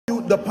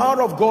the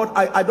power of God,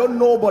 I don't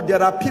know, but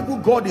there are people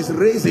God is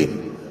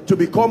raising to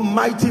become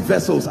mighty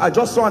vessels. I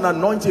just saw an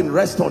anointing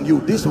rest on you,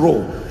 this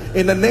role.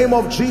 In the name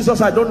of Jesus,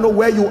 I don't know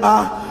where you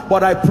are,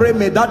 but I pray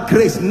may that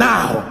grace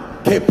now,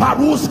 let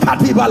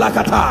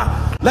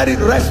it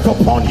rest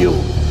upon you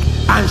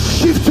and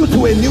shift you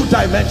to a new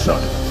dimension.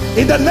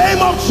 In the name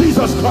of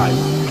Jesus Christ.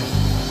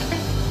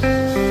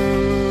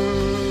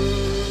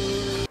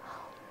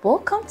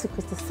 Welcome to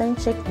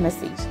Christocentric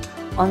Message.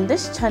 On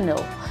this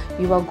channel,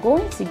 you are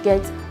going to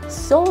get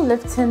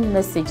soul-lifting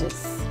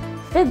messages,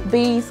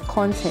 faith-based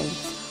content,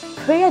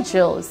 prayer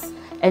drills,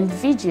 and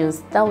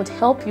videos that would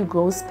help you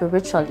grow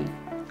spiritually.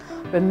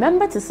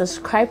 Remember to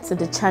subscribe to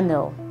the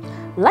channel,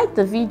 like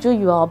the video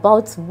you are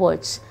about to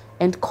watch,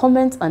 and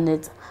comment on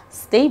it.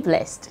 Stay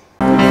blessed.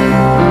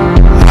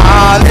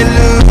 Hallelujah,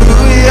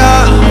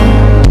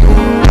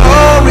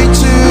 glory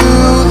to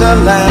the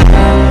Lamb.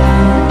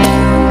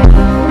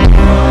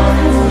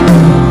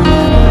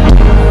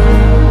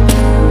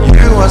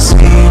 You are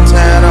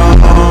seated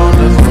on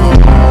the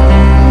throne.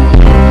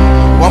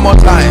 One more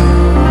time.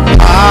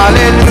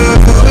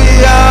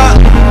 Hallelujah.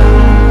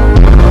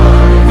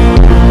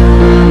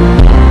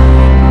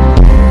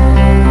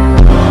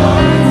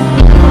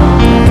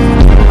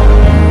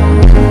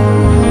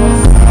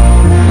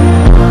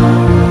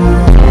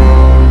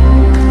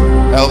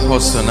 Help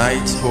us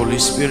tonight, Holy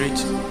Spirit,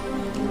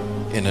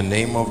 in the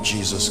name of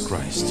Jesus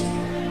Christ.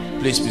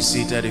 Please be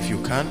seated if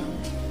you can.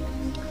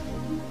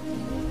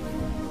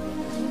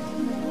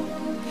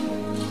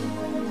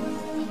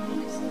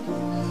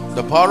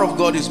 The power of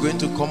God is going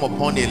to come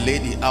upon a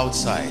lady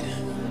outside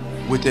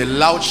with a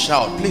loud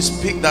shout. Please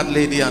pick that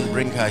lady and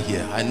bring her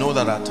here. I know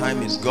that our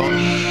time is gone.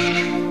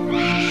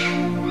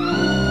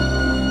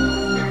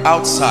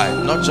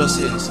 Outside, not just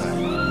inside.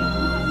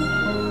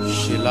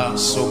 Shila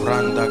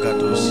Sobranda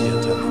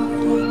Gadosieta.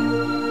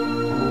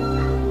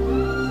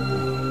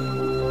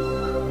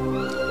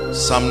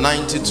 Psalm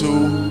 92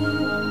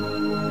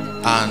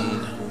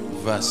 and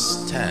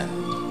verse 10.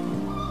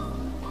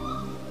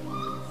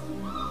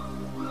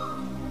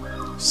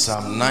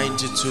 Psalm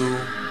 92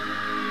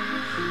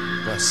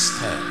 verse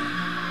 10.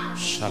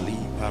 Shali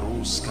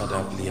Parus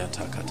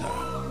Kadabliatakata.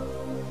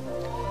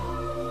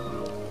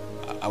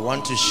 I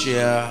want to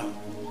share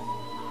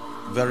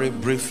very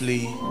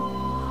briefly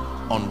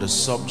on the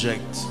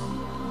subject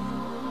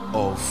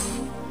of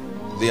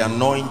the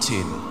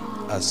anointing,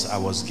 as I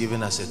was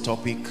given as a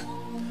topic.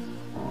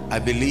 I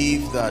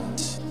believe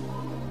that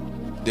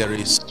there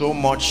is so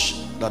much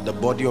that the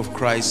body of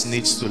Christ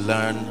needs to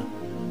learn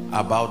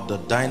about the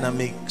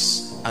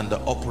dynamics and the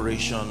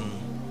operation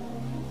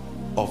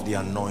of the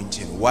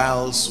anointing.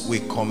 Whilst we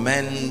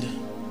commend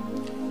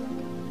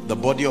the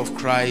body of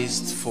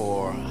Christ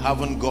for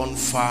having gone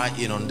far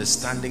in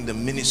understanding the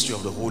ministry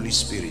of the Holy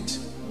Spirit,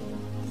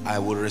 I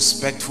will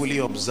respectfully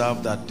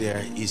observe that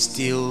there is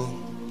still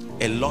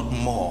a lot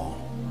more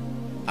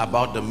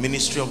about the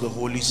ministry of the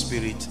Holy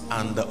Spirit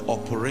and the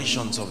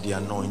operations of the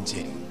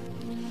anointing.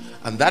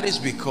 And that is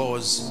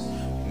because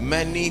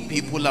many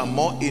people are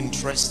more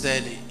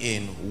interested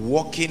in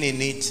walking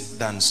in it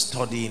than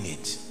studying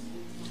it.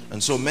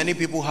 And so many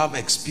people have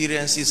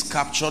experiences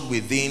captured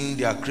within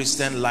their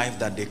Christian life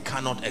that they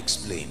cannot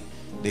explain.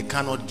 They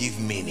cannot give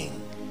meaning.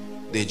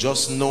 They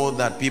just know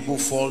that people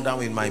fall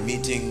down in my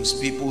meetings,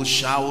 people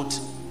shout,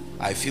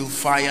 I feel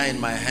fire in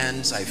my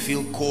hands, I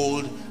feel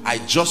cold. I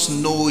just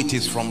know it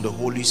is from the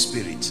Holy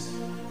Spirit.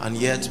 And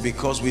yet,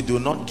 because we do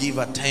not give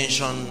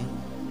attention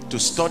to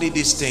study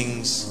these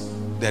things,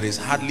 there is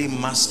hardly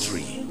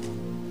mastery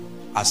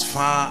as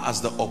far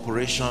as the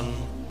operation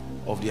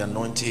of the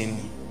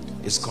anointing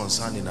is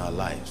concerned in our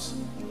lives.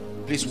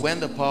 Please,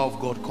 when the power of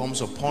God comes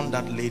upon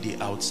that lady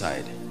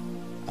outside,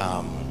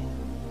 I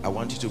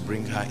want you to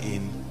bring her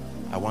in.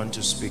 I want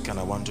to speak and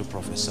I want to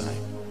prophesy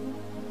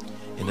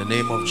in the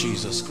name of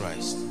Jesus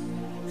Christ.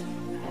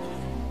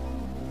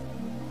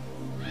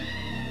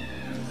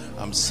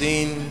 I'm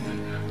seeing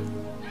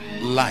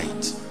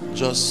light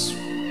just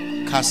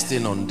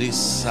casting on this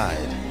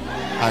side,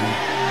 and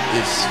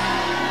it's,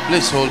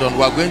 please hold on,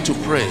 we're going to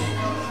pray,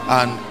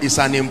 and it's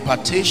an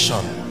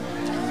impartation,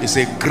 it's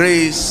a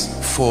grace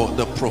for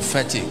the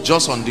prophetic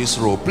just on this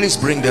row. Please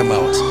bring them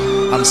out.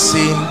 I'm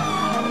seeing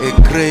a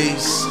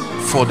grace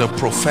for the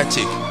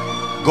prophetic.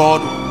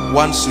 God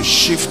wants to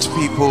shift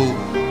people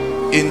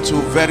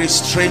into very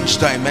strange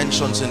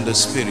dimensions in the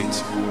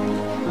spirit.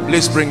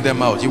 Please bring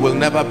them out. You will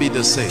never be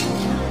the same.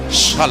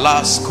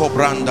 Shalas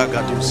kobranda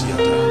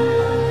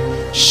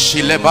gadusiata.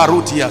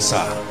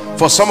 Shilebarutiasa.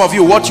 For some of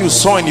you, what you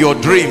saw in your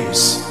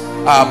dreams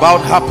are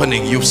about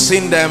happening. You've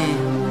seen them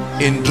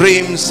in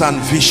dreams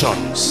and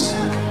visions.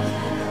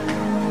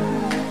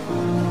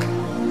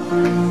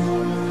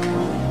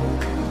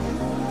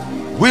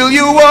 Will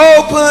you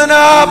open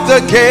up the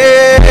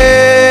gate?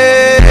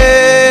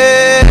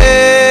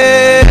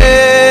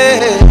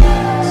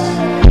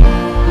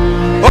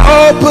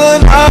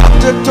 Open up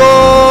the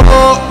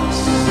doors.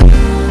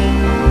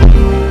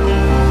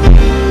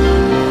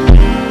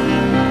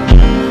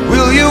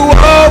 Will you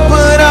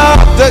open up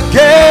the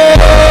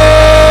gate?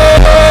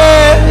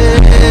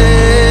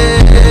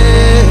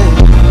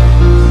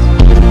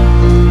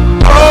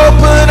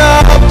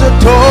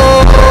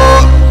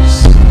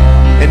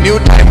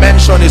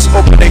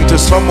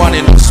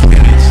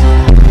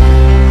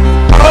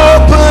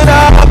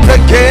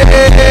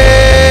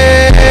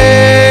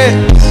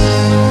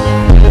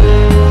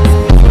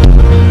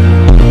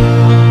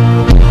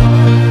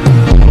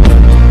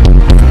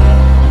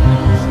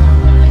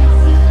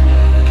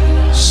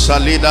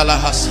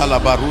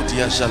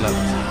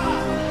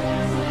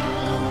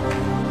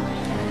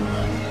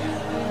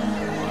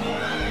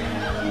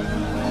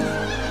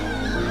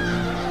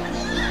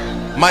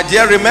 My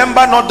dear,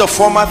 remember not the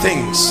former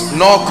things,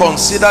 nor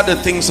consider the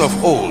things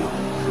of old.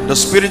 The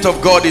Spirit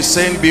of God is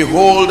saying,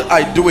 behold,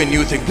 I do a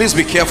new thing. Please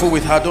be careful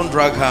with her, don't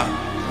drag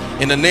her.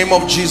 In the name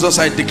of Jesus,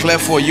 I declare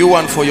for you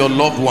and for your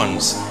loved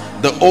ones,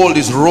 the old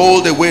is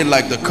rolled away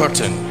like the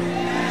curtain.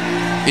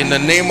 In the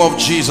name of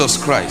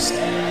Jesus Christ.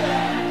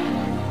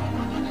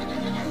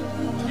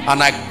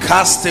 And I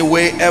cast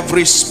away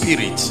every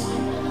spirit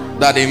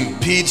that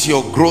impedes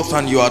your growth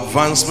and your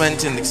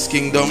advancement in this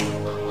kingdom.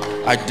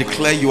 I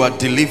declare you are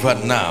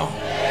delivered now.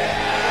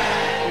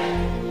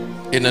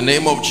 In the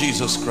name of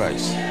Jesus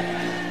Christ.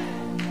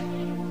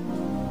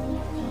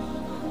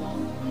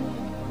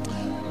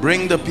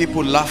 Bring the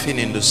people laughing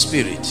in the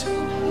spirit.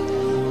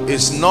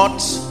 It's not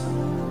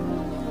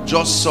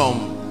just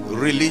some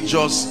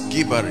religious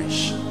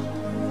gibberish.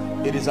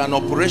 It is an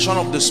operation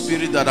of the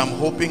spirit that I'm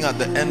hoping at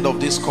the end of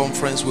this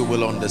conference we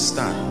will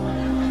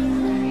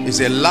understand. It's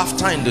a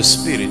laughter in the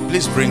spirit.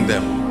 Please bring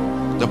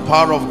them. The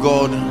power of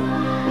God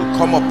will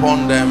come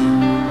upon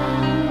them.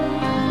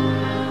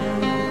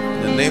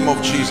 In the name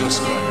of Jesus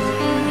Christ.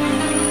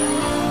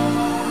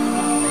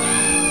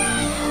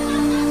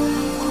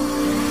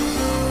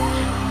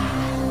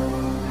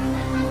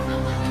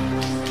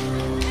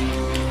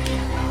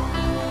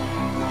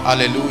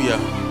 Hallelujah.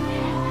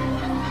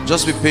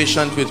 Just be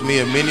patient with me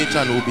a minute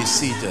and we'll be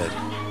seated.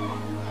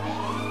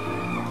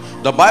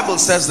 The Bible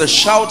says the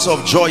shouts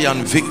of joy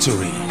and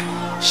victory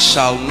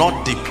shall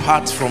not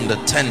depart from the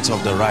tent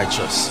of the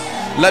righteous.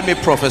 Let me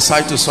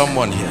prophesy to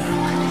someone here.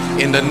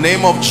 In the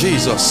name of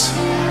Jesus,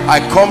 I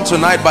come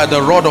tonight by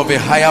the rod of a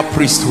higher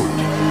priesthood,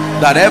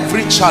 that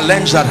every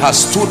challenge that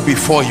has stood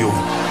before you,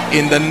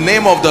 in the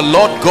name of the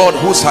Lord God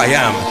whose I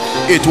am,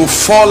 it will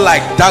fall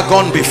like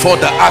Dagon before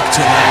the ark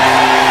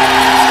tonight.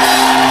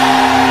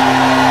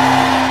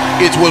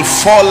 It will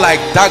fall like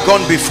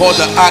Dagon before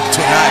the ark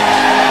tonight.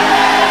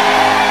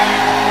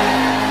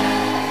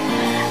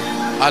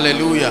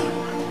 Hallelujah.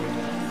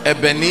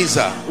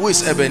 Ebenezer. Who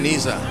is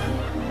Ebenezer?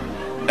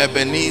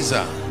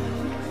 Ebenezer.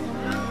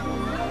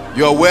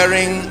 You're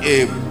wearing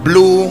a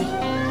blue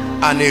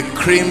and a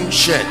cream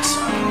shirt.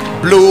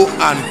 Blue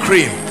and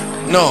cream.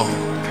 No.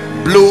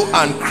 Blue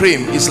and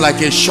cream is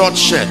like a short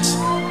shirt.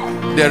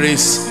 There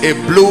is a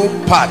blue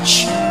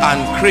patch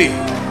and cream.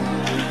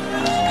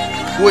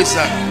 Who is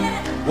that?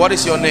 What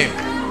is your name?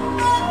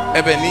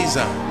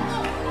 Ebenezer.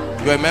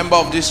 You're a member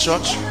of this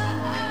church?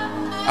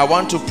 I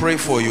want to pray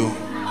for you.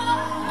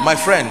 My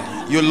friend,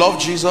 you love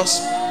Jesus?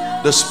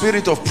 The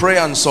spirit of prayer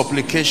and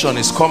supplication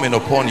is coming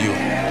upon you.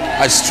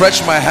 I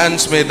stretch my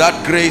hands. May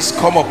that grace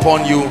come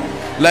upon you.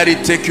 Let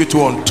it take you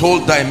to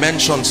untold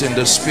dimensions in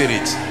the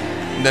spirit.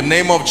 In the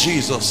name of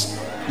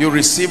Jesus, you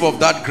receive of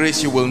that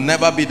grace, you will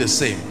never be the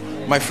same.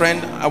 My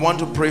friend, I want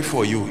to pray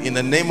for you. In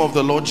the name of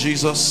the Lord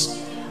Jesus,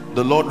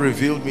 the Lord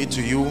revealed me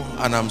to you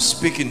and I'm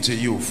speaking to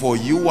you. For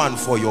you and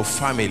for your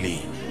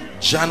family,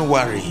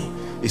 January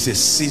is a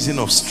season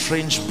of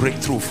strange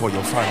breakthrough for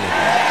your family.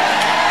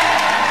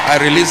 I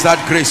release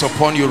that grace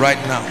upon you right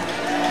now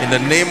in the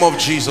name of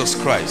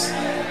Jesus Christ.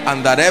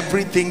 And that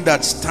everything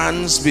that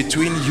stands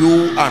between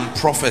you and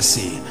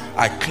prophecy,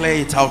 I clear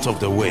it out of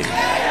the way.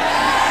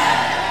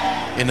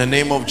 In the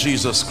name of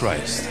Jesus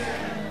Christ.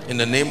 In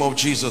the name of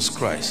Jesus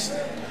Christ.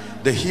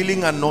 The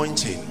healing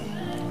anointing.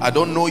 I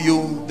don't know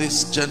you,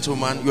 this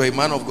gentleman. You're a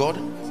man of God.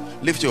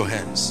 Lift your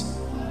hands.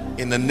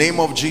 In the name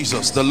of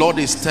Jesus, the Lord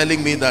is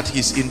telling me that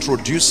he's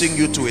introducing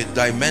you to a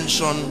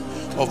dimension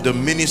of the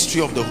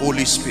ministry of the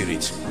Holy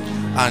Spirit,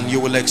 and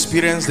you will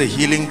experience the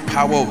healing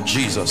power of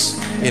Jesus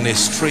in a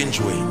strange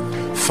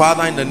way.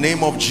 Father, in the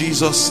name of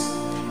Jesus,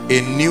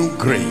 a new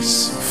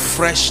grace,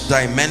 fresh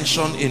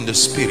dimension in the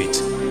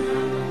spirit.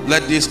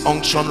 Let this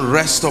unction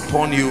rest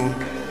upon you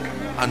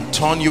and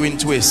turn you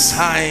into a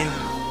sign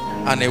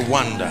and a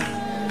wonder.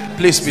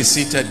 Please be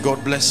seated.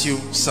 God bless you.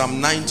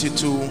 Psalm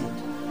 92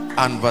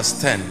 and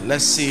verse 10.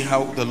 Let's see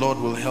how the Lord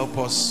will help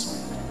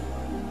us.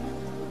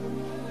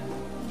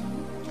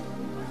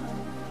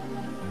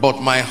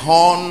 But my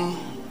horn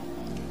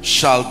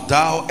shalt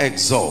thou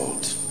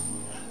exalt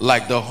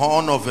like the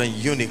horn of a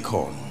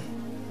unicorn,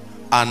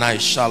 and I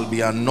shall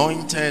be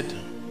anointed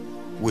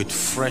with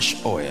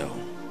fresh oil.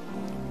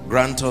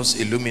 Grant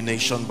us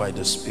illumination by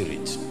the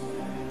Spirit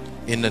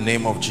in the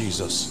name of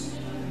Jesus.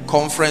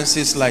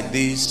 Conferences like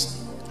these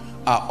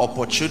are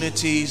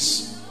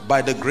opportunities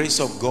by the grace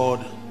of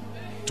God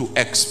to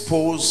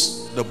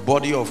expose the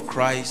body of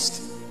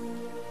Christ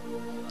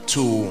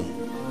to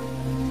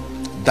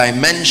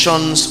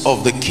dimensions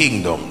of the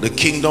kingdom. The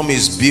kingdom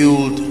is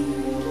built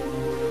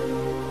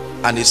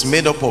and is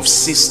made up of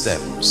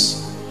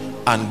systems,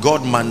 and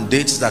God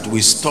mandates that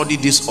we study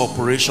these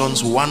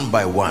operations one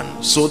by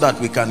one so that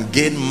we can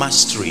gain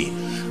mastery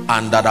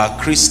and that our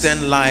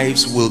Christian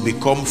lives will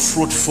become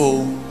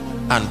fruitful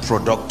and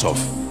productive.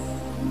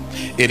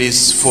 It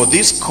is for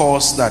this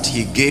cause that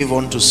he gave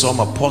unto some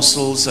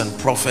apostles and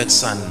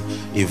prophets and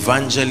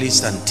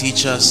evangelists and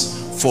teachers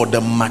for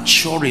the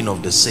maturing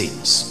of the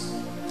saints.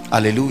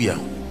 Hallelujah.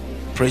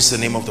 Praise the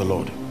name of the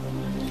Lord.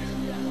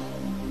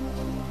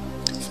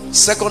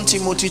 2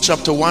 Timothy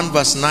chapter 1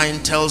 verse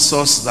 9 tells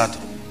us that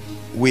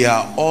we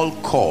are all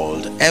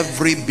called.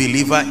 Every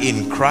believer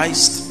in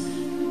Christ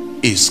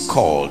is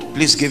called.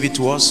 Please give it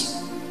to us.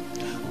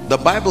 The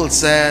Bible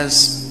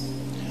says,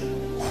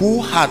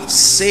 who hath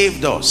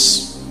saved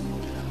us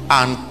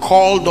and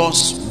called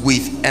us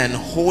with an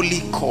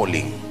holy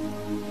calling.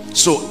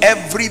 So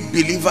every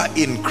believer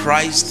in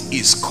Christ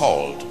is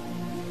called.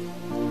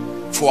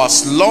 For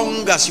as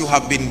long as you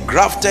have been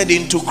grafted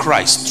into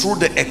Christ through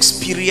the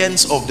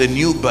experience of the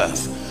new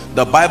birth,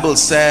 the Bible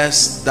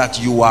says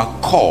that you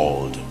are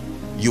called.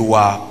 You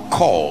are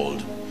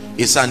called.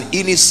 It's an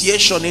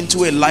initiation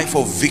into a life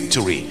of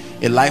victory,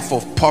 a life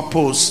of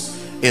purpose,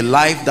 a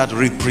life that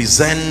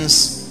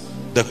represents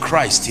the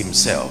Christ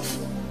himself.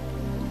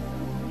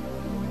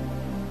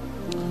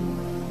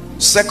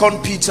 2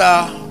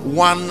 Peter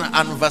 1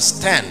 and verse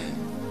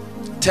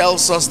 10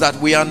 tells us that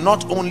we are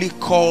not only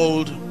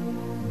called,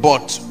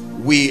 but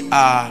we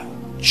are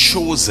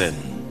chosen.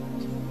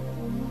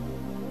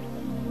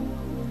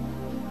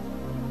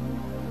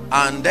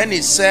 And then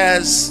it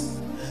says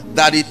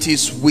that it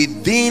is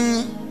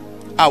within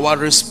our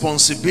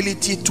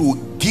responsibility to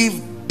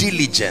give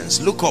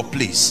diligence. Look up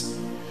please.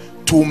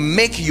 To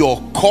make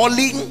your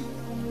calling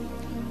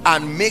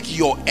and make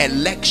your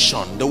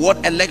election. The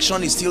word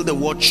election is still the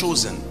word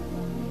chosen.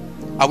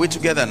 Are we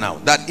together now?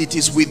 That it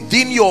is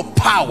within your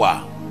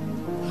power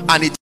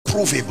and it's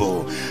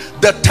provable.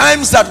 The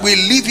times that we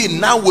live in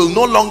now will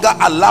no longer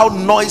allow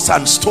noise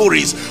and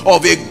stories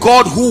of a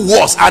God who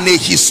was and a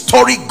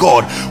historic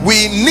God.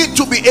 We need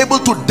to be able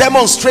to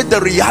demonstrate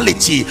the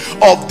reality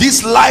of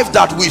this life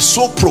that we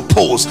so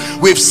propose.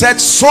 We've said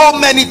so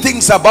many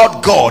things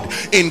about God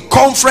in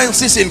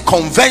conferences, in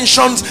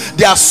conventions.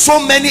 There are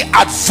so many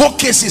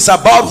advocacies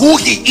about who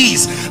he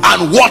is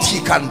and what he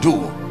can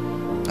do.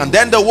 And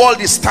then the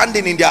world is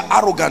standing in their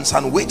arrogance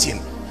and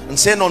waiting and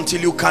saying, until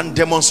you can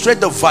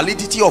demonstrate the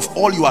validity of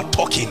all you are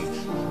talking,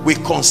 we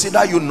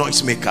consider you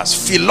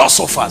noisemakers,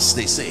 philosophers,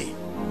 they say.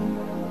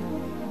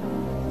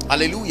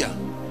 Hallelujah.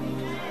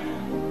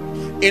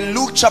 In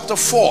Luke chapter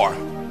 4,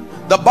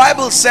 the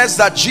Bible says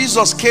that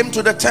Jesus came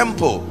to the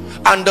temple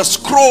and the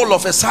scroll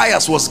of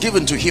Esaias was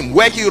given to him,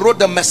 where he wrote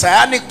the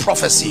messianic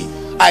prophecy,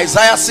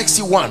 Isaiah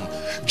 61.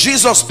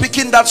 Jesus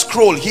speaking that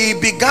scroll, he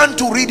began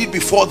to read it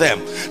before them.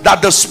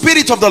 That the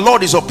Spirit of the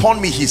Lord is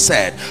upon me, he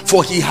said,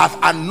 for he hath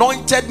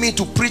anointed me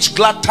to preach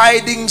glad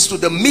tidings to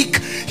the meek.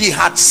 He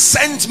hath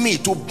sent me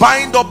to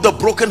bind up the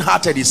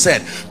brokenhearted, he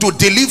said, to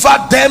deliver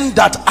them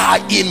that are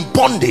in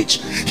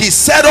bondage. He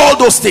said all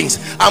those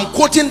things. I'm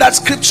quoting that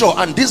scripture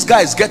and this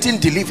guy is getting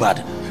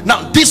delivered.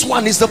 Now this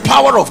one is the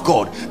power of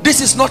God. This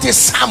is not a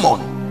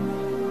sermon.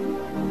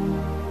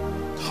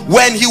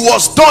 When he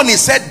was done, he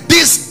said,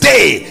 this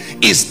day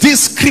is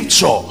this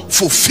scripture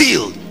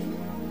fulfilled.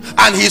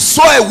 And he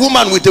saw a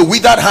woman with a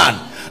withered hand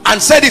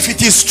and said, if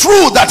it is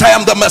true that I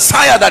am the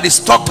Messiah that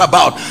is talked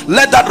about,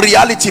 let that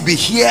reality be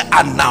here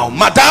and now.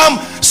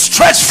 Madam,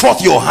 stretch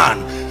forth your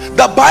hand.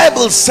 The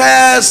Bible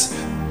says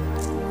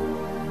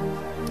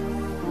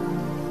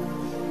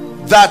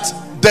that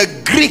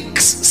the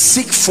Greeks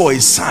seek for a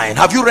sign.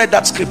 Have you read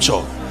that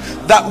scripture?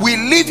 That we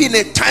live in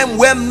a time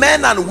where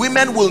men and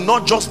women will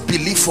not just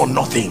believe for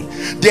nothing.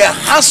 There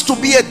has to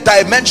be a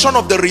dimension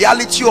of the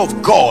reality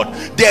of God.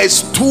 There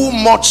is too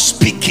much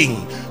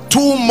speaking,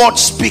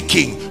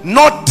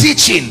 not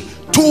teaching,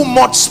 too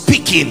much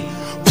speaking,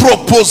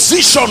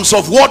 propositions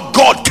of what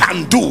God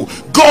can do.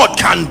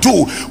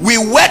 We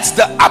whet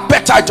the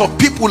appetite of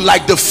people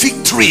like the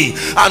fig tree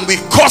and we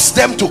cause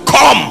them to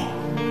come,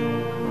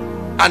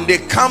 and they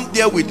come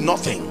there with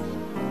nothing.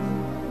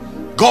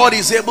 God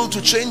is able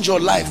to change your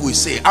life, we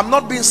say. I'm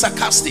not being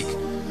sarcastic.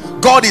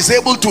 God is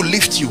able to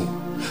lift you.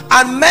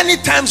 And many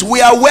times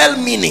we are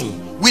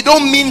well-meaning. We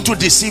don't mean to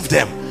deceive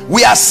them.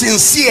 We are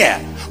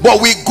sincere.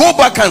 But we go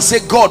back and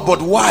say, God,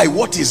 but why?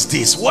 What is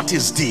this? What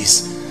is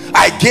this?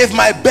 I gave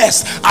my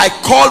best. I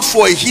called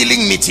for a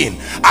healing meeting.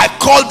 I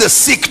called the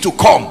sick to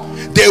come.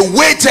 They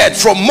waited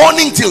from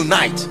morning till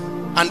night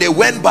and they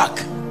went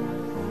back.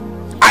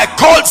 I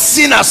called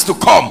sinners to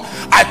come.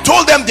 I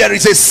told them there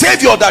is a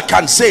Savior that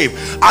can save.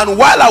 And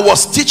while I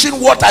was teaching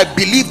what I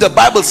believe the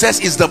Bible says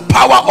is the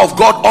power of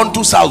God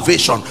unto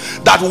salvation,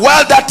 that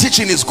while that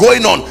teaching is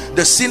going on,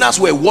 the sinners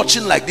were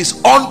watching like this,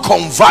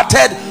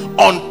 unconverted,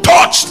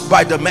 untouched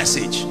by the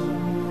message.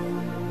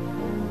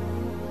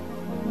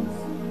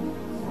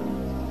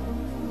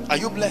 Are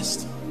you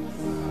blessed?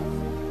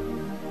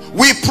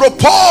 We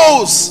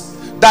propose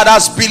that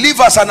as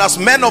believers and as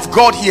men of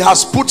God, he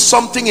has put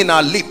something in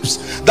our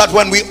lips, that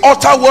when we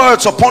utter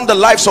words upon the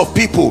lives of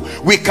people,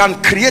 we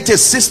can create a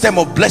system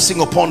of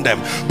blessing upon them.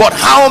 But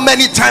how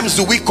many times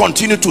do we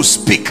continue to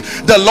speak,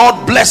 the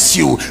Lord bless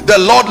you, the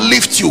Lord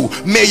lift you,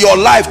 may your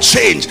life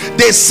change?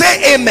 They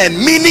say amen,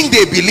 meaning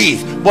they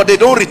believe, but they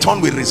don't return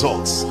with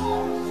results.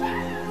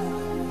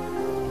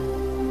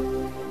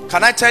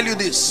 Can I tell you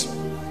this?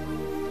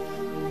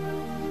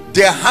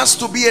 There has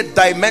to be a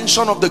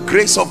dimension of the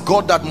grace of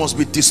God that must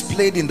be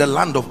displayed in the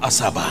land of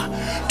Asaba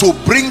to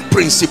bring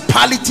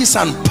principalities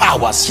and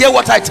powers. Hear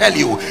what I tell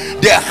you.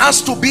 There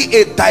has to be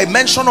a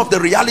dimension of the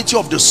reality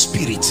of the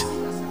spirit,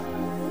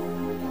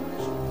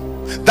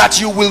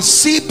 that you will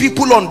see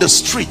people on the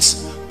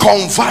streets,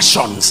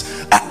 conversions,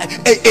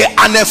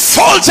 an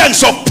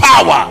effulgence of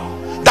power,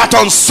 that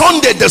on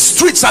Sunday the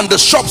streets and the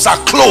shops are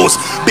closed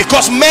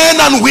because men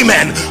and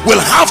women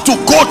will have to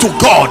go to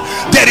God.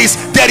 There is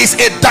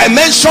a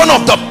dimension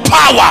of the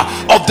power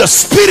of the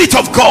Spirit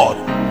of God.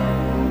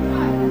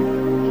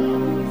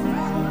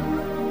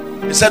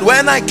 He said,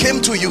 when I came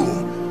to you,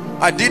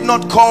 I did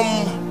not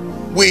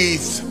come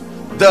with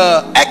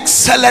the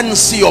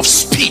excellency of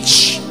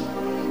speech,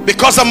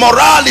 because the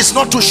morale is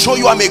not to show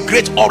you I'm a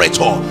great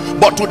orator,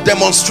 but to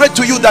demonstrate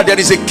to you that there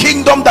is a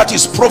kingdom that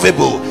is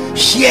provable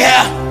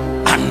here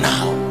and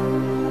now.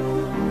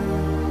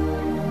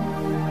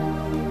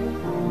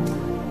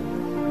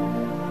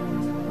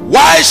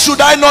 Why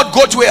should I not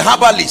go to a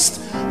herbalist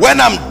when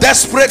I'm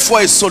desperate for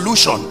a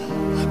solution?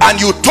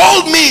 And you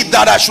told me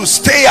that I should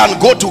stay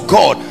and go to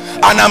God,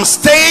 and I'm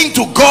staying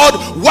to God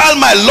while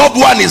my loved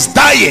one is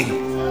dying.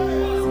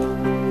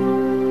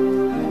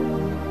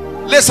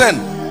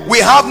 Listen, we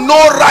have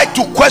no right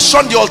to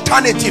question the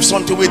alternatives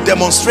until we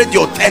demonstrate the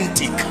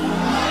authentic.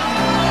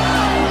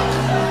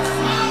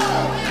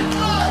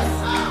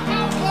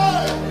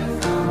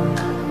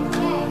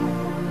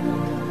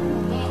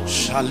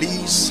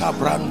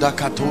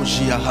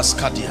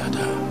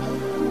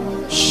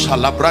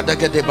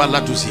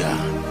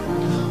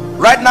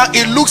 Right now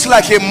it looks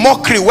like a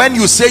mockery when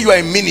you say you are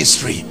in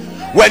ministry.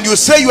 When you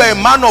say you are a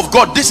man of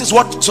God, this is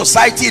what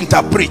society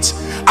interprets.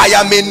 I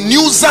am a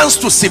nuisance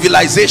to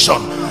civilization.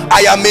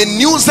 I am a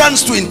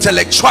nuisance to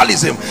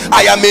intellectualism.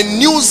 I am a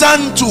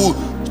nuisance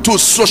to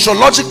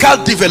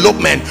sociological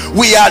development.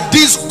 We are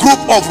this group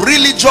of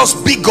religious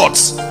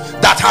bigots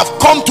that have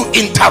come to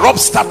interrupt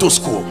status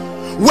quo.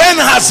 When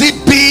has it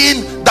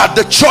been that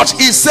the church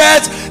is said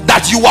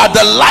that you are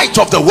the light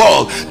of the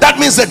world? That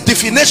means the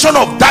definition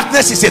of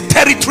darkness is a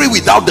territory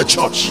without the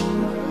church.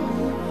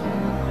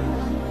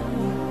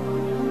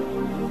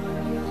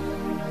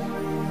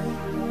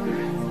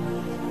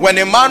 When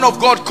a man of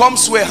God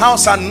comes to a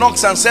house and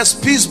knocks and says,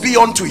 peace be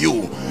unto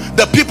you,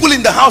 the people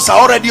in the house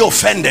are already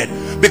offended,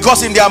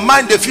 because in their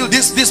mind they feel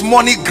these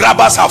money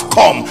grabbers have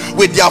come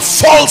with their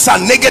false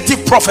and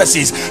negative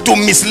prophecies to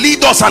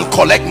mislead us and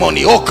collect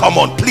money. Oh, come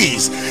on,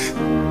 please.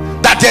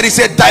 That there is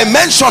a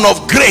dimension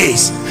of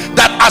grace,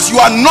 that as you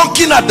are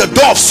knocking at the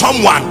door of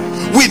someone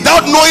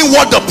without knowing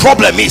what the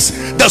problem is,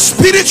 the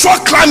spiritual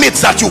climate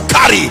that you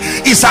carry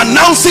is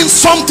announcing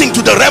something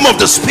to the realm of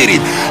the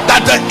spirit,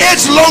 that the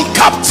age-long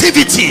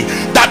captivity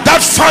that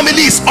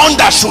family is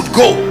under should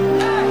go.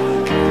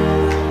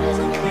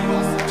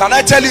 Can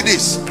I tell you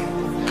this?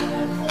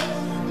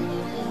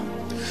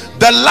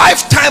 The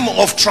lifetime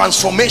of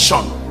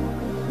transformation,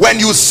 when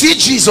you see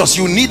Jesus,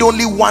 you need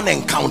only one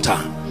encounter.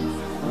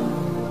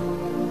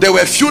 There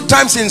were few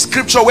times in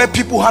scripture where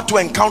people had to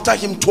encounter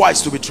him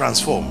twice to be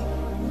transformed.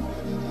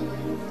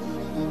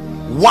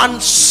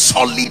 One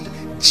solid,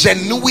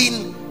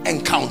 genuine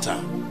encounter.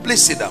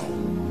 Please sit down.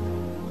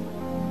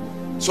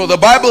 So the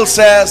Bible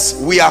says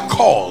we are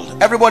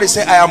called. Everybody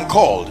say, I am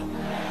called.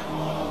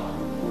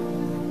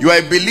 You are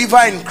a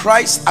believer in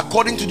Christ.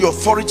 According to the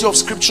authority of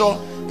scripture,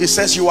 it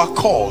says you are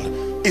called.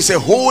 It's a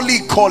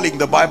holy calling,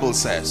 the Bible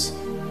says.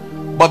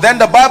 But then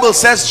the Bible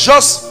says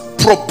just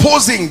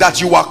proposing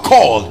that you are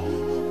called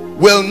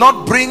will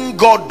not bring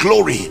God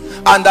glory,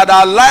 and that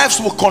our lives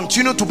will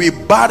continue to be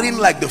barren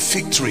like the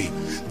fig tree.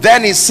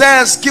 Then he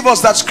says, give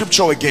us that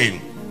scripture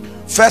again.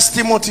 2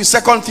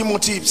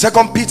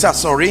 Peter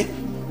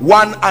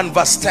 1 and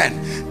verse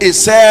 10. It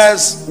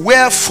says,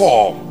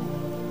 wherefore,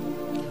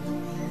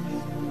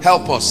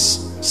 help us.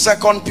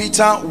 2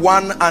 Peter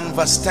 1 and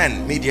verse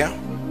 10, media.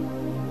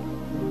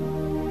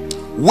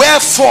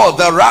 Wherefore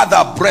the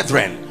rather,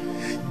 brethren,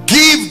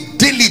 give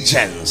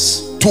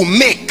diligence to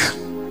make.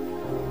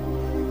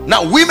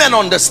 Now women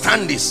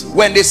understand this.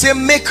 When they say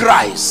make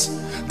rice,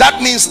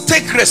 that means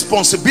take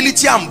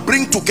responsibility and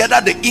bring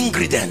together the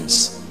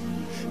ingredients.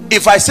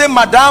 If I say,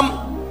 madam,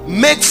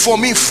 make for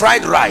me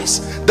fried rice,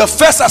 the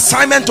first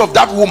assignment of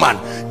that woman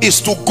is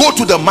to go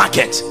to the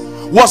market.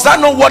 Was that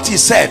not what he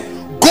said?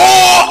 Go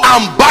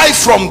and buy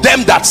from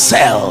them that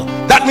sell.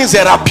 That means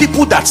there are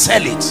people that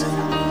sell it.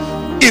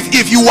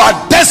 If you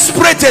are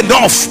desperate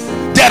enough,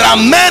 there are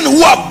men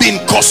who have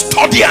been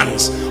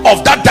custodians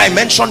of that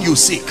dimension you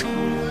seek.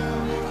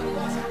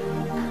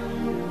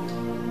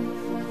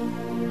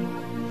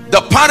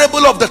 The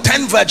parable of the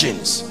 10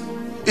 virgins,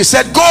 he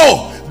said,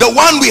 go, the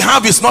one we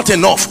have is not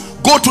enough,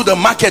 go to the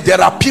market, there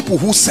are people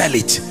who sell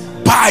it,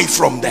 buy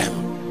from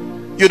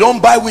them. You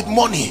don't buy with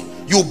money,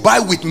 you buy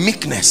with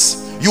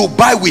meekness, you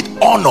buy with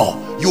honor,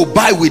 you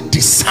buy with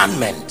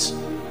discernment.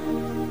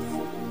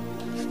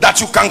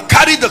 That you can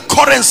carry the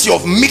currency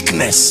of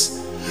meekness,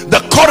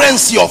 the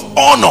currency of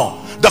honor,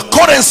 the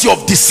currency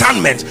of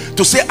discernment,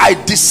 to say, I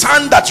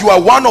discern that you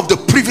are one of the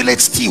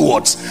privileged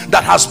stewards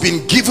that has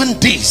been given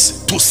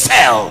this to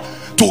sell,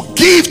 to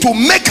give, to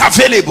make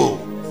available.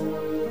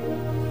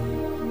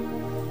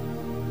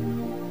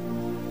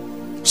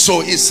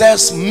 So it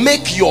says,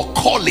 make your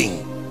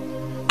calling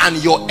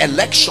and your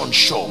election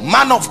sure.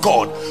 Man of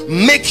God,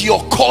 make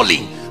your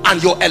calling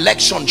and your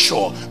election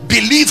sure.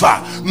 Believer,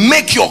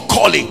 make your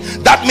calling.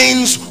 That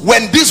means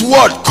when this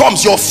word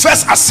comes, your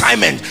first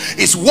assignment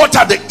is, what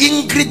are the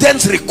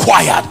ingredients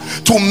required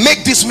to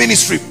make this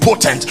ministry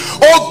potent?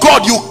 Oh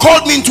God, you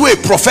called me into a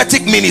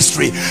prophetic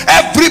ministry.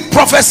 Every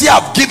prophecy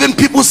I've given,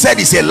 people said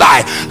is a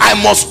lie.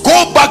 I must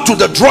go back to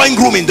the drawing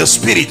room in the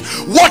spirit.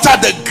 What are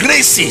the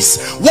graces?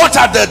 What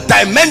are the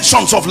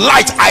dimensions of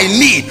light I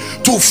need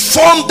to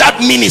form that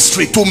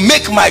ministry, to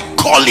make my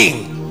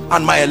calling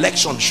and my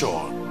election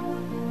sure?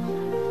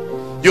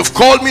 You've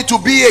called me to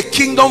be a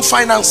kingdom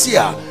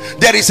financier.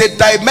 There is a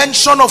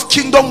dimension of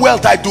kingdom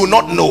wealth I do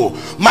not know.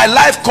 My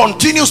life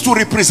continues to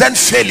represent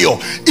failure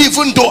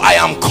even though I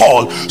am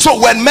called. So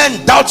when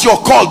men doubt your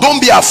call, don't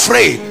be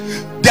afraid.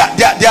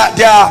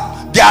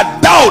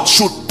 Their doubt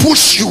should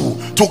push you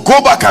to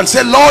go back and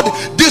say, Lord,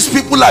 these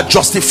people are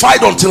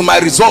justified until my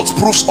results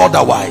proves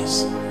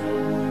otherwise.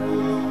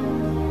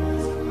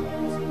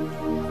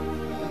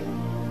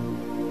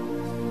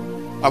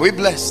 Are we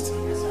blessed?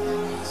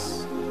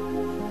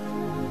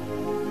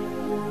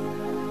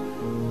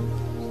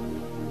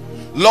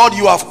 Lord,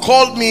 you have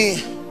called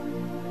me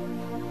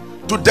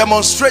to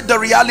demonstrate the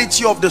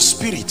reality of the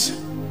spirit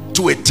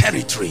to a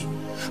territory,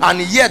 and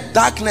yet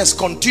darkness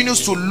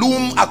continues to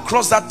loom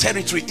across that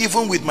territory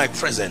even with my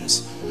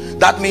presence.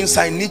 That means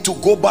I need to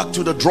go back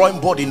to the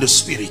drawing board in the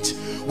spirit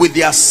with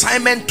the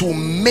assignment to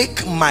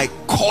make my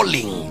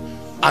calling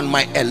and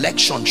my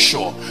election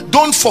sure.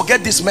 Don't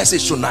forget this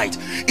message tonight.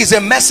 Is a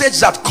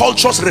message that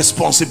cultures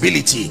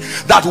responsibility,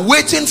 that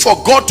waiting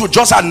for God to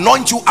just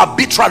anoint you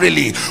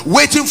arbitrarily,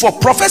 waiting for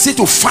prophecy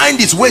to find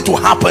its way to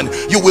happen,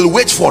 you will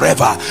wait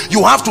forever.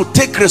 You have to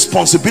take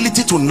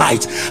responsibility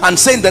tonight and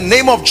say, in the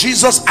name of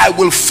Jesus, I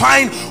will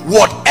find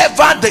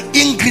whatever the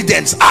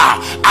ingredients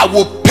are. I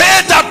will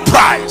pay that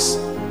price.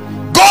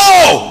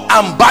 Go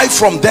and buy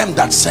from them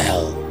that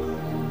sell.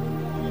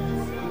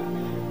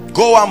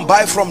 Go and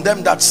buy from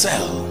them that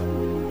sell.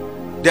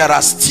 There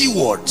are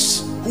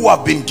stewards who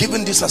have been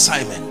given this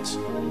assignment.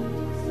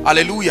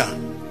 Hallelujah.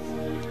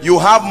 You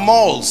have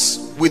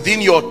malls within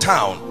your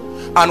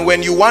town, and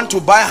when you want to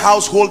buy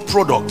household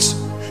products,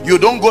 you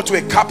don't go to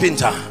a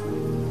carpenter.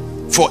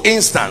 For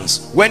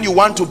instance, when you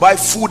want to buy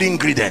food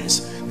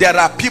ingredients, there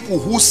are people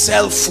who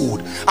sell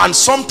food, and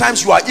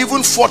sometimes you are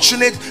even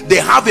fortunate they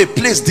have a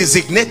place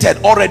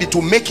designated already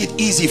to make it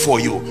easy for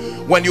you.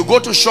 When you go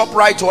to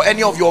ShopRite or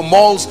any of your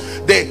malls,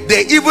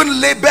 they even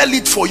label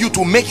it for you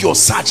to make your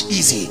search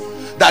easy,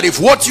 that if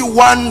what you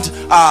want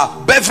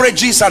are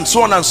beverages and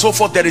so on and so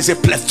forth, there is a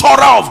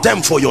plethora of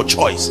them for your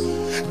choice.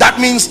 That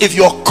means if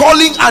your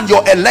calling and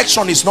your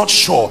election is not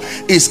sure,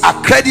 is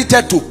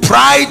accredited to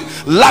pride,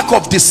 lack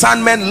of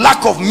discernment,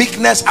 lack of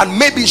meekness, and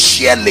maybe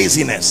sheer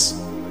laziness.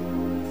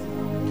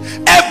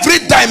 Every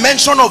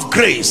dimension of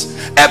grace,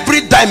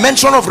 every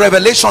dimension of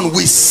revelation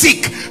we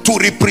seek to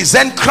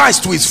represent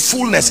Christ to his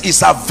fullness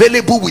is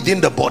available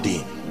within the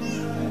body,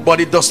 but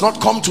it does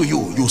not come to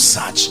you. You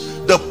search.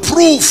 The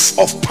proof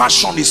of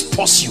passion is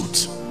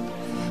pursuit.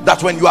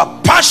 That when you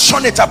are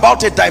passionate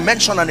about a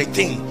dimension and a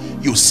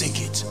thing, you seek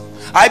it.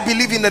 I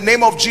believe in the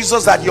name of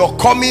Jesus that your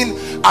coming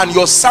and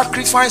your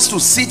sacrifice to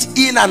sit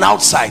in and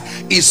outside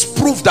is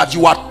proof that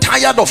you are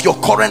tired of your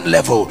current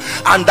level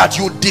and that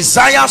you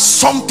desire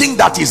something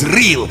that is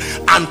real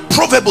and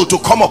provable to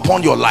come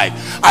upon your life.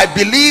 I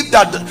believe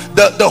that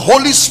the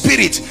Holy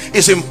Spirit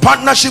is in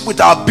partnership with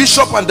our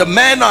bishop and the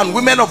men and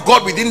women of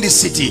God within this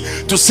city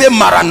to say,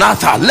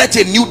 Maranatha, let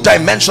a new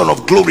dimension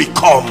of glory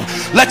come.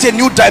 Let a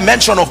new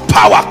dimension of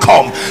power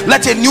come.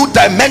 Let a new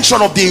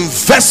dimension of the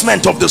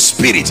investment of the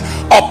Spirit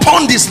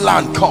upon this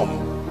land come.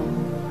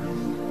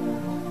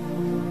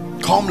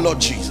 Come, Lord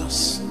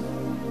Jesus.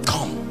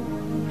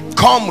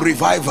 Come,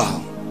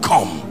 revival.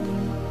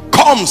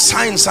 Come,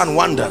 signs and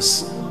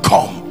wonders.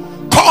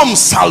 Come,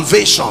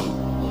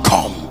 salvation.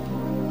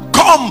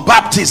 Come,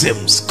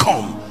 baptisms.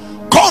 Come,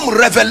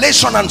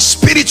 revelation and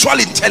spiritual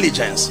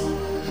intelligence.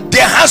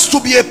 There has to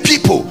be a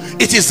people.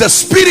 It is the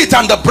Spirit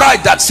and the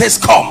bride that says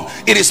come.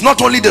 It is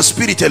not only the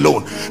Spirit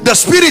alone. The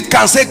Spirit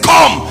can say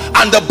come,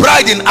 and the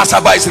bride in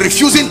Asaba is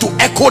refusing to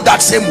echo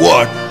that same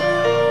word.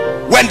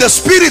 When the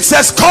Spirit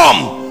says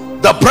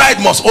come, the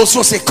bride must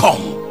also say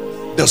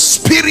come. The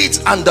Spirit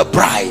and the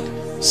bride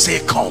say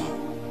come.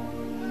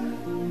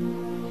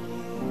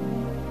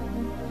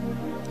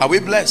 Are we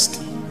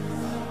blessed?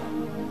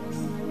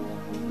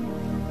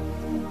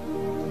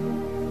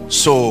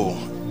 So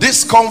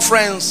this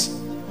conference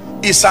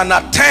is an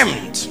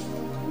attempt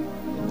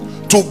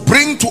to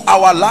bring to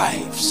our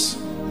lives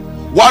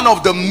one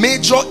of the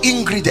major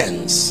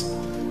ingredients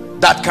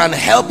that can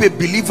help a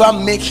believer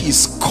make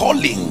his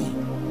calling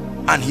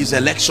and his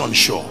election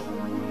sure.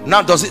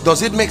 Now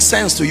does it make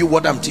sense to you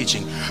what I'm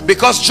teaching?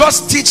 Because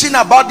just teaching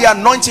about the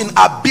anointing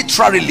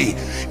arbitrarily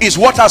is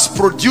what has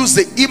produced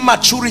the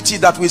immaturity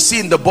that we see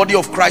in the body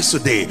of Christ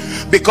today.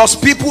 Because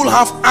people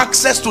have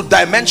access to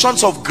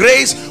dimensions of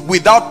grace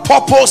without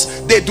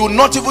purpose. They do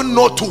not even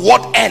know to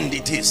what end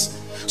it is.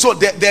 So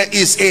there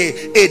is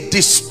a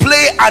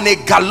display and a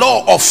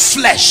galore of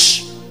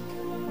flesh.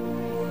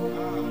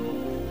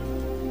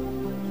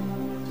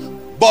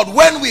 But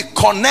when we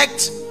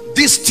connect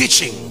these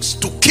teachings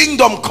to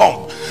kingdom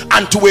come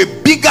and to a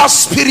bigger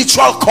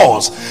spiritual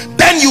cause,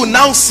 then you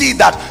now see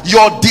that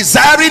your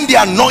desiring the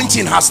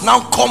anointing has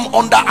now come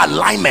under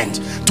alignment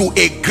to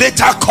a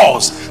greater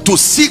cause, to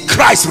see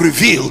Christ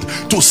revealed,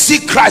 to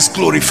see Christ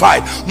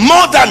glorified,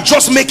 more than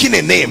just making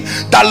a name.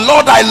 That,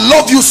 Lord, I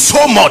love you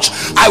so much,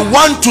 I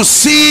want to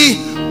see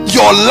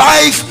your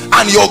life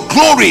and your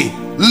glory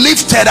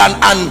lifted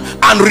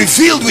and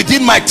revealed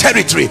within my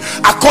territory,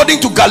 according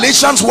to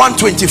Galatians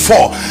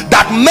 1:24,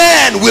 that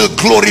man will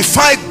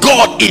glorify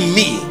God in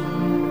me.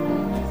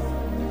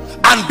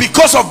 And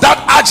because of that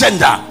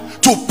agenda,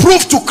 to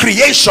prove to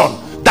creation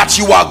that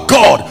you are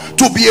God,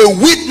 to be a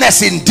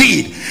witness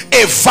indeed,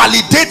 a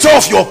validator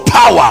of your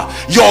power,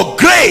 your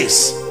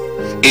grace,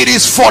 it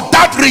is for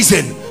that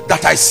reason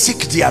that I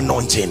seek the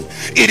anointing.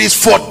 It is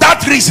for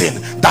that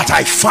reason that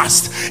I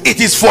fast. It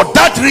is for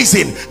that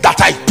reason that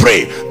I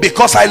pray,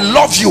 because I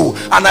love you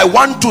and I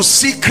want to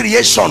see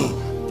creation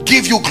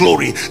give you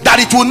glory. That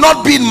it will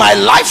not be in my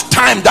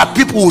lifetime that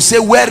people will say,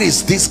 where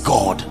is this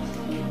God?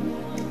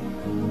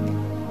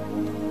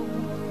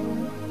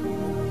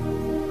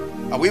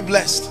 Are we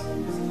blessed?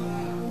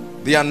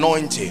 The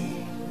anointing.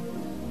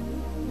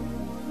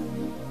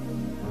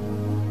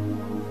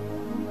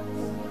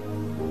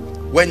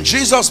 When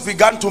Jesus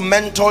began to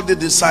mentor the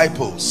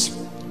disciples,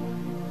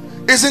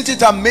 isn't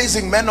it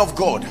amazing, men of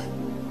God,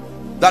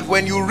 that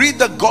when you read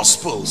the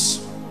Gospels,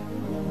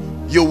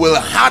 you will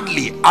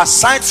hardly,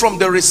 aside from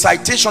the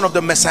recitation of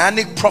the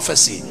messianic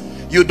prophecy,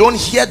 you don't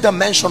hear the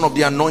mention of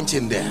the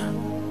anointing there.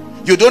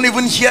 You don't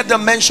even hear the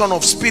mention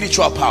of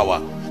spiritual power.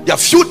 There are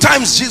few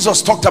times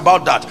Jesus talked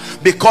about that,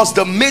 because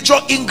the major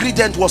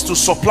ingredient was to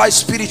supply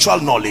spiritual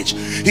knowledge.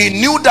 He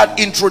knew that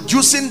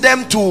introducing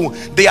them to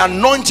the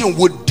anointing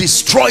would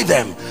destroy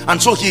them,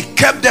 and so he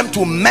kept them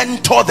to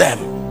mentor them,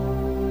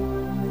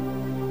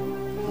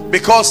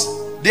 because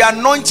the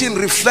anointing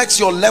reflects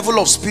your level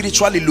of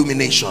spiritual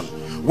illumination.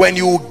 When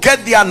you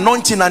get the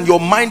anointing and your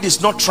mind is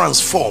not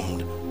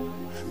transformed,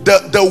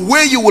 the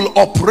way you will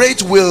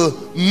operate will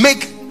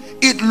make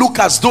it look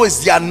as though it's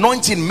the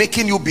anointing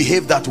making you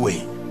behave that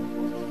way,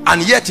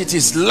 and yet it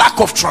is lack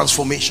of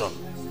transformation.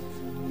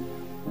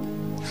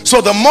 So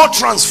the more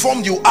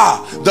transformed you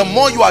are, the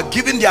more you are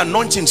giving the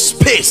anointing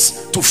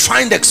space to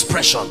find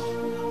expression.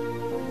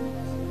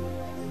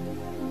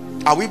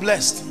 Are we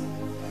blessed?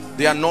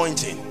 The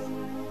anointing.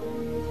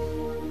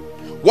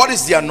 What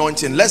is the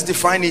anointing? Let's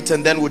define it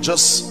and then we'll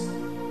just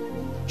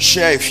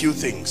share a few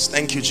things.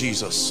 Thank you,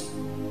 Jesus.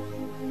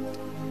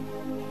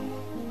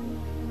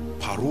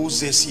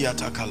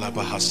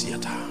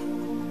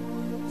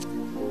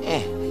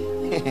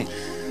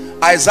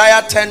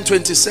 Isaiah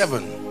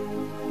 10:27.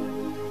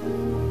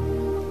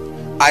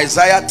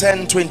 Isaiah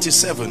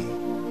 10:27.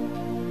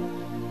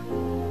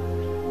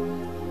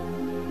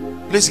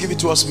 Please give it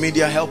to us,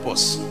 media, help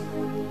us.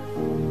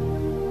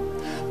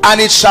 And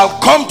it shall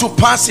come to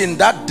pass in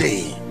that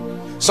day.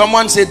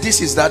 Someone said,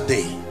 this is that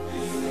day.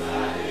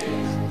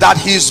 That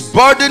his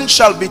burden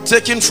shall be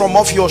taken from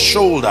off your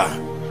shoulder.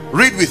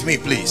 Read with me,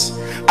 please.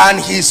 And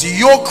his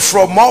yoke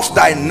from off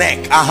thy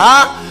neck.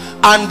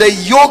 And the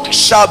yoke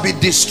shall be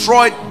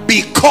destroyed,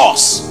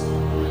 because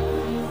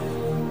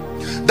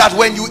that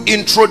when you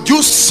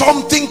introduce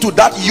something to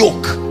that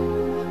yoke,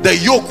 the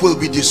yoke will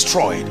be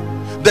destroyed.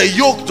 The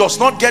yoke does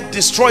not get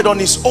destroyed on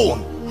its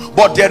own,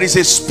 but there is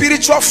a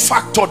spiritual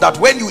factor that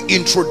when you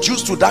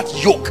introduce to that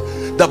yoke,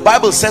 the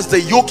Bible says the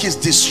yoke is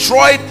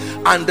destroyed,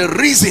 and the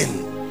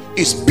reason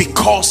is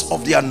because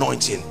of the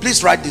anointing.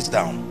 Please write this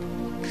down.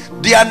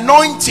 The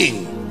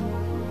anointing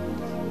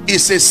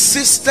is a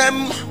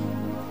system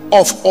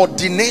of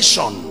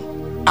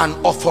ordination and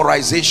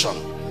authorization.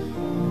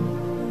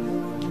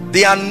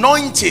 The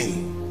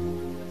anointing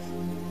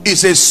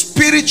is a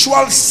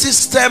spiritual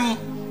system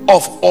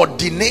of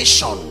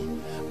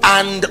ordination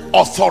and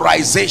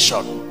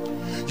authorization.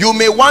 You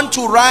may want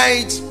to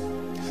write,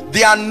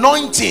 the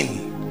anointing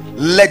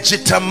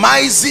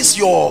legitimizes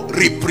your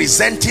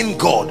representing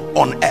God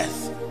on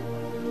earth.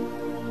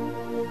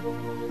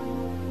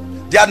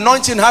 The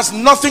anointing has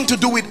nothing to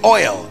do with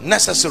oil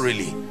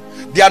necessarily.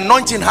 The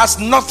anointing has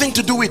nothing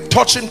to do with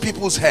touching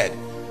people's head.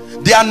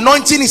 The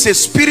anointing is a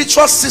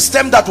spiritual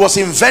system that was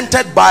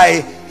invented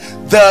by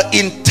the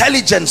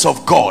intelligence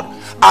of God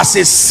as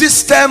a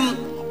system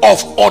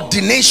of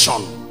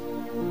ordination,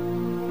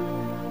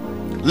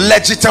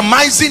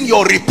 legitimizing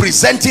your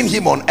representing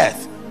him on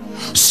earth,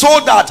 so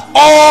that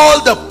all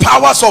the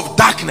powers of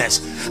darkness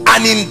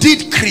and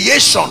indeed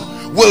creation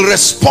will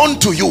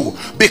respond to you,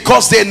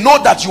 because they know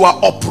that you are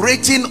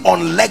operating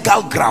on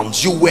legal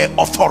grounds. You were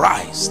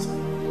authorized.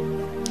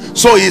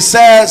 So he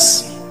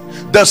says,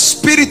 the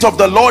Spirit of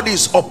the Lord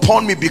is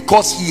upon me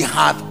because he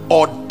hath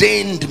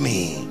ordained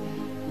me.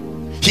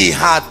 He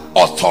had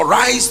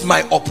authorized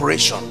my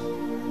operation.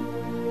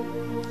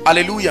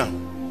 Hallelujah.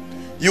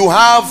 You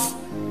have,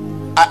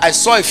 I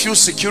saw a few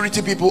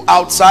security people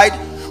outside.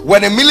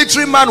 When a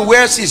military man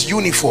wears his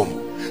uniform,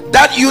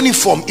 that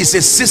uniform is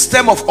a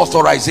system of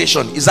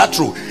authorization. Is that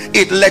true?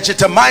 It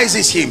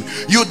legitimizes him.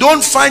 You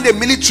don't find a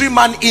military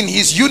man in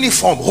his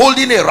uniform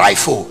holding a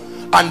rifle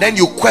and then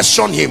you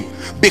question him,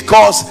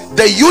 because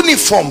the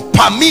uniform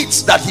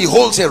permits that he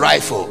holds a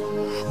rifle.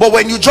 But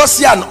when you just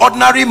see an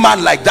ordinary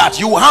man like that,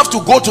 you have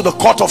to go to the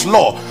court of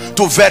law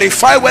to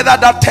verify whether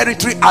that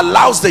territory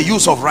allows the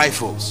use of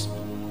rifles.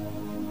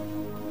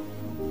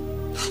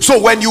 So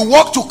when you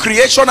walk to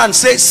creation and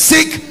say,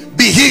 sick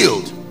be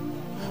healed,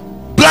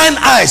 blind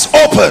eyes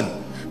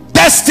open,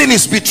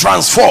 destinies be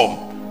transformed,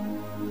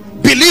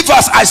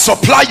 believers, I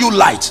supply you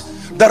light,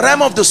 the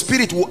realm of the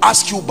spirit will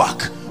ask you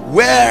back,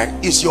 where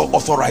is your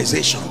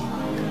authorization?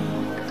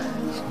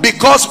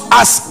 Because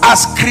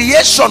as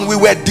creation we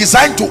were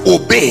designed to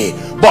obey,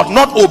 but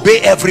not obey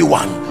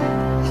everyone.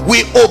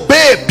 We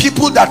obey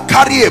people that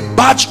carry a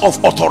badge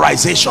of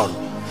authorization,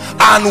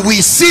 and we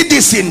see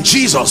this in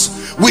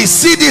Jesus, we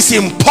see this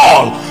in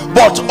Paul.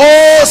 But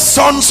oh,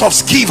 sons of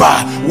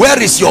Sceva,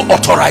 where is your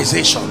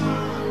authorization?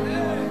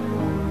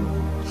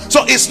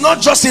 So it's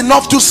not just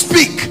enough to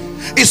speak,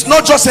 it's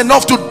not just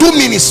enough to do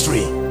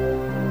ministry.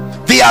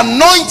 The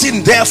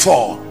anointing,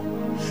 therefore,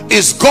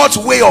 is God's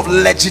way of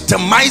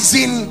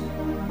legitimizing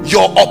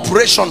your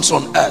operations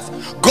on earth,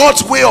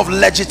 God's way of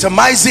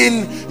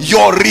legitimizing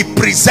your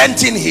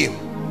representing him.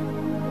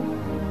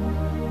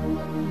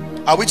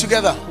 Are we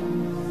together?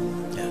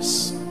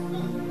 Yes.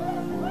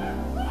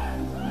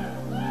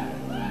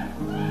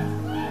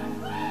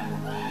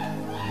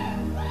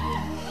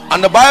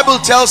 And the Bible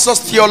tells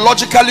us,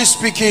 theologically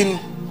speaking,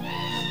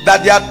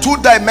 that there are two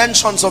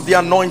dimensions of the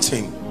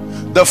anointing.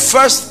 The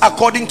first,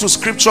 according to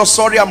scripture,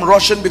 sorry I'm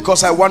rushing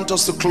because I want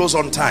us to close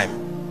on time.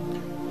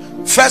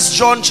 1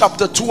 John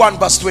chapter 2 and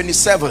verse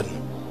 27.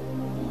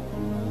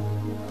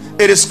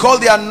 It is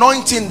called the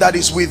anointing that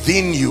is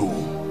within you.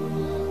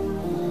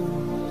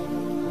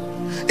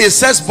 It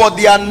says, but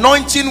the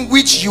anointing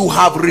which you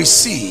have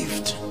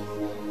received.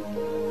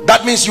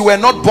 That means you were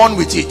not born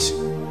with it,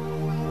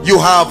 you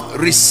have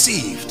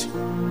received.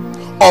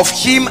 Of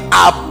him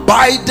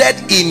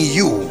abided in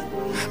you,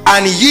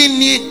 and ye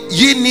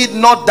need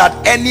not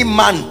that any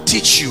man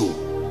teach you.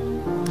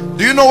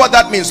 Do you know what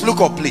that means?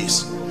 Look up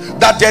please.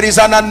 That there is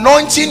an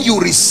anointing you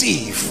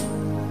receive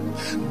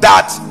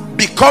that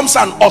becomes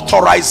an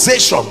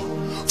authorization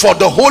for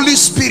the Holy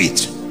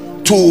Spirit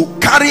to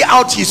carry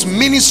out his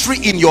ministry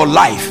in your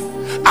life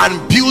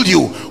and build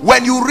you.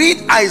 When you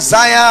read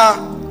Isaiah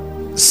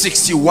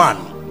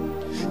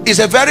 61, it's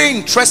a very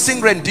interesting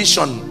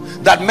rendition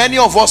that many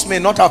of us may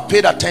not have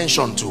paid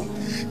attention to.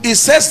 It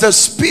says, the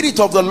Spirit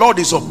of the Lord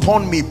is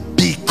upon me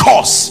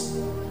because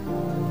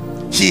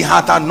he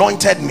hath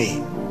anointed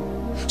me.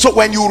 So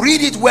when you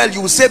read it well,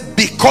 you will say,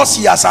 because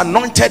he has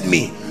anointed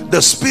me,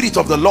 the Spirit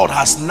of the Lord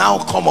has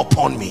now come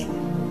upon me.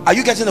 Are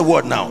you getting the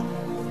word now?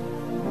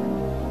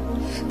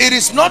 It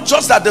is not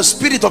just that the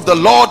Spirit of the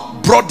Lord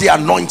brought the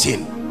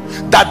anointing,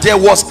 that there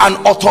was an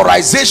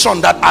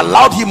authorization that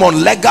allowed him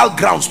on legal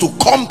grounds to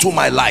come to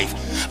my life.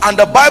 And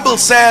the Bible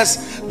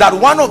says that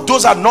one of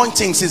those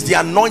anointings is the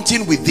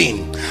anointing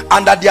within,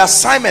 and that the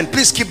assignment,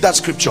 please keep that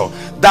scripture,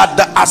 that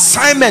the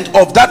assignment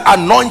of that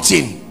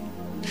anointing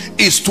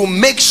is to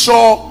make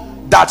sure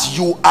that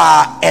you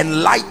are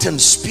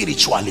enlightened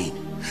spiritually,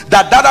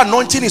 that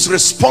anointing is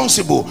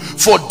responsible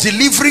for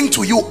delivering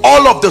to you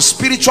all of the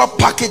spiritual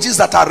packages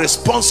that are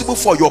responsible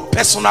for your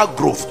personal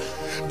growth.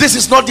 This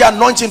is not the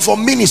anointing for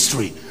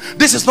ministry.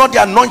 This is not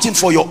the anointing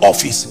for your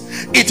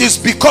office. It is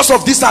because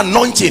of this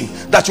anointing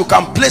that you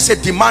can place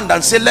a demand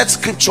and say, let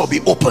scripture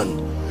be opened.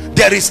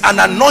 There is an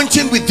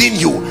anointing within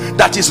you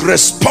that is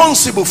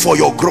responsible for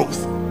your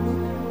growth.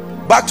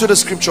 Back to the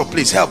scripture,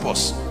 please help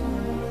us.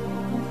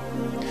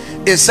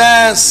 It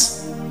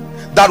says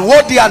that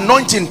what the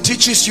anointing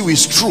teaches you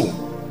is true.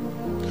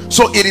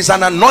 So it is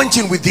an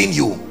anointing within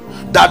you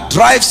that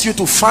drives you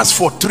to fast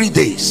for 3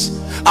 days,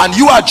 and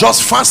you are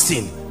just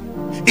fasting.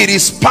 It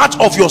is part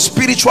of your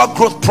spiritual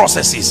growth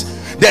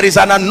processes. There is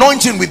an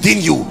anointing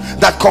within you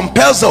that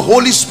compels the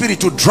Holy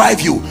Spirit to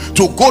drive you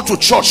to go to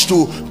church,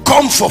 to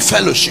come for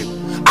fellowship.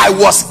 I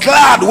was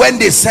glad when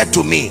they said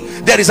to me,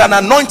 there is an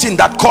anointing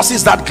that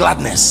causes that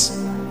gladness.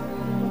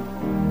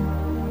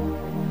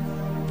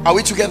 Are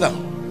we together?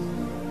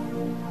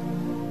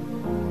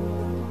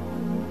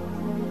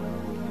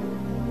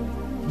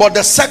 But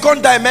the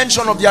second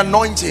dimension of the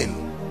anointing,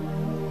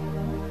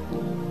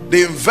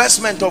 the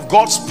investment of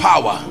God's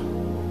power,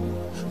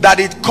 that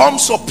it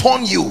comes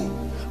upon you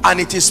and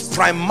it is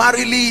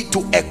primarily to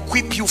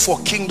equip you for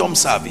kingdom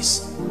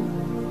service.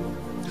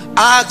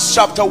 Acts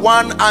chapter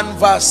 1 and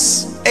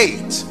verse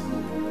 8.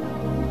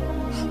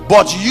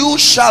 But you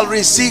shall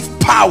receive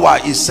power,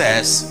 it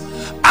says,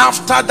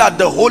 after that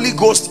the Holy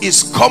Ghost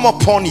is come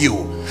upon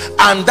you,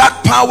 And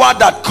that power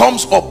that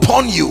comes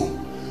upon you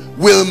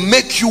will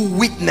make you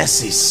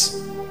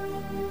witnesses,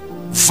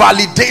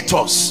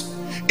 validators.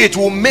 It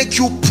will make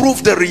you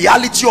prove the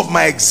reality of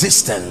my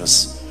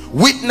existence.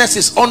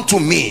 Witnesses unto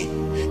me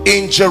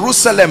in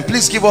Jerusalem.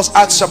 Please give us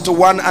Acts chapter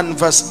 1 and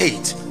verse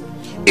 8.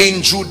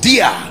 In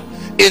Judea,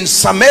 in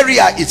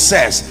Samaria, it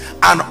says,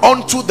 and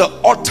unto the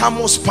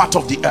uttermost part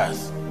of the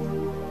earth.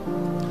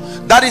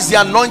 That is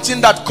the anointing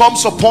that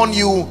comes upon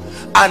you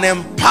and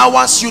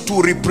empowers you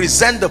to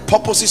represent the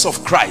purposes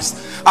of Christ.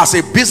 As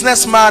a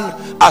businessman,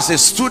 as a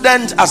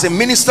student, as a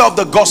minister of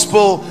the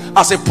gospel,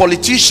 as a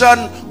politician,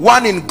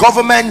 one in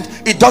government,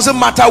 it doesn't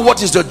matter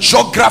what is the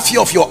geography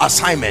of your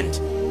assignment.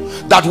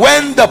 That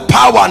when the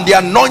power and the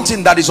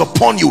anointing that is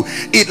upon you,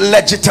 it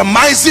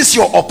legitimizes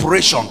your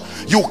operation.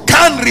 You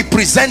can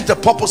represent the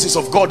purposes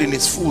of God in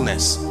its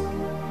fullness.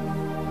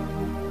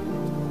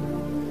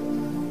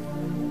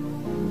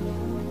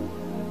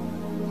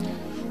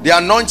 The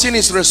anointing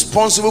is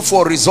responsible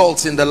for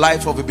results in the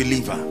life of a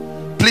believer.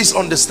 Please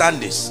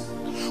understand this.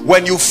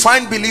 When you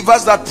find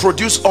believers that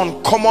produce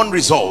uncommon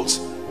results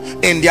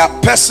in their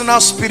personal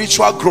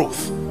spiritual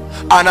growth,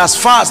 and as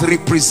far as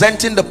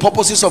representing the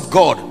purposes of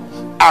God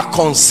are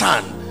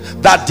concerned,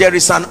 that there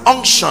is an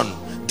unction,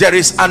 there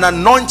is an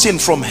anointing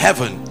from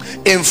heaven.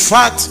 In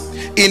fact,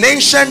 in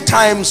ancient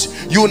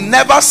times, you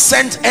never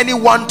sent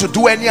anyone to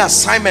do any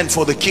assignment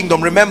for the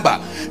kingdom. Remember,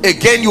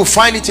 again, you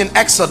find it in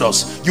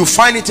Exodus, you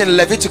find it in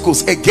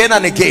Leviticus, again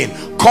and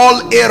again.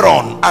 Call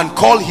Aaron and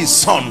call his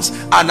sons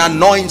and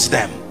anoint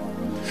them.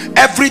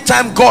 Every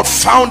time God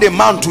found a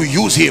man to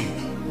use him,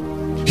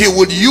 he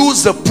would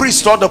use the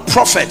priest or the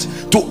prophet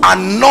to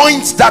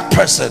anoint that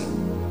person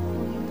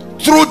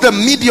through the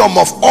medium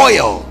of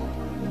oil,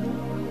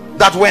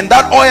 that when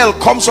that oil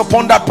comes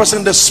upon that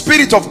person, the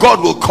Spirit of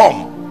God will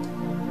come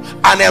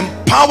and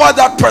empower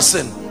that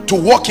person to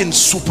walk in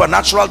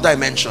supernatural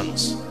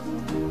dimensions.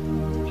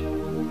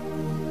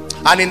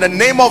 And in the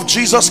name of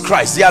Jesus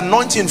Christ, the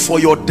anointing for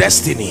your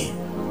destiny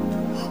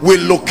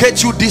will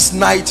locate you this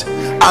night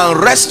and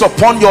rest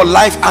upon your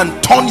life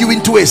and turn you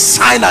into a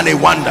sign and a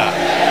wonder.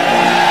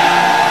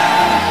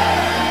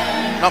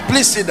 Now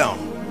please sit down.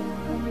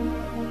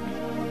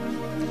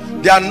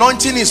 The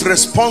anointing is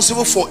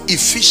responsible for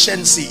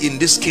efficiency in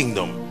this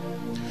kingdom.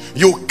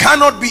 You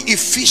cannot be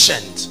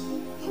efficient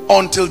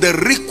until the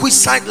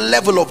requisite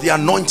level of the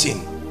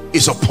anointing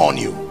is upon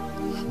you.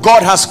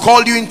 God has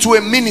called you into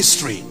a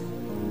ministry.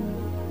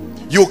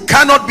 You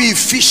cannot be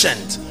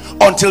efficient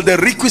until the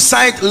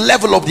requisite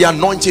level of the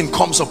anointing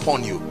comes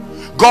upon you.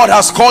 God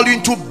has called you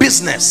into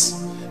business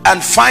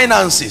and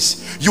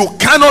finances. You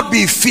cannot be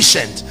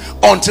efficient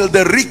until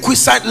the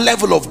requisite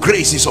level of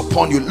grace is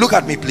upon you. Look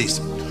at me, please.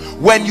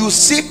 When you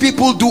see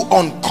people do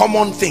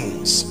uncommon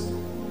things,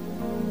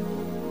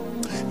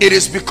 it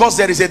is because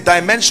there is a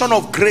dimension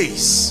of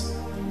grace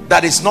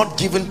that is not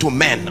given to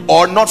men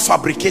or not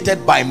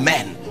fabricated by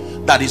men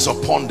that is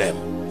upon them.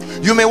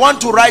 You may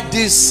want to write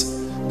this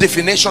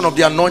definition of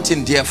the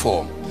anointing,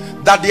 therefore,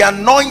 that the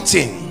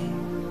anointing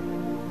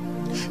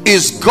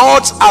is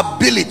God's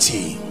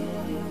ability.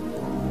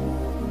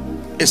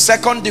 A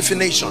second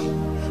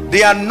definition: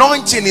 the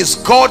anointing is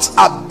God's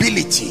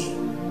ability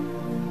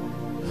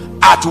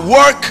at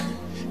work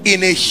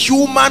in a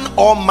human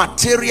or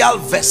material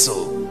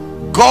vessel.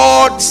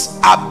 God's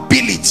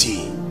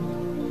ability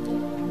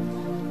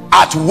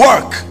at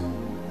work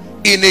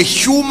in a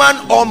human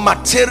or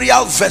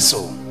material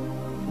vessel,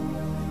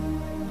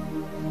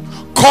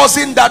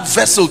 causing that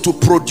vessel to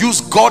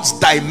produce God's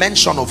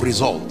dimension of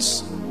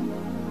results.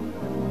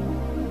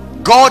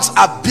 God's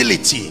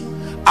ability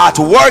at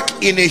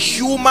work in a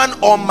human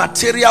or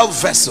material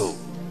vessel,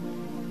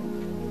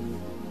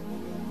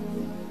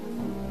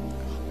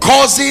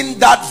 causing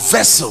that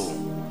vessel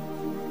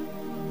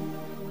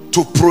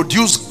to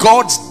produce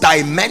God's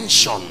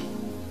dimension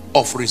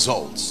of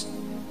results.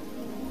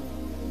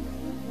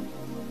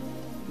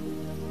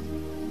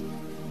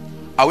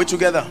 Are we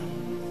together?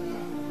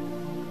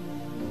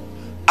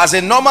 As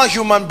a normal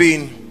human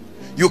being,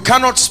 you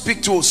cannot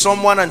speak to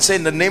someone and say,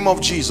 in the name of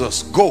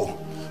Jesus, go,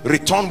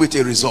 return with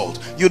a result.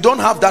 You don't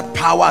have that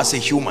power as a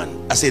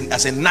human, as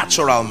a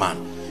natural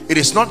man. It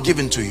is not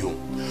given to you.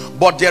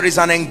 But there is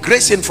an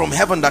engracing from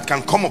heaven that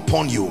can come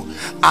upon you,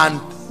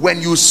 and when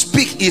you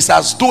speak, it's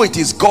as though it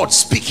is God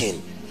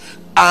speaking.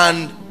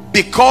 And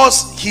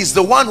because he's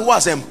the one who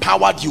has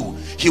empowered you,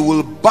 he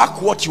will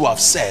back what you have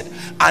said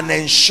and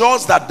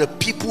ensures that the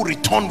people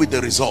return with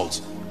the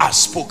results as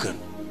spoken.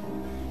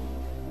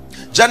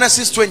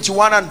 Genesis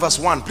 21 and verse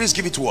 1. Please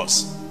give it to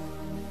us.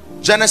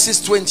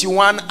 Genesis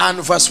 21 and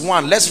verse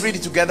 1. Let's read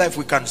it together if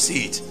we can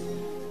see it.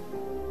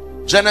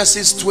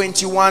 Genesis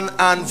 21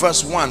 and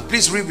verse 1.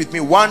 Please read with me.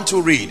 1,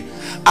 2, read.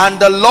 And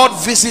the Lord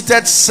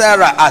visited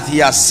Sarah as he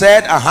had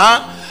said,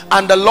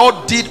 and the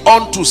Lord did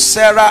unto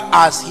Sarah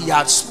as he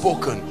had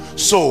spoken.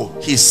 So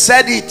he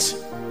said it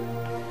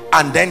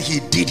and then he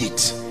did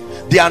it.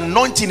 The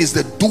anointing is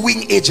the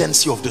doing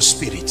agency of the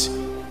Spirit.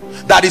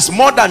 That is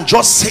more than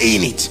just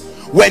saying it.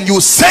 When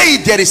you say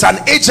it, there is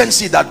an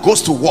agency that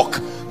goes to work.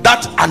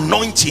 That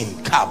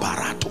anointing,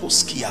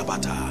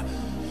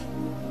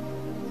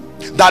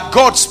 That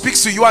God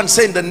speaks to you and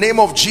say, in the name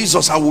of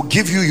Jesus, I will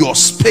give you your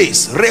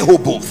space,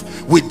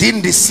 Rehoboth,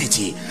 within this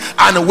city.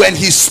 And when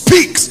he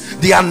speaks,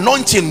 the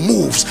anointing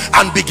moves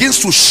and begins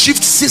to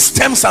shift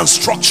systems and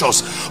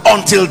structures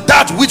until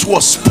that which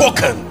was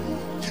spoken.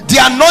 The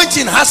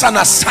anointing has an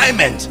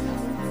assignment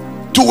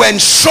to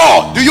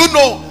ensure. Do you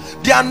know,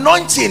 the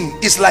anointing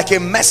is like a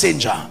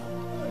messenger.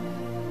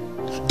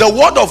 The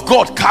word of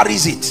God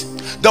carries it.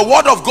 The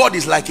word of God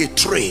is like a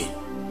tray.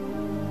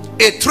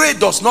 A tray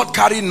does not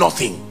carry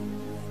nothing.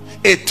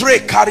 A tray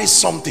carries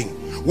something.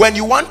 When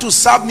you want to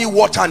serve me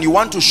water and you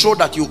want to show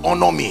that you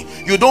honor me,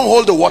 you don't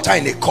hold the water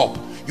in a cup,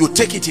 you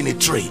take it in a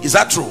tray. Is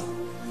that true?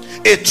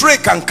 A tray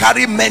can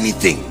carry many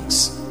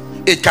things.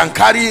 It can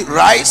carry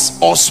rice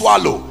or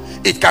swallow.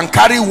 It can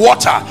carry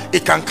water.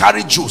 It can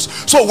carry juice.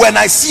 So when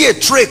I see a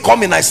tray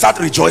coming, I start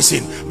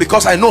rejoicing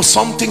because I know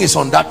something is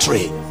on that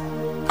tray.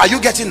 Are you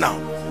getting now?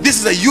 This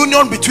is a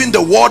union between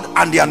the word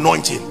and the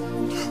anointing.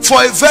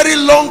 For a very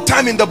long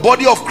time in the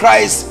body of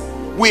Christ,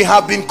 we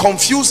have been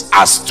confused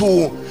as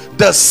to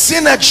the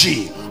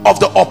synergy of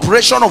the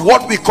operation of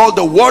what we call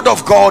the word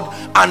of God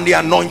and the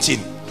anointing.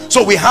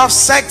 So we have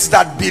sects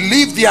that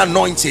believe the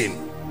anointing.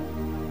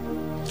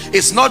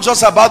 It's not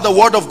just about the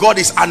word of God,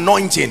 it's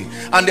anointing.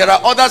 And there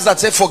are others that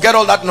say, forget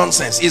all that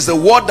nonsense. It's the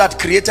word that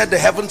created the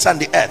heavens and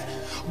the earth.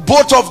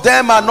 Both of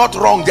them are not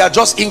wrong, they are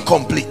just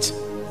incomplete.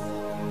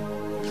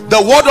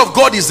 The word of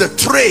God is a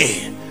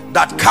tray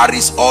that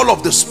carries all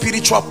of the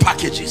spiritual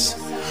packages.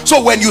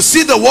 So when you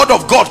see the word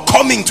of God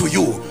coming to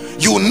you,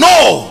 you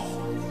know.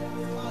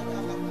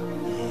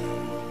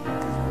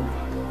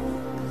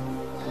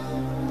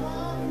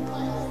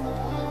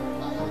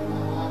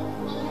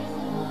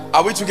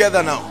 Are we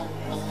together now?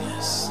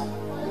 Yes.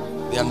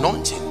 The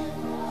anointing.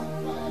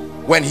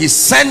 When he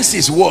sends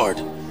his word,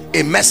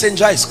 a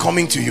messenger is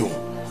coming to you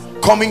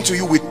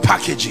with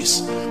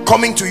packages,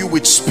 coming to you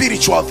with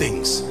spiritual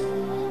things.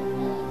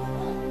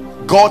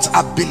 God's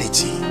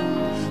ability.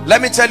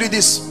 Let me tell you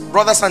this,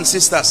 brothers and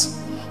sisters,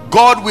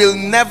 God will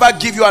never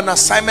give you an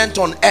assignment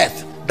on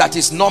earth that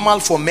is normal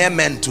for mere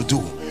men to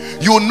do.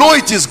 You know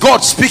it is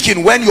God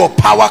speaking when your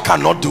power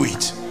cannot do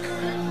it.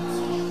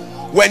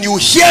 When you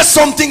hear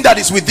something that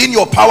is within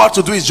your power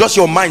to do, it's just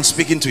your mind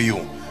speaking to you.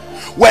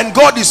 When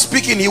God is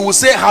speaking, he will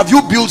say, have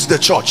you built the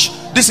church?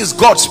 This is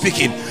God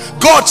speaking.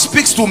 God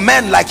speaks to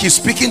men like he's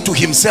speaking to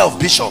himself,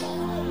 Bishop.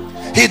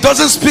 He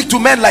doesn't speak to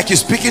men like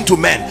he's speaking to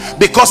men,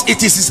 because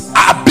it is his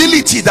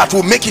ability that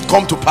will make it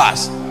come to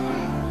pass.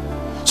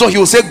 So he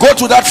will say, go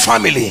to that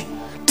family,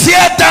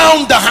 tear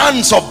down the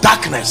hands of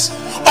darkness,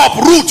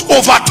 uproot,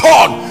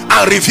 overturn,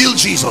 and reveal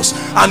Jesus.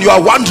 And you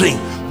are wondering,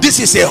 this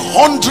is a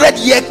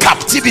 100-year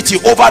captivity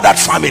over that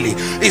family.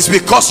 It's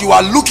because you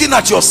are looking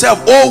at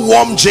yourself, oh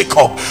warm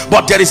Jacob,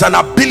 but there is an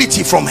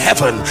ability from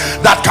heaven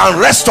that can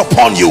rest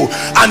upon you,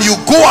 and you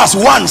go as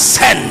one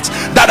sent,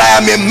 that I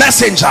am a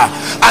messenger.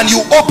 And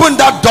you open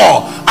that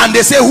door and they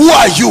say, who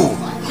are you?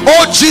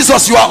 Oh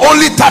Jesus, you are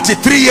only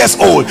 33 years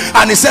old.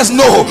 And he says,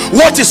 no,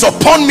 what is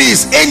upon me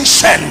is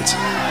ancient.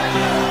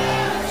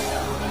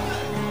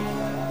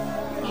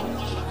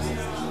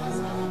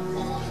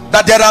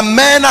 That there are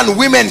men and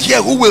women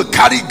here who will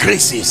carry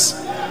graces.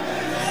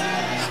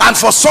 And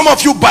for some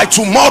of you, by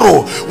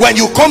tomorrow, when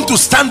you come to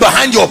stand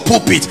behind your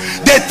pulpit,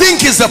 they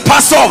think it's the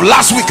pastor of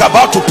last week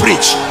about to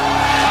preach. 2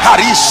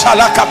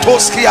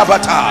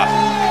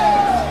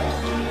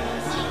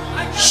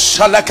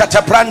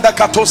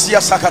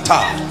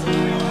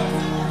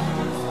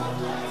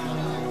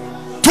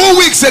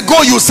 weeks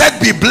ago you said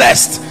be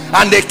blessed,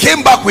 and they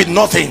came back with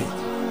nothing,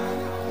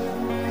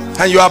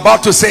 and you are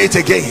about to say it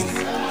again.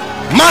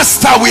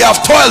 Master, we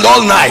have toiled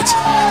all night,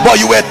 but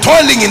you were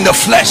toiling in the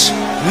flesh.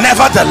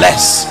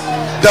 Nevertheless,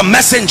 the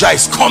messenger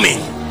is coming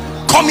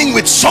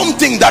with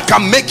something that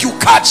can make you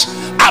catch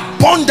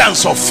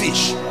abundance of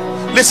fish.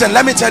 Listen,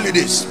 let me tell you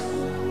this.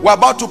 We're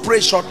about to pray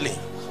shortly.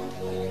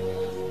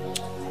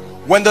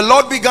 When the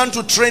Lord began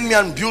to train me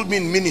and build me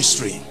in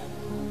ministry,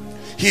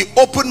 he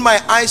opened my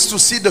eyes to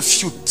see the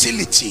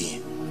futility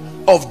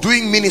of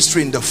doing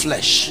ministry in the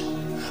flesh.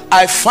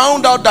 I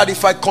found out that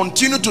if I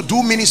continue to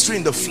do ministry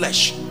in the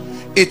flesh,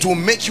 it will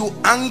make you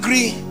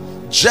angry,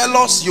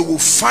 jealous, you will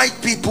fight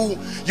people,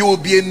 you will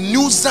be a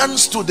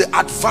nuisance to the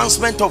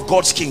advancement of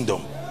God's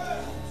kingdom.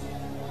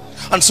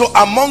 And so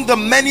among the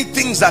many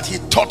things that he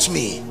taught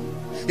me,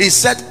 he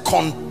said,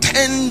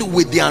 contend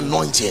with the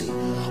anointing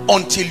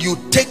until you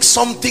take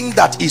something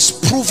that is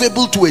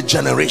provable to a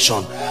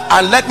generation.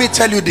 And let me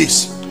tell you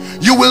this,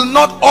 you will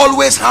not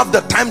always have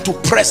the time to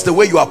press the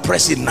way you are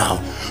pressing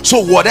now. So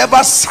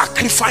whatever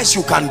sacrifice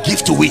you can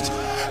give to it,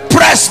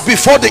 press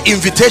before the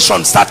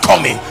invitations start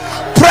coming,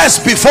 press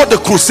before the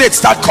crusade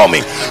start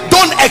coming.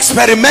 Don't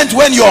experiment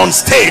when you're on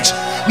stage.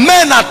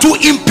 Men are too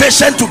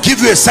impatient to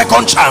give you a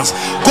second chance.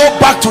 Go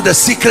back to the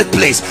secret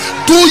place,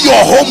 do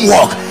your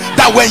homework,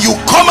 that when you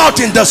come out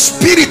in the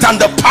spirit and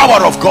the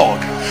power of God,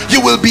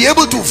 you will be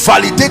able to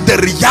validate the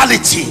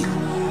reality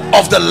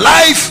of the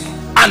life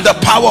and the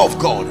power of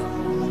God.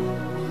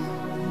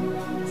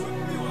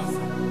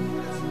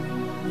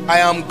 I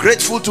am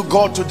grateful to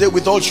God today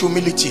with all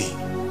humility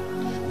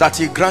that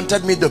he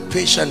granted me the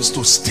patience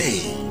to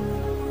stay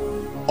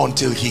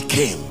until he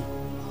came.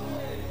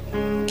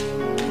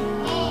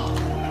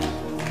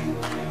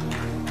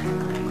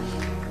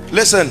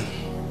 Listen,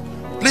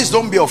 please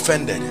don't be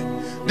offended.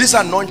 This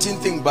anointing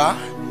thing,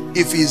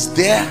 if it's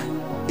there,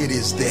 it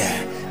is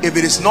there. If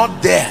it is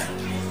not there,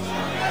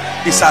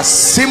 it's as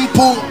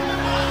simple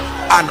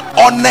and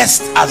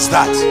honest as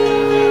that.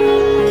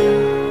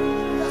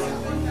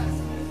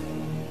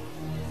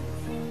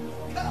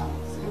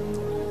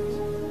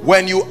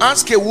 When you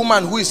ask a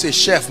woman who is a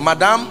chef,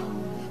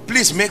 madam,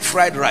 please make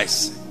fried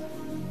rice,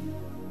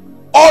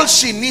 all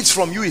she needs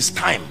from you is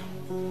time.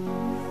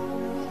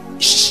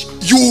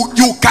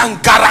 You can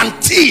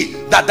guarantee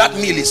that that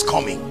meal is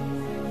coming.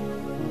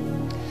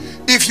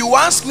 If you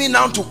ask me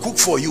now to cook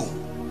for you,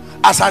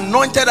 as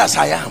anointed as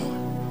I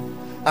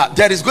am,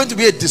 there is going to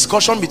be a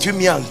discussion between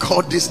me and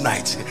God this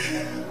night.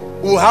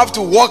 We'll have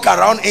to walk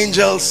around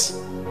angels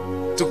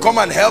to come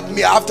and help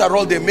me. After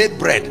all, they made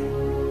bread,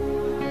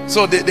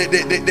 so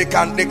they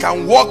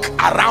can walk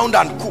around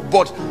and cook.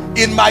 But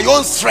in my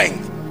own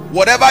strength,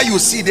 whatever you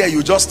see there,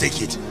 you just take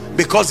it,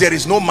 because there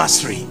is no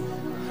mastery.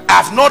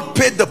 I have not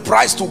paid the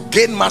price to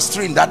gain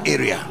mastery in that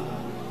area.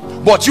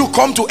 But you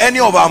come to any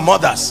of our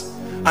mothers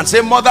and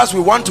say, mothers, we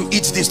want to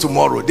eat this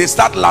tomorrow. They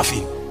start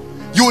laughing.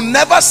 You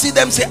never see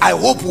them say, I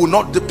hope will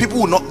not. The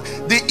people will not.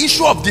 The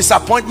issue of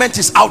disappointment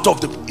is out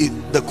of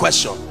the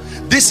question.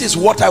 This is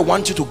what I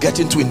want you to get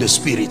into in the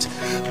spirit,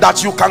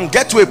 that you can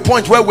get to a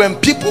point where when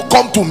people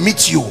come to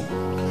meet you,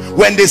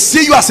 when they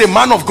see you as a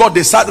man of God,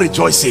 they start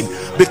rejoicing,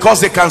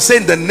 because they can say,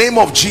 in the name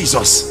of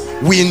Jesus,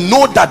 we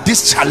know that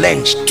this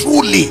challenge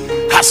truly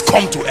has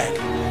come to end.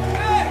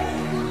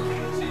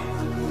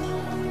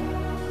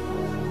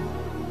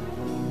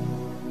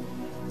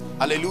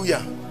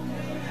 Hallelujah.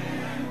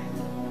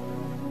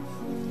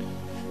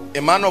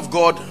 A man of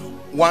God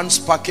once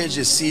packaged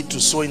a seed to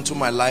sow into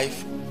my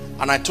life,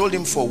 and I told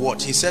him for what?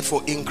 He said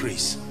for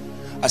increase.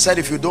 I said,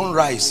 if you don't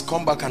rise,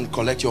 come back and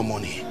collect your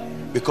money,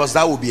 because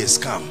that would be a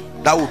scam.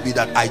 That would be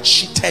that I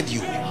cheated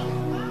you.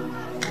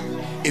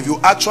 If you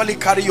actually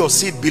carry your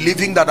seed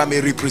believing that I'm a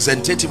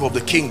representative of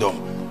the kingdom,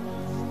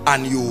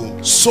 and you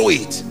sow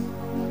it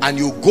and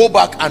you go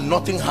back and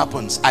nothing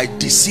happens, I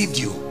deceived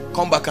you.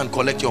 Come back and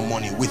collect your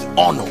money with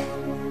honor.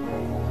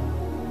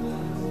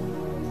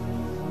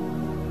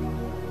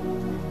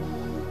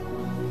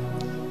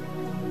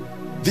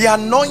 The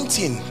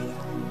anointing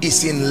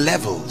is in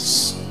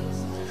levels,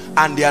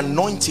 and the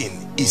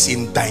anointing is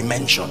in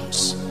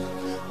dimensions.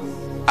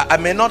 I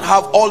may not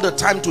have all the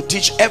time to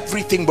teach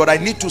everything, but I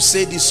need to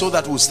say this so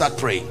that we'll start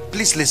praying.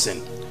 Please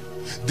listen.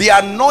 The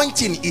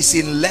anointing is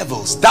in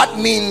levels. That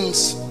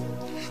means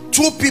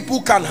two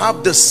people can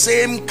have the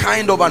same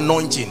kind of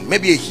anointing,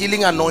 maybe a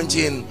healing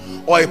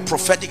anointing or a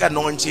prophetic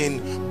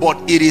anointing, but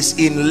it is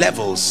in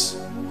levels.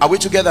 Are we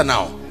together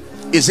now?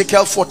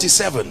 Ezekiel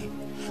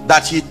 47,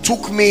 that he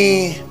took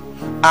me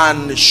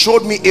and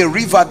showed me a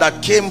river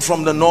that came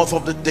from the north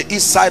of the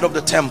east side of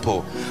the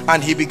temple,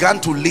 and he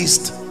began to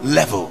list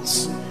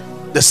levels,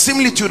 the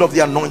similitude of the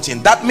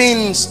anointing. That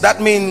means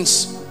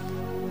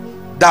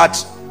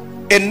that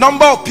a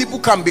number of people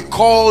can be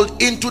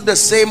called into the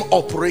same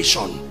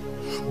operation,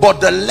 but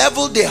the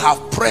level they have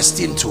pressed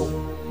into,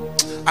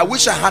 I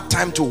wish I had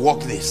time to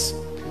walk this.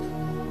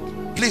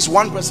 Please,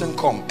 one person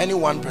come, any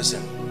one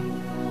person.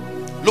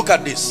 Look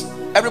at this.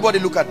 Everybody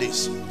look at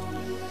this.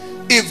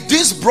 If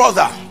this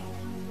brother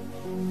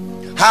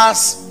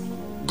has,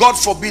 God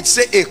forbid,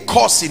 say a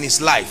curse in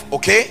his life,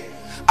 okay,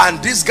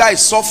 and this guy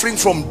is suffering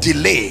from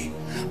delay,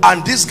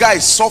 and this guy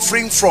is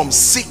suffering from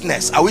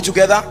sickness, are we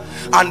together?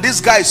 And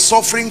this guy is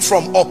suffering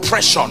from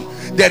oppression,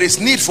 there is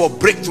need for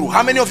breakthrough.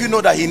 How many of you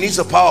know that he needs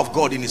the power of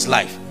God in his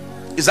life?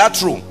 Is that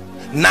true?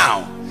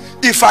 Now,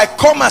 if I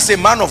come as a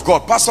man of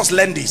God, pastors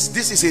learn this,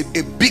 this is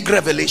a big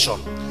revelation.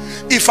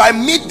 If I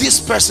meet this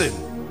person,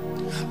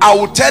 I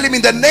will tell him,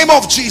 in the name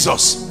of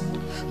Jesus,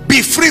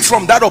 be free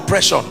from that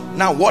oppression.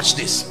 Now watch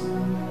this.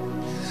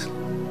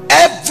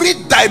 Every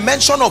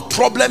dimension of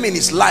problem in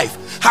his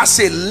life has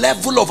a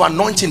level of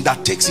anointing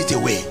that takes it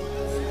away.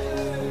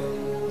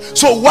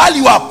 So while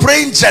you are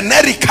praying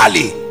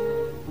generically,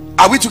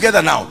 are we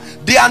together now?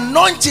 The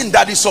anointing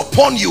that is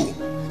upon you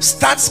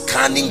starts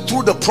scanning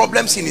through the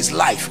problems in his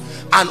life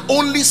and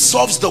only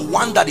solves the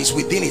one that is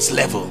within his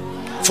level.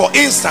 For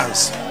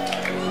instance,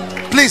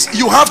 please,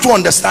 you have to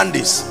understand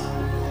this.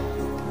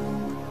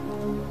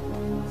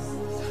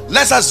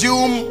 Let's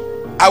assume,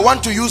 I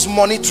want to use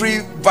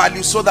monetary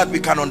value so that we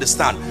can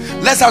understand.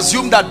 Let's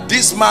assume that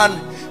this man,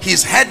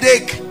 his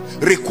headache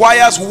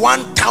requires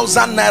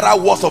 1,000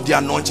 naira worth of the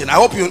anointing. I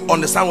hope you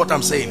understand what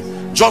I'm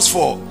saying. Just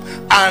for,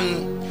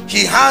 and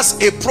he has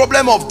a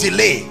problem of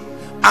delay,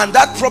 and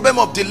that problem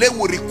of delay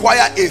will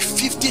require a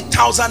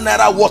 50,000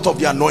 naira worth of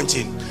the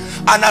anointing.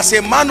 And as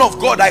a man of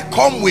God, I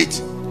come with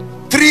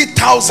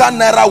 3,000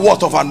 naira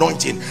worth of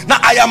anointing. Now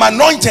I am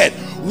anointed.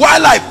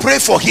 While I pray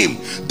for him,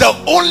 the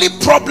only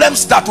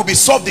problems that will be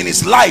solved in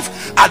his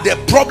life are the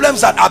problems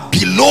that are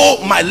below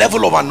my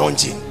level of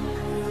anointing.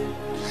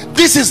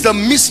 This is the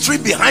mystery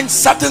behind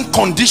certain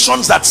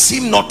conditions that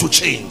seem not to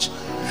change.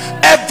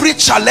 Every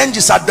challenge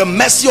is at the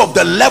mercy of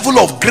the level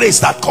of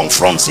grace that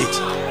confronts it.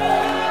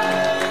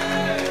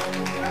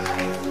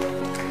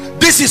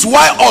 This is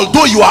why,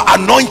 although you are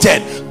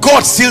anointed,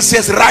 God still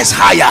says rise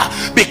higher,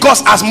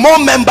 because as more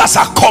members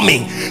are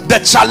coming, the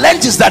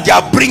challenges that they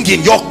are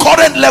bringing, your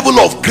current level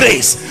of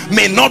grace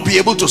may not be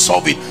able to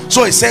solve it.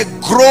 So he said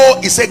grow,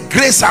 he said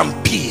grace and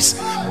peace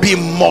be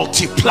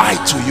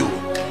multiplied to you.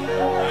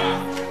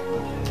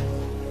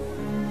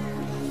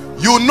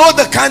 You know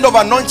the kind of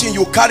anointing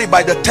you carry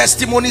by the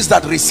testimonies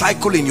that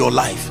recycle in your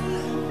life.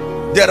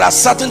 There are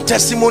certain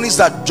testimonies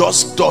that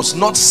just does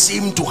not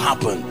seem to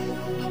happen,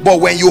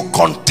 but when you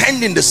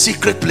contend in the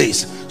secret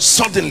place,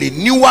 suddenly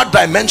newer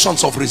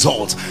dimensions of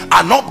results,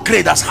 an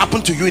upgrade has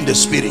happened to you in the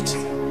spirit.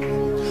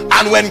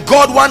 And when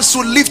God wants to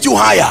lift you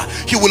higher,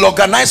 he will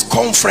organize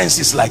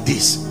conferences like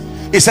this.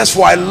 He says,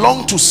 for I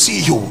long to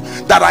see you,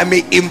 that I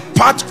may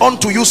impart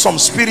unto you some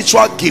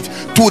spiritual gift,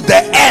 to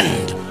the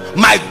end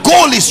my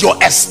goal is your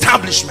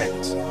establishment.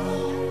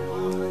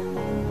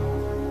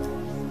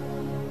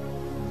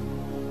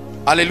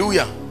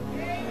 Hallelujah.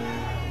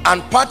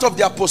 And part of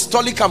the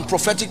apostolic and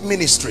prophetic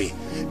ministry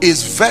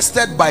is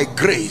vested by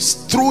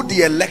grace through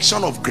the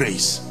election of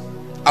grace.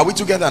 Are we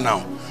together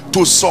now?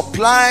 To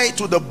supply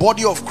to the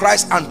body of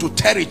Christ and to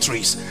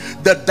territories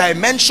the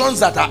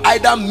dimensions that are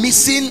either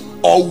missing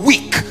or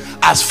weak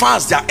as far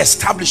as their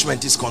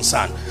establishment is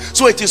concerned.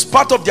 So it is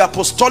part of the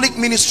apostolic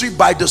ministry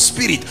by the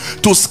Spirit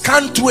to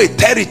scan through a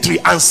territory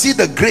and see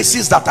the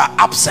graces that are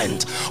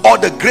absent, or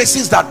the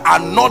graces that are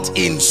not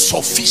in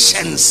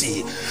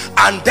sufficiency,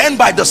 and then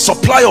by the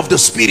supply of the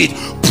Spirit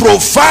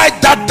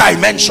provide that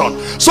dimension,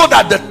 so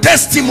that the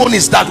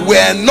testimonies that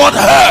were not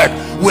heard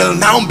will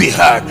now be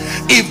heard.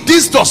 If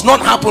this does not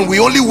happen, we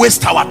only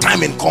waste our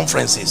time in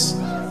conferences.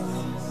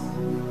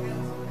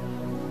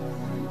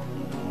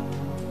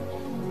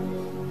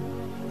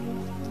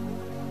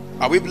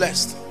 Are we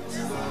blessed?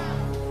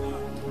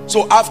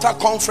 So after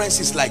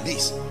conferences like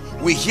this,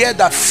 we hear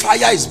that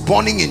fire is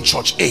burning in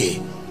church A,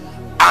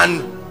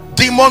 and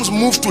demons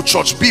move to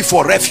church B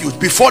for refuge.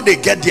 Before they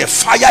get there,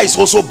 fire is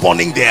also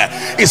burning there.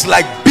 It's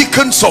like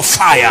beacons of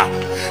fire.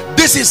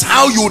 This is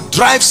how you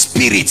drive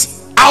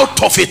spirits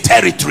out of a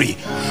territory,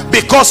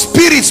 because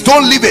spirits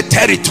don't leave a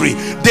territory,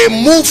 they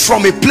move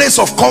from a place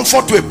of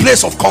comfort to a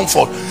place of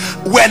comfort.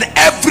 When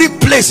every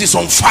place is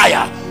on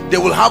fire, they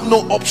will have no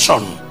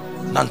option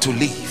than to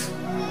leave.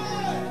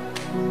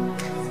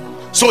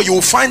 So you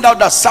will find out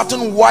that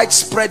certain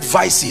widespread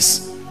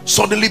vices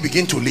suddenly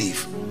begin to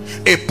leave.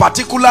 A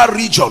particular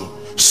region,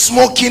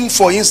 smoking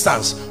for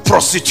instance,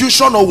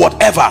 prostitution or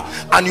whatever,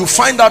 and you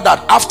find out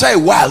that after a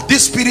while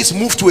these spirits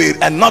move to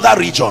another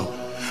region,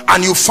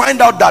 and you find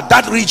out that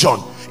that region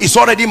is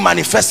already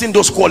manifesting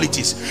those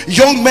qualities.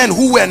 Young men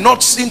who were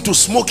not into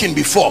smoking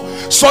before,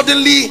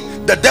 suddenly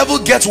the devil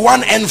gets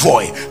one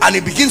envoy and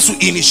he begins to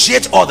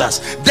initiate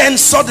others. Then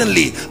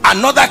suddenly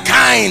another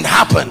kind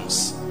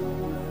happens.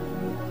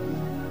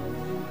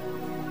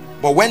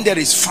 But when there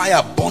is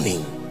fire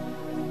burning,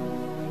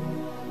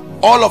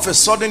 all of a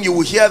sudden you will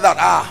hear that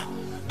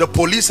the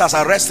police has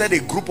arrested a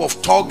group of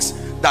thugs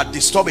that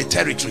disturb a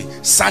territory.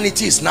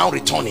 Sanity is now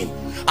returning.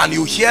 And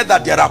you hear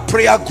that there are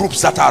prayer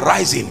groups that are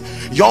rising.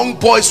 Young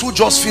boys who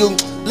just feel,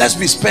 let's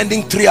be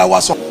spending 3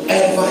 hours on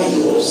ever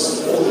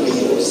yours,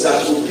 only yours,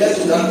 that will get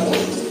to that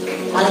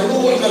point. I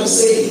know what I'm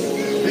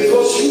saying,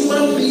 because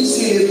human beings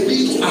in a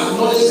bid to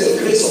acknowledge the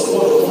grace of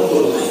God upon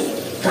your life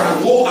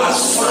can go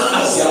as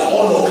far as their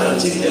honor can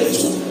take them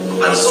to,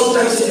 and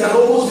sometimes it can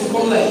almost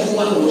become like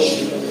human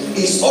worship.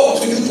 It's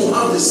up to you to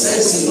have the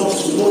sense enough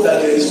to know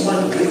that there is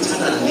one greater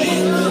than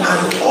me,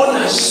 and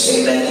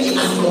unashamedly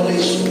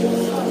acknowledge you.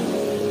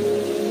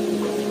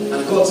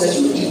 And God says,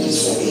 you did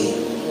this for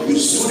me. You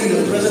stood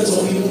in the presence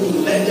of people to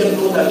let them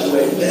know that you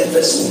were a dead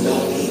vessel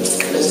without me.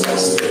 Let's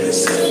pass the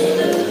next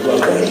step. You are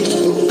ready to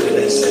go to the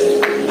next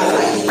step. I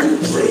like you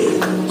to pray.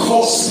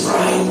 Cause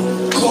pride,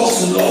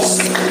 cause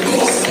lust,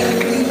 cause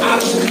every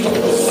attribute of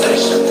the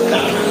flesh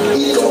that can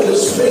eat up the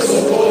space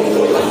of God in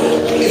your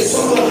life. If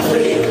someone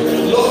pray,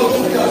 Lord,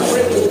 don't be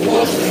afraid to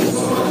watch me.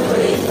 Someone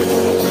pray.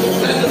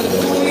 Let the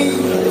doing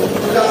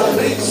that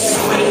brings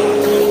fire,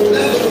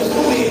 let the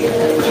doing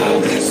that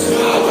brings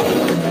power.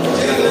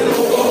 Let the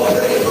God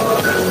pray.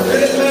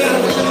 Let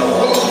the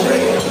God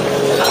pray.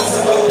 That's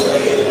about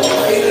prayer.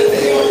 In the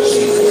name of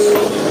Jesus,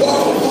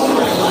 walk upon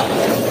my life.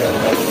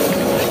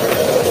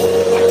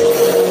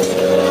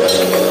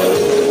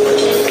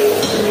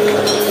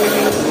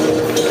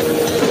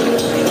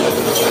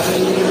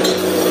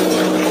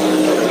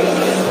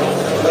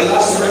 The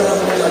last prayer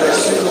that I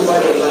speak over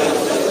your life,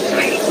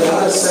 we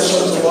have a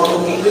session tomorrow.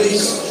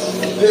 Please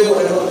pay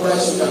whatever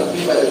price you can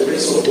pay by the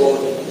grace of God,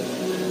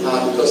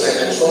 because I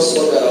trust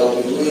God that I will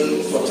be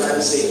doing for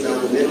time's sake now.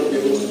 We may not be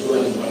able to do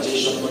an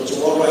impartation, but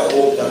tomorrow I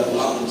hope that we'll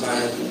have the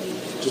time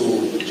to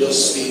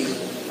just speak.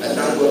 I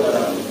thank God that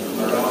I'm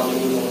around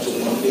even up to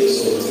Monday,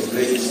 so it's a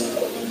great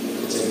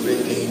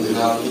thing. We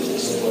have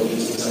meetings upon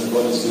meetings, and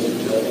God is going to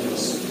be helping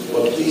us.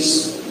 But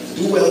please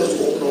Do well to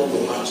open up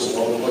your heart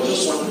tomorrow, but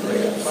just one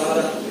prayer.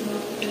 Father,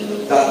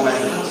 that my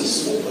heart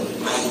is open,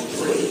 I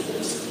pray.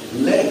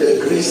 Let the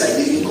grace I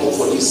didn't come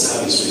for this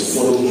service will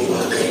follow me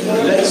back.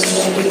 Let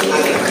something I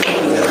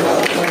can never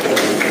come.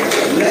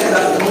 Let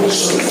that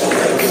notion for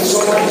heaven.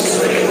 Somebody's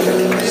praying.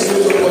 This is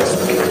what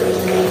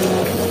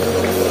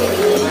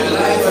my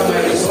life and my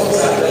results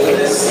are the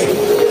blessing of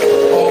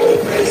the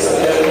grace and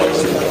the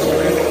anointing that you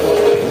bring upon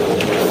me.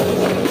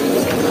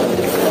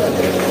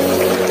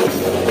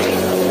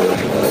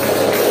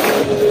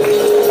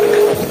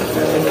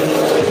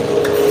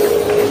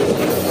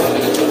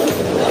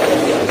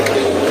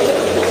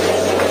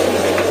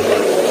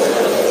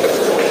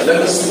 Let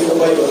me speak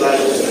over your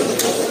life.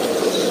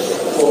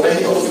 For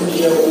many of you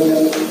here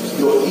who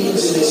your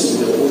intimacy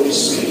with the Holy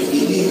Spirit,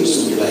 it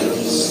used to be like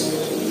this.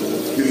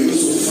 You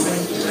used to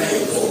find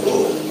time for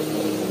God.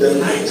 The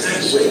night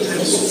times were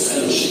times of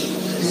fellowship.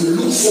 You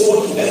look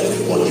forward to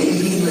everybody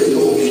leaving you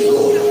alone with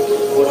God.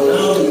 But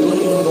now you don't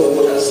even know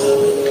what has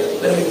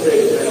happened. Let me pray a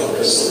prayer of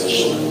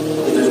restoration.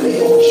 In the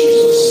name of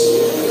Jesus,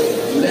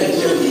 let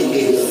there be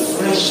a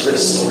fresh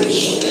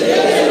restoration.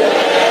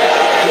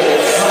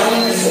 Your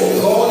value for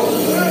God,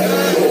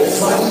 your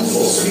value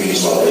for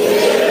spiritual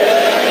things.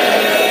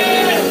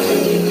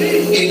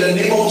 In the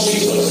name of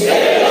Jesus.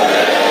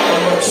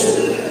 Number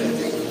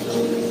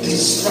 2,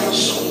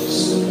 distractions.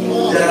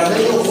 There are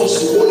many of us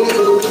who only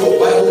open your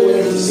Bible when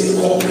it is a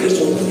corporate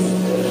opening.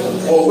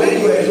 Or when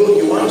you are alone,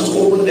 you want to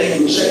open, then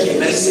you check a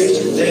message,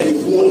 then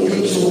you go on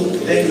YouTube,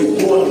 then you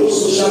go on your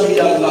social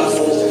media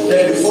platforms,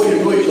 then before you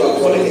know it, you are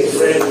calling a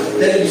friend,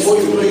 then before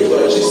you know it, you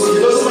are just, it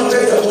doesn't matter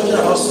if you are talking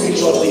about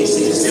spiritual things,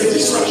 it is still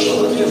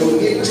distraction. You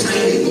need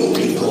time alone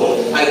with God.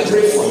 I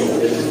pray for you.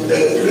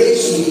 The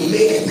grace to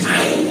make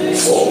time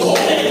for God.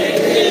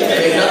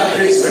 May that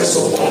grace rest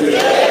upon you.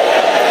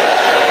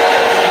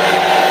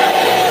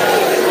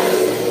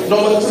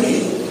 Number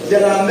 3.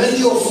 There are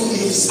many of you,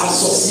 it is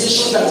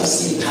association that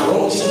is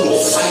interrupting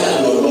your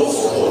fire, your love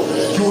for God.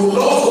 You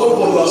love God,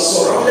 but you are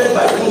surrounded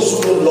by those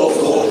who don't love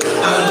God.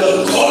 And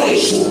the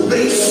courage to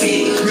break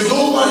free. You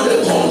don't want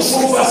the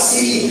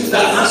controversy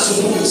that has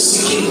to do with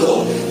seeking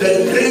God.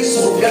 The grace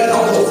to get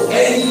out of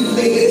any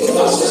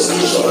negative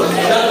association.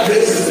 That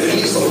grace is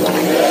released upon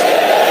you.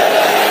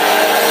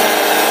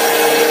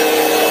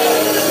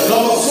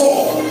 Number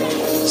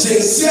 4,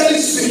 sincerely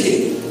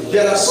speaking,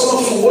 there are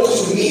some of you, what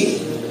you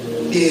need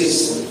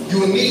is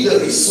you need the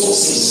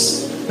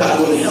resources that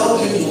will help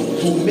you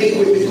to make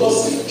way,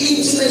 because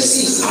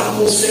intimacy is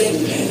atmosphere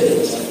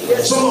dependent.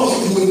 Some of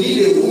you will need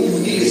a room,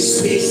 you need a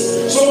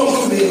space. Some of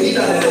you may need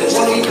an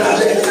electronic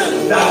gadget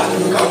that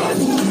you can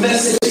put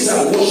messages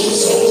and worship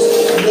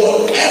songs.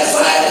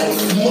 Whatever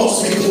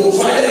must be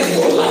provided in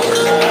your life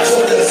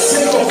for the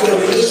sake of your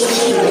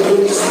relationship with the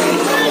Holy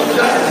Spirit,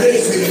 that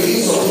grace will be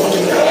released upon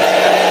you.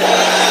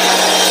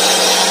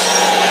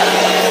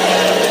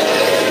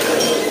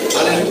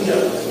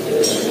 Hallelujah.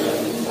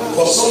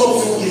 For some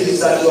of you, it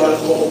is that you are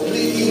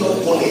completely not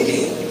born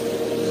again.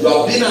 You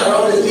have been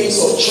around the things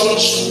of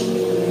church,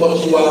 but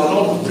you are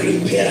not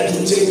prepared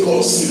to take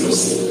God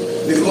seriously.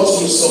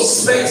 Because you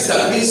suspect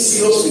that being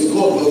serious with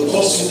God will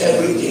cost you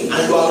everything.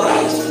 And you are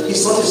right.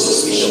 It's not a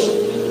suspicion.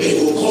 It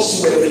will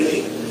cost you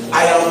everything.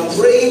 I am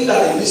praying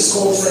that in this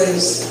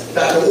conference,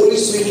 that the Holy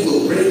Spirit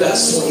will bring that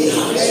stony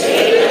heart.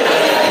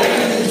 And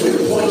bring you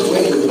to a point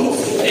where you love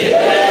Him. In the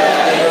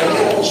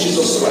name of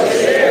Jesus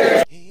Christ.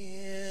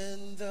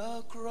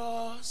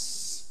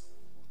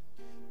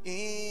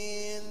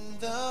 In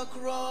the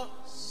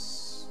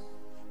cross,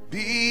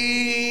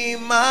 be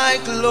my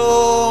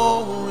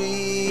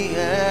glory,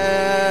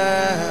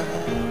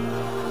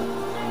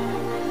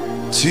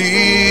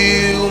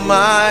 till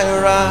my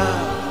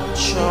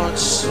raptured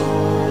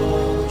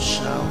soul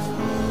shall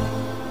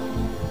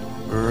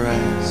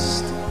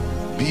rest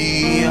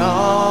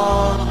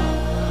beyond.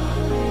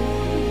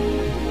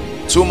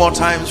 2 more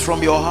times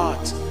from your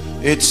heart.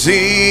 It's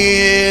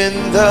in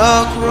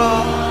the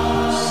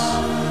cross,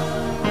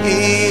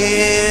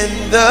 in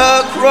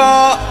the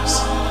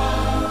cross,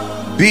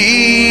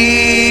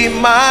 be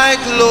my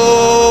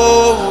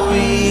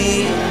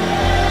glory,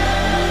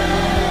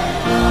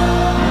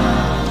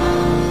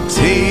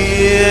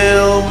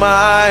 till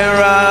my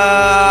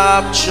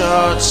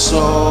raptured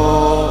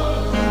soul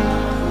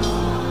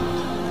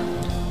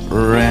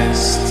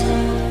rest.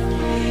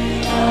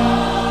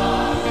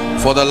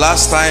 For the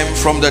last time,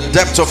 from the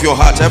depth of your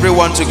heart,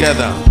 everyone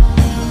together.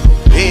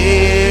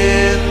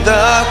 In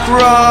the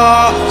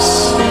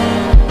cross,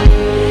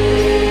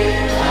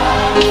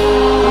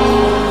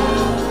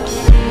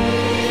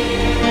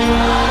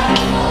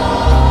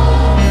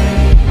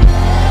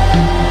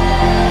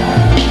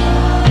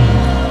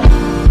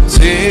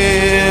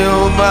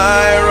 till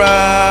my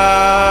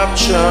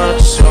raptured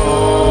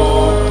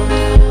soul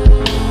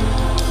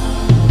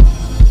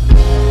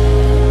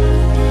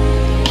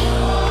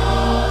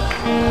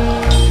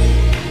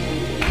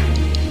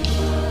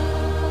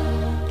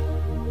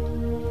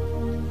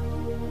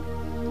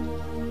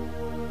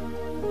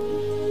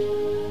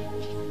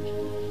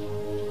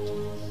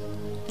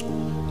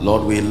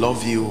Lord, we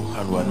love you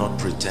and we're not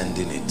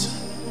pretending it.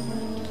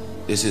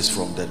 This is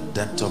from the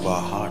depth of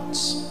our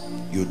hearts.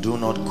 You do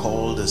not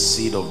call the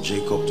seed of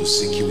Jacob to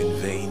seek you in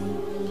vain.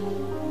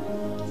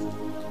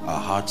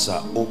 Our hearts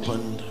are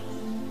opened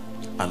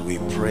and we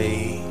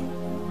pray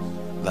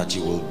that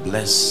you will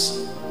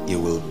bless,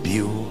 you will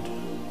build,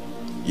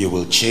 you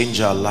will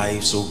change our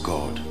lives, oh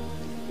God.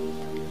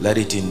 Let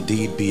it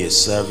indeed be a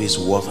service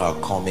worth our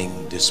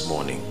coming this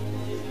morning.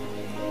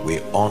 We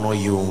honor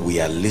you.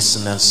 We are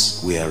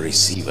listeners, we are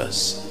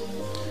receivers.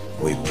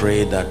 We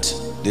pray that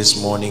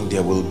this morning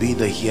there will be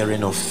the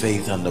hearing of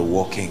faith and the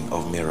working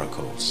of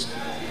miracles.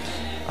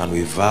 And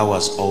we vow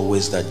as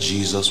always that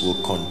Jesus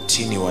will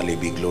continually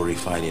be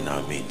glorified in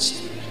our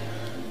midst.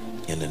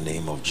 In the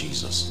name of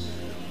Jesus.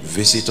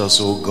 Visit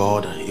us, O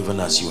God, even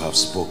as you have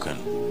spoken.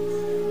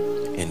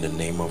 In the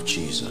name of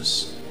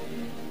Jesus.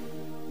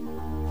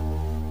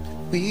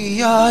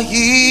 We are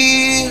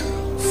here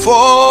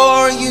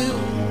for you.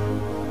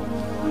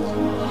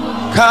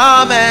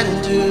 Come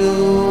and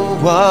do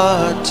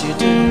what you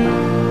do.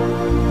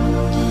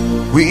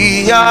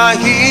 We are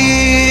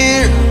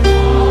here.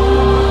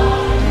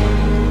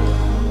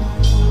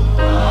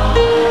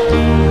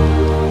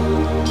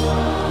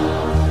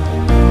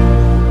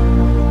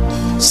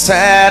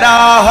 Set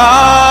our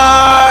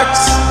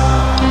hearts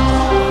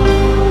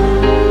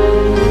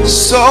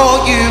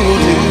so you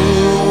do.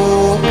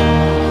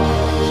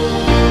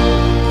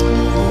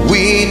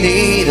 We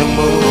need a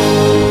move.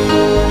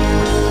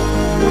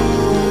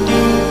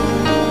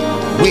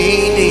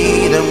 We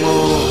need a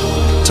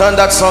move. Turn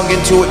that song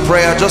into a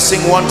prayer. Just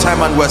sing one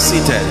time and we're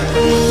seated.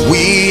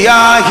 We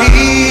are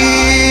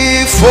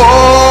here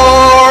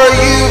for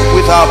you,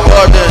 with our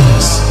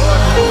burdens,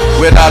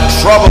 with our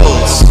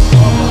troubles,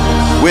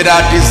 with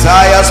our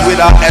desires, with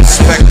our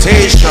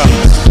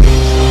expectations.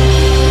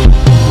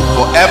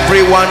 For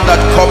everyone that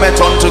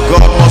cometh unto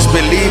God must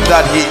believe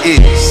that he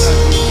is,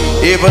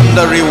 even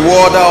the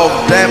rewarder of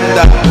them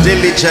that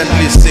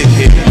diligently seek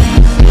him.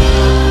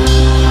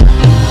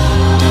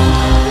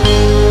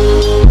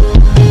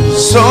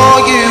 So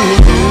you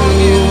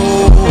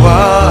do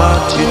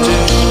what you do.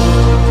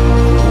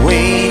 We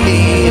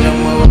need a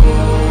move.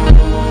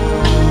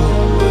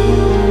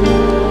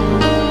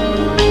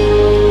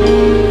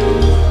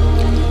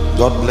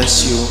 God bless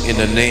you in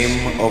the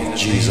name of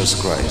Jesus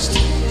Christ.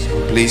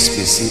 Please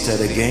be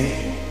seated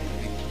again.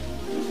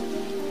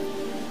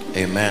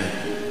 Amen.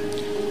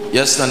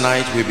 Yesterday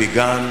night we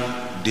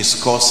began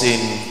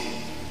discussing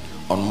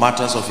on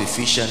matters of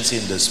efficiency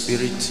in the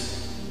spirit.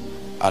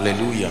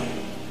 Hallelujah.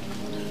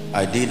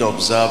 I did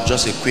observe,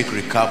 just a quick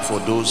recap for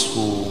those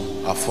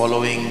who are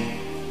following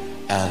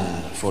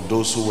and for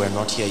those who were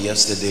not here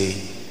yesterday.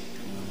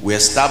 We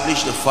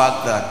established the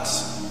fact that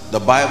the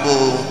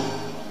Bible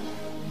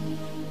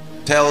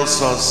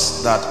tells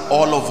us that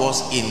all of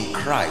us in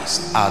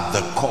Christ are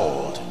the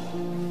called,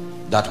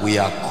 that we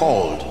are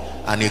called,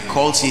 and he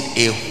calls it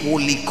a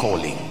holy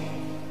calling.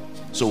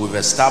 So we've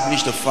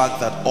established the fact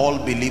that all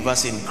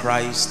believers in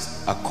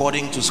Christ,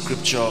 according to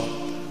scripture,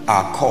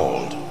 are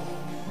called.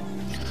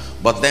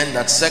 But then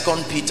that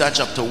 2 Peter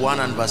chapter 1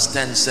 and verse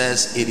 10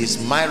 says, it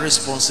is my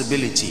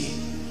responsibility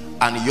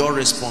and your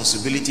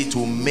responsibility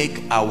to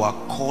make our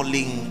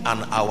calling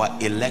and our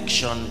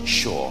election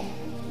sure.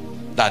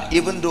 That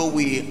even though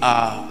we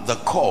are the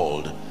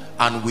called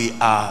and we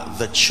are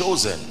the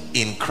chosen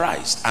in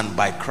Christ and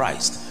by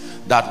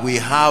Christ, that we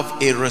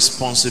have a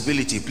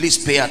responsibility, please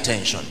pay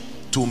attention,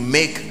 to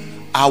make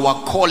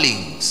our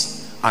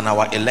callings and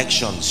our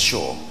elections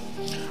sure.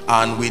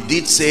 And we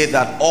did say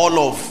that all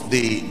of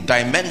the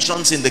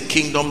dimensions in the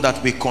kingdom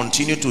that we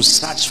continue to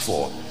search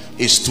for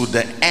is to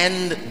the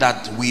end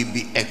that we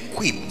be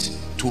equipped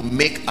to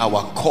make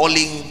our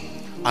calling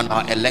and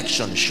our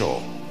election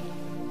sure.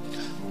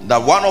 That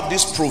one of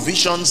these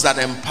provisions that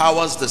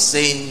empowers the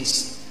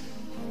saints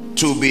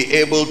to be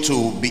able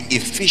to be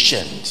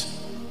efficient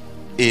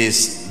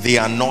is the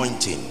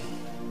anointing.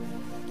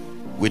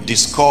 We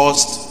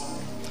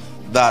discussed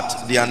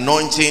that the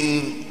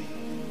anointing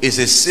is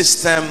a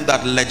system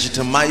that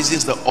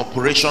legitimizes the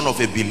operation of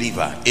a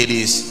believer. It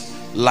is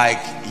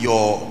like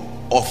your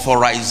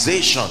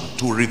authorization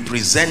to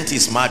represent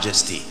his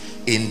majesty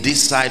in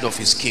this side of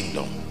his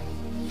kingdom.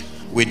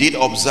 We did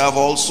observe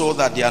also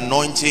that the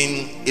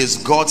anointing is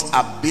God's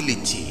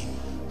ability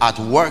at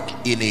work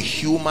in a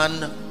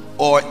human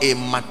or a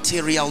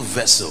material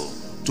vessel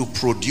to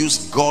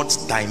produce God's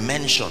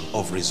dimension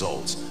of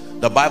results.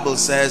 The Bible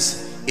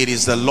says it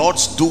is the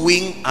Lord's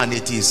doing and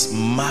it is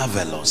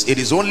marvelous. It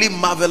is only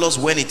marvelous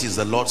when it is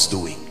the Lord's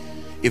doing.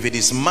 If it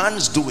is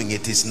man's doing,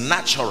 it is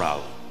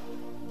natural.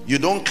 You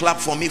don't clap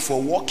for me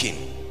for walking.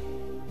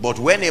 But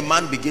when a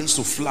man begins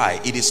to fly,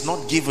 it is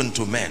not given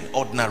to men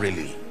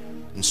ordinarily.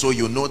 And so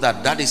you know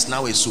that that is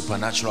now a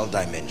supernatural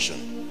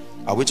dimension.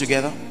 Are we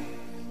together?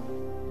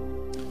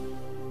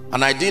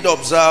 And I did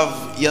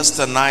observe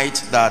yesterday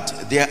night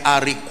that there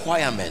are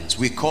requirements.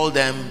 We call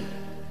them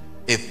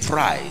a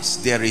price.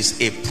 There is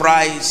a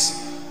price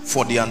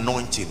for the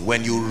anointing.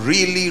 When you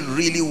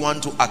really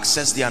want to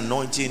access the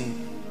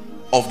anointing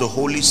of the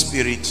Holy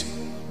Spirit,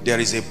 there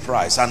is a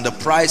price, and the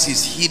price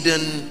is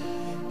hidden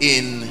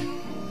in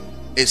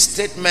a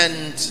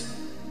statement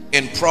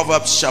in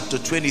Proverbs chapter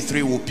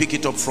 23. We'll pick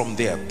it up from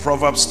there.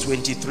 Proverbs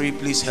 23,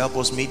 please help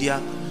us,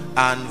 media,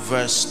 and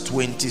verse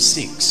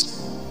 26.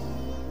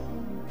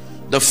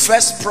 The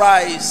first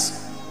prize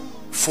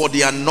for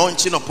the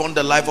anointing upon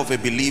the life of a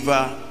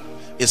believer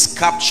is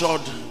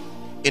captured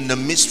in the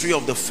mystery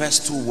of the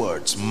first two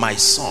words, my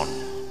son.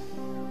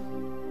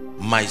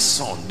 My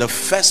son. The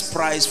first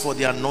prize for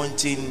the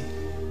anointing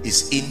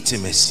is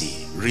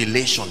intimacy,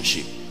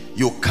 relationship.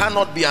 You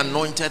cannot be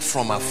anointed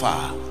from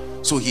afar,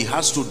 so he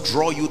has to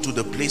draw you to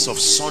the place of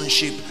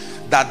sonship.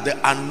 That the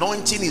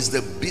anointing is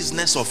the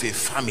business of a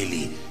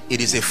family. It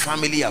is a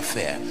family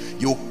affair.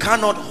 You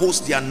cannot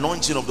host the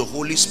anointing of the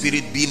Holy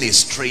Spirit being a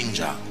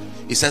stranger.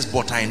 He says,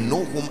 but I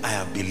know whom I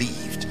have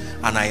believed,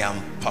 and I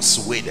am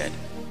persuaded.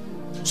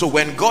 So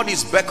when God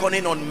is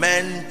beckoning on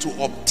men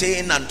to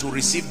obtain and to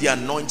receive the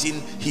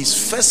anointing,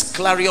 his first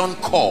clarion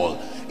call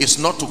is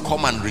not to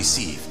come and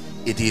receive.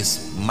 It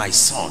is, my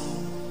son,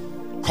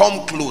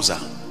 come closer,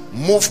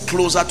 move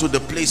closer to the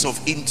place of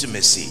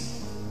intimacy,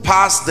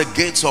 past the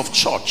gates of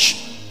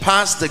church,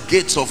 past the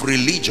gates of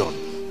religion,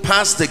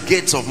 past the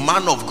gates of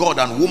man of God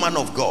and woman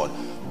of God,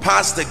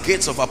 past the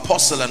gates of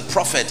apostle and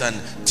prophet and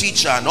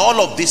teacher and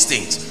all of these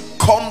things.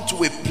 Come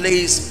to a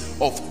place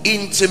of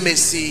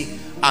intimacy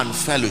and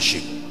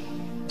fellowship.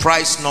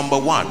 Price number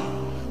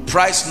one.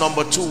 Price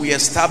number two, we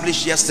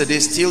established yesterday,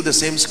 still the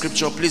same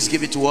scripture. Please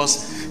give it to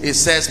us. It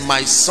says,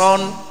 my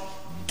son,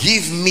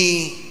 give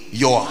me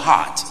your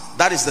heart.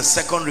 That is the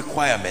second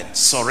requirement,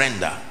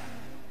 surrender.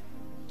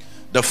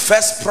 The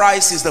first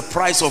price is the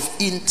price of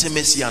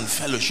intimacy and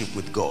fellowship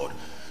with God.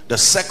 The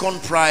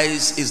second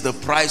prize is the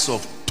price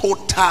of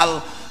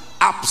total,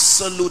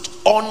 absolute,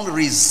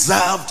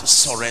 unreserved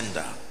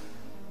surrender.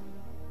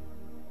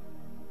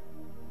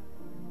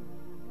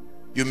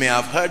 You may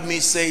have heard me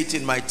say it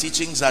in my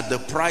teachings that the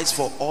price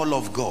for all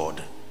of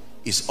God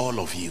is all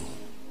of you.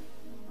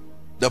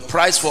 The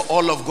price for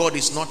all of God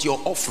is not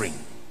your offering.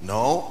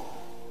 No.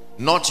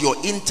 Not your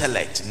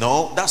intellect.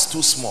 No, that's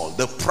too small.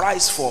 The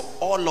price for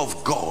all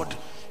of God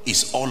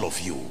is all of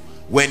you.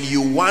 When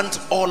you want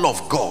all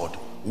of God,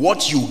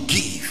 what you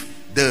give,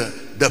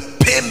 the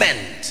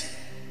payment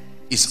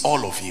is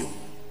all of you.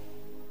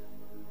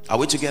 Are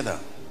we together?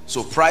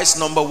 So price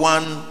number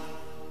one,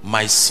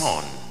 my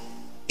son,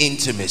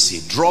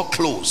 intimacy. Draw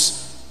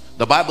close.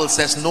 The Bible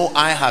says, no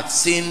eye hath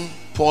seen.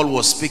 Paul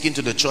was speaking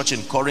to the church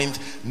in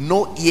Corinth.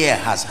 No ear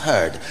has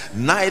heard,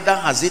 neither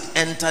has it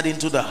entered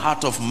into the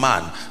heart of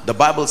man. The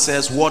Bible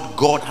says what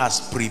God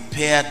has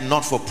prepared,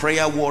 not for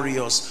prayer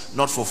warriors,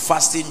 not for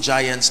fasting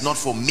giants, not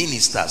for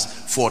ministers,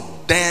 for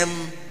them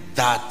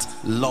that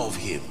love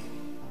him.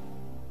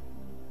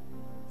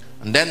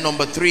 And then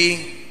number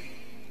three,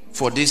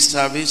 for this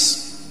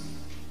service,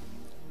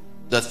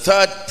 the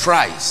third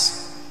prize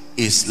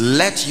is,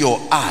 let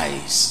your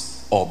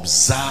eyes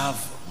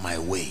observe my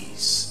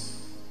ways.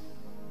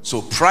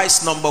 So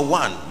price number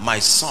one, my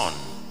son,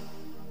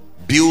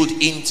 build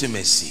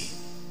intimacy.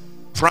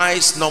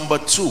 Price number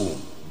two,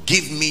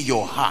 give me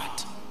your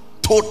heart,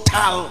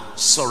 total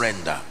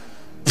surrender.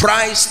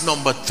 Price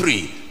number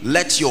three,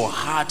 let your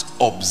heart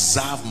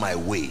observe my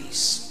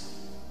ways.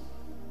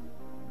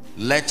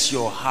 Let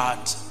your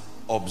heart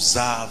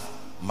observe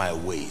my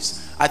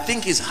ways. I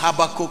think it's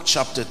Habakkuk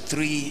chapter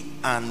 3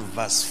 and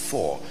verse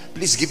 4.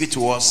 Please give it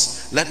to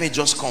us. Let me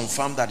just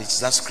confirm that it's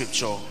that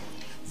scripture.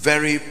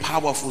 Very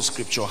powerful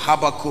scripture.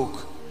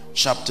 Habakkuk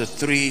chapter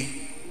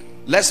 3.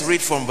 Let's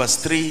read from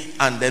verse 3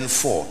 and then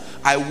 4.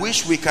 I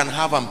wish we can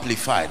have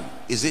amplified.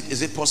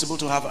 Is it possible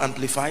to have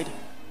amplified?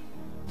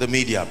 The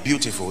media,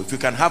 beautiful. If you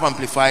can have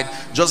amplified,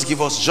 just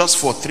give us just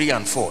for 3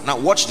 and 4. Now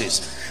watch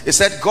this. It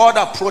said, God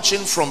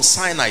approaching from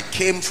Sinai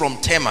came from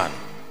Teman,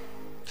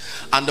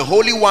 and the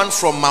Holy One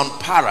from Mount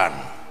Paran.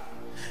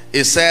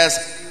 It says,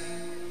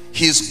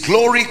 his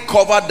glory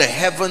covered the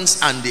heavens,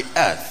 and the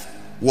earth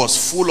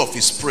was full of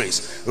his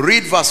praise.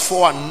 Read verse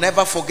 4 and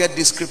never forget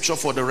this scripture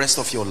for the rest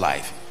of your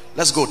life.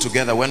 Let's go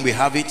together when we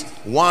have it.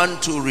 1,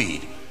 2,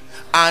 read.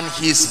 And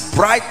his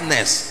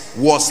brightness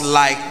was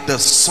like the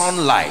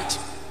sunlight.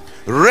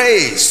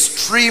 Rays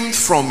streamed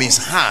from his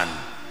hand,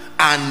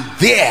 and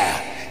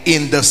there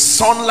in the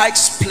sunlight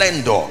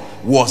splendor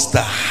was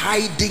the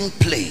hiding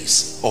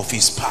place of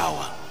his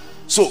power.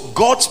 So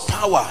God's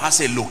power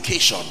has a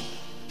location.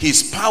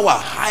 His power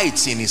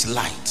hides in his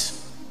light.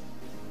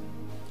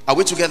 Are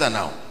we together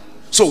now?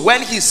 So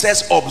when he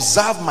says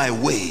observe my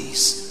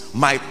ways,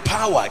 my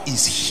power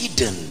is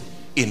hidden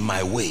in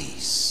my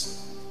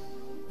ways.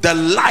 The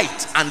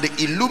light and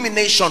the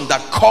illumination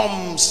that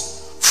comes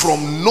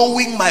from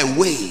knowing my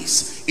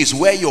ways is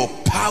where your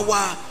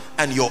power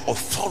and your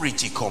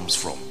authority comes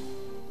from.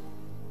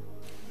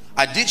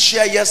 I did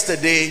share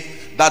yesterday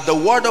that the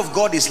word of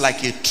God is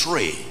like a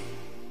tray,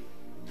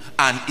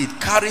 and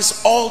it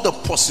carries all the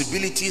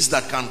possibilities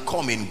that can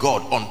come in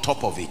God on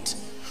top of it.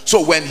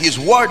 So when his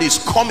word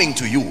is coming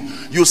to you,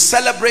 you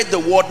celebrate the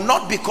word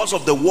not because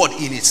of the word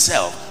in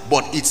itself,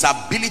 but its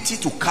ability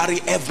to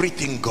carry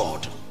everything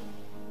God.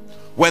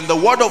 When the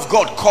word of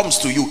God comes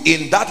to you,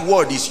 in that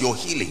word is your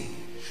healing.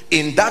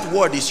 In that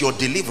word is your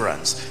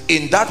deliverance.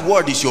 In that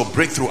word is your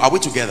breakthrough. Are we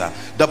together?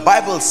 The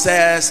Bible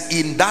says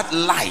in that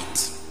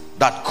light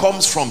that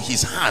comes from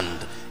his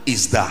hand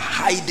is the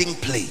hiding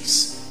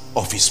place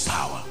of his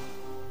power.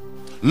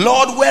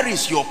 Lord, where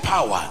is your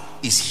power?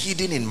 Is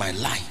hidden in my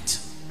light.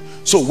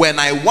 So when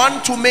I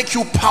want to make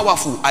you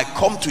powerful, I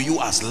come to you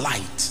as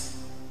light.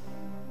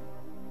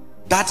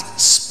 That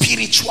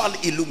spiritual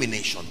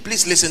illumination.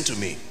 Please listen to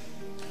me.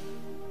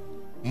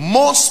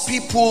 Most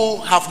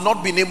people have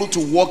not been able to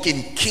walk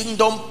in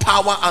kingdom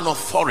power and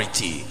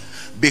authority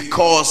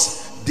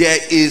because there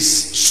is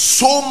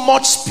so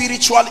much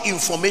spiritual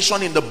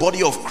information in the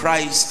body of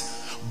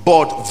Christ,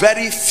 but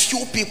very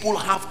few people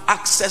have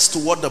access to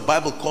what the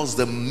Bible calls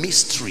the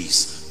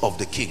mysteries of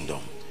the kingdom.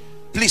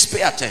 Please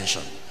pay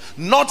attention.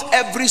 Not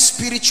every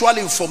spiritual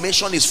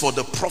information is for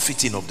the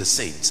profiting of the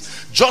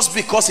saints. Just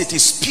because it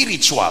is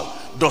spiritual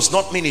does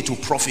not mean it will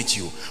profit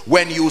you.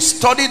 When you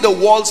study the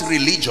world's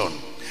religion,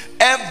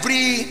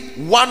 every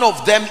one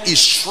of them is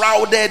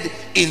shrouded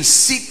in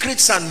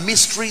secrets and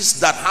mysteries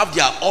that have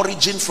their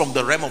origin from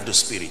the realm of the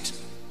spirit.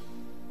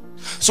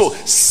 So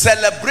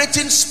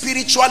celebrating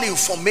spiritual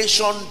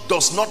information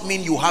does not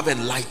mean you have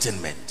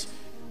enlightenment.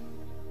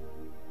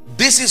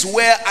 This is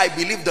where I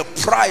believe the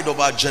pride of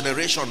our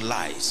generation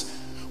lies.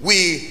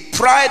 We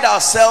pride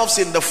ourselves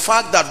in the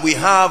fact that we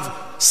have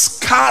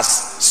scarce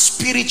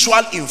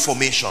spiritual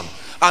information,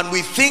 and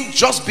we think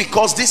just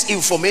because this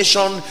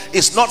information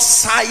is not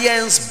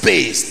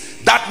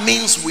science-based, that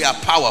means we are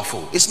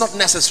powerful. It's not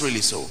necessarily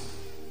so.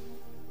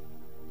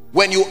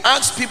 When you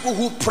ask people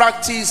who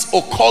practice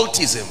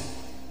occultism,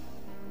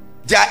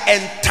 their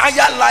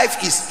entire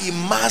life is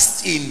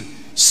immersed in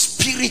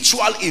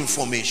spiritual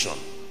information.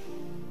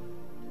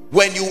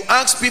 When you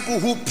ask people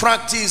who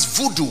practice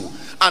voodoo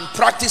and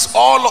practice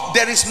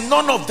there is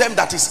none of them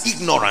that is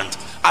ignorant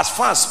as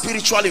far as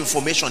spiritual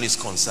information is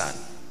concerned.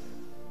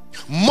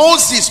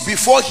 Moses,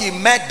 before he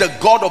met the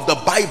God of the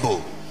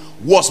Bible,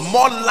 was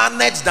more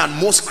learned than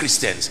most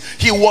Christians.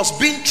 He was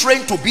being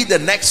trained to be the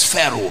next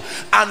Pharaoh,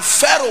 and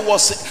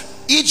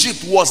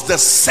Egypt was the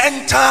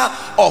center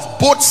of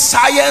both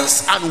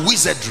science and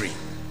wizardry.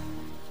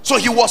 So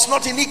he was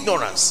not in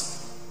ignorance.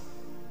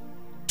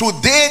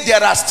 Today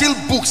there are still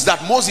books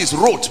that Moses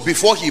wrote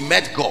before he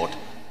met God.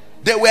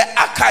 There were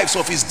archives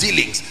of his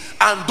dealings,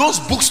 and those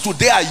books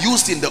today are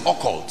used in the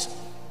occult.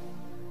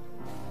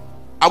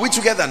 Are we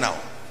together now?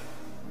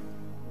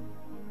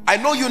 I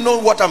know you know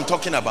what I'm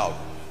talking about.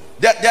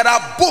 There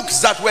are books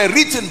that were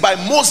written by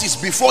Moses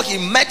before he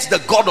met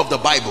the God of the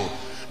Bible.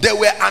 They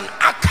were an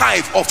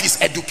archive of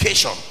his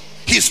education.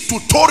 His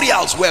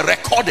tutorials were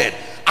recorded,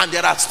 and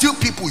there are still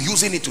people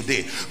using it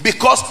today.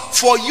 Because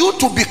for you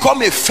to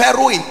become a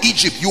pharaoh in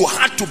Egypt, you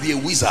had to be a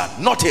wizard,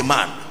 not a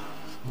man.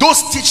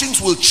 Those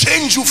teachings will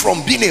change you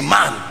from being a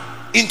man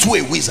into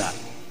a wizard.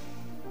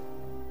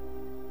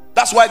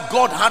 That's why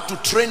God had to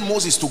train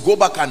Moses to go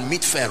back and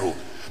meet Pharaoh,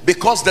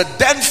 because the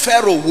then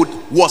Pharaoh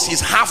was his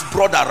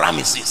half-brother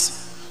Ramesses.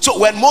 So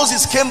when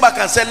Moses came back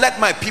and said, let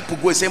my people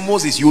go, he said,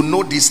 Moses, you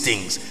know these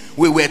things.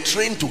 We were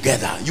trained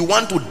together. You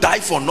want to die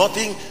for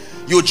nothing?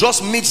 You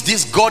just meet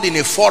this God in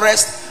a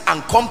forest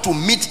and come to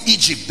meet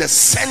Egypt, the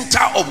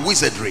center of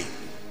wizardry.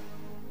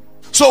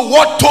 So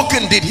what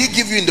token did he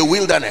give you in the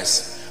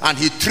wilderness? And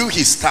he threw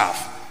his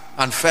staff,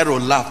 and Pharaoh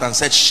laughed and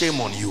said,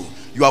 shame on you.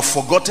 You have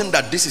forgotten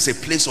that this is a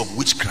place of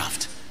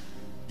witchcraft.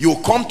 You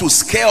come to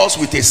scare us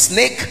with a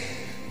snake?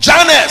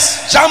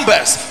 Jannes,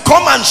 Jambres,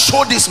 come and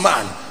show this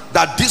man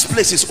that this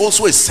place is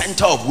also a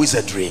center of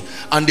wizardry.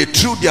 And they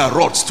threw their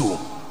rods too.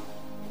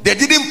 They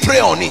didn't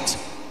pray on it.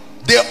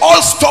 They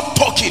all stopped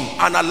talking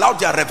and allowed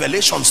their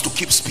revelations to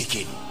keep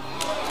speaking.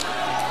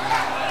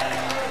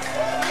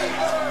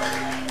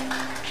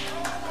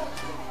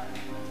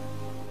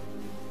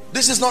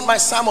 This is not my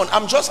sermon.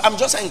 I'm just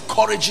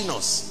encouraging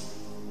us.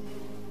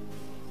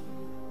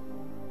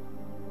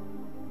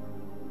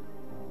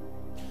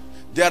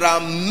 There are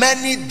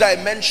many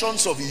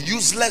dimensions of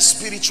useless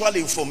spiritual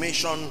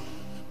information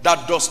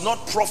that does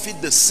not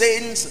profit the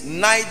saints,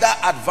 neither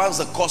advance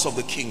the cause of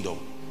the kingdom.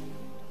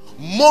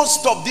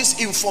 Most of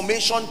this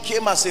information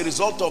came as a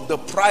result of the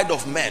pride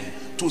of men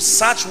to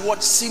search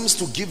what seems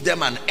to give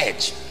them an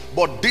edge.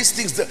 But these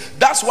things,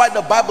 that's why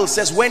the Bible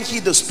says, when he,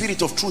 the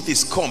Spirit of truth,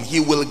 is come, he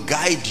will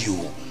guide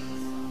you.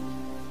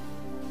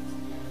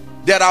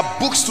 There are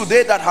books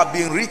today that have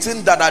been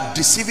written that are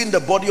deceiving the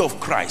body of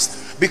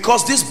Christ,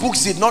 because these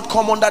books did not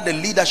come under the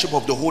leadership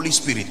of the Holy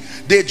Spirit.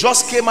 They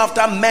just came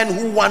after men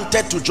who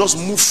wanted to just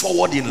move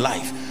forward in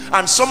life.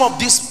 And some of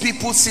these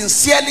people,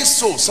 sincerely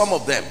so, some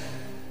of them,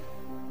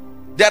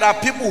 there are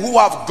people who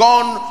have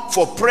gone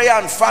for prayer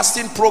and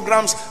fasting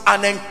programs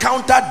and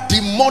encountered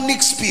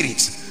demonic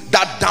spirits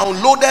that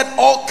downloaded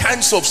all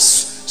kinds of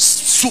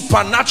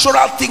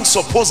supernatural things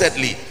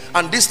supposedly,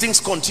 and these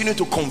things continue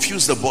to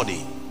confuse the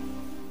body.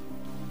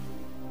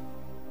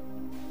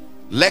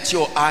 Let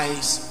your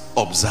eyes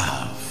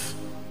observe,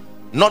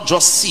 not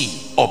just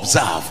see,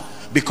 observe,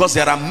 because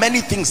there are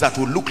many things that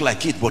will look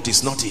like it but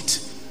it's not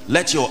it.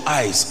 let your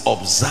eyes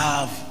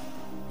observe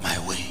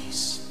my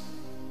ways.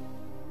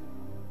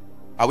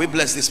 Are we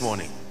blessed this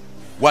morning?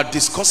 We're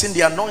discussing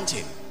the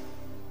anointing.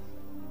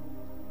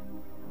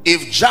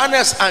 If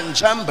Jannes and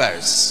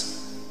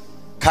Jambres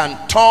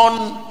can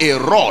turn a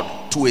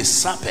rod to a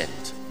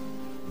serpent,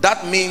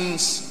 that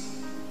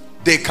means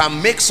they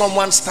can make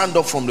someone stand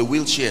up from the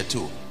wheelchair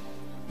too.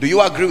 Do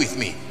you agree with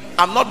me?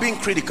 I'm not being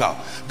critical.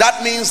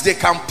 That means they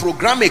can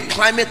program a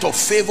climate of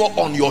favor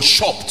on your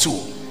shop too,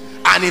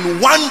 and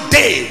in one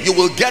day you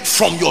will get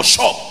from your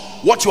shop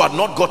what you had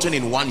not gotten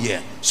in 1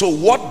 year. So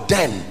what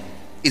then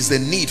is the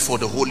need for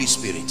the Holy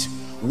Spirit?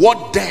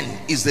 What then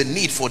is the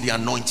need for the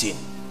anointing?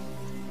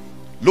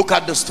 Look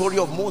at the story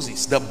of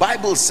Moses. The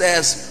Bible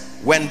says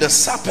when the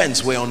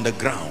serpents were on the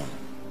ground,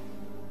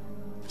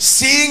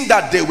 seeing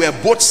that they were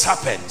both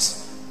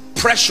serpents,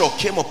 pressure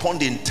came upon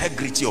the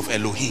integrity of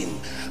Elohim,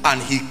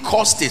 and he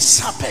caused a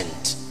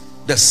serpent,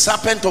 the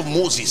serpent of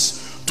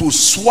Moses, to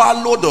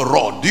swallow the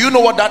rod. Do you know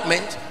what that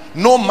meant?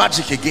 No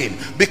magic again,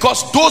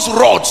 because those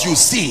rods you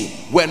see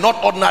were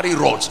not ordinary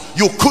rods.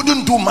 You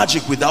couldn't do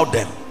magic without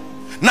them.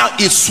 Now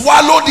he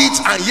swallowed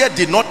it and yet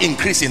did not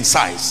increase in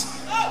size,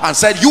 and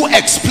said, you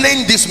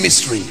explain this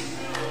mystery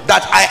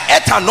that I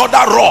ate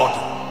another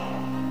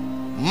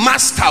rod,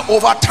 master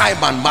over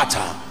time and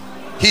matter.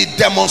 He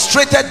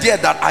demonstrated there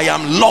that I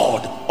am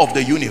Lord of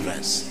the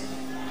universe.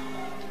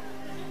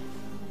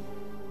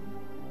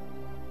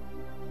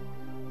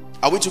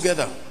 Are we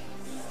together?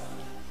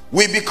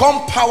 We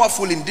become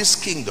powerful in this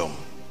kingdom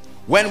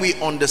when we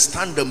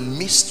understand the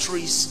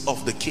mysteries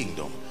of the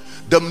kingdom.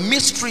 The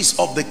mysteries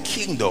of the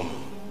kingdom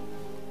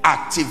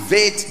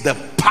activate the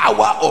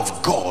power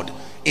of God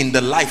in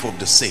the life of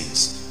the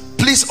saints.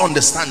 Please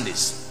understand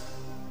this.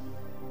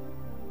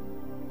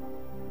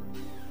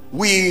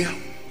 We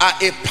are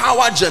a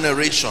power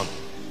generation.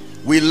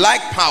 We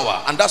like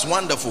power, and that's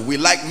wonderful. We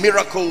like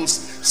miracles,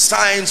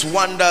 signs,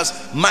 wonders,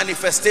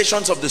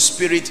 manifestations of the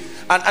Spirit,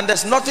 and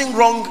there's nothing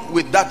wrong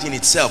with that in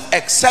itself,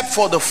 except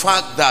for the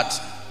fact that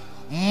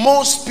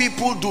most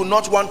people do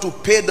not want to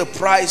pay the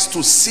price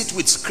to sit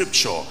with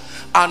Scripture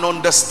and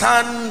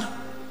understand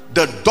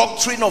the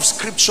doctrine of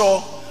Scripture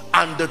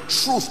and the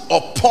truth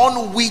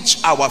upon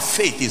which our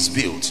faith is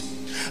built.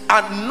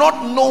 And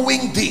not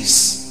knowing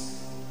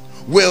this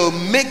will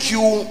make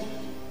you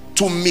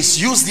to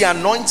misuse the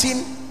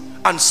anointing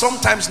and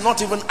sometimes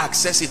not even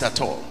access it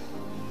at all.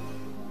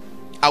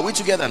 Are we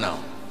together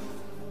now?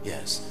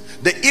 Yes.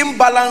 The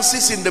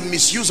imbalances in the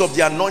misuse of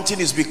the anointing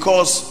is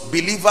because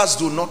believers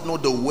do not know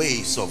the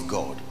ways of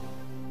God.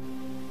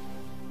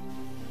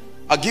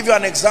 I'll give you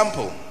an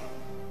example.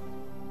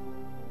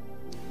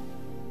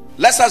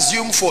 Let's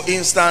assume, for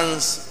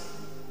instance,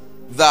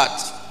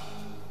 that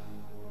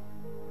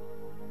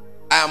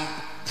I am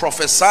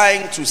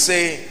prophesying to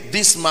say,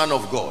 this man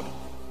of God,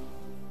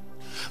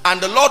 and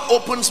the Lord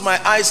opens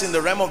my eyes in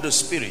the realm of the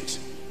Spirit,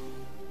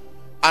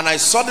 and I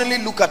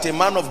suddenly look at a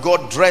man of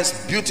God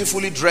dressed,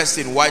 beautifully dressed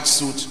in white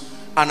suit,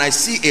 and I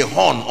see a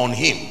horn on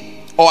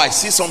him, or I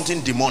see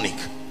something demonic.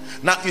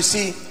 Now you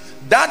see,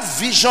 that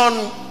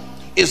vision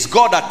is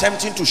God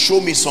attempting to show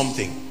me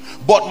something,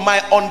 but my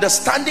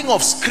understanding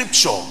of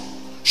Scripture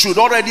should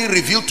already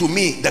reveal to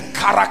me the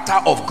character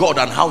of God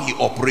and how he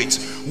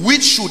operates,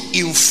 which should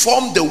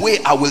inform the way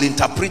I will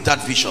interpret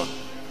that vision.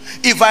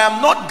 If I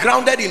am not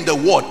grounded in the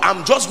word,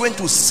 I'm just going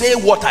to say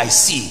what I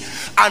see,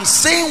 and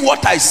saying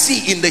what I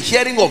see in the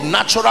hearing of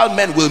natural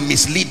men will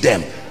mislead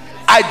them.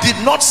 I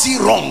did not see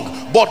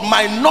wrong, but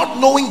my not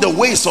knowing the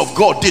ways of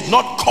God did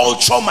not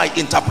culture my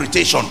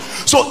interpretation,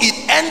 so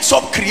it ends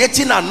up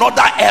creating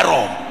another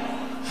error.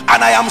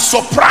 And I am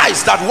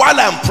surprised that while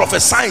I am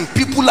prophesying,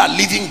 people are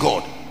leaving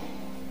God.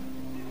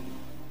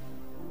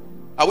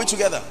 Are we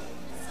together?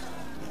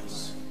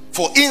 Yes.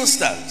 For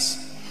instance,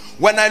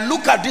 when I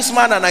look at this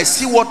man and I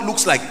see what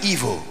looks like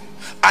evil,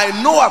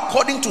 I know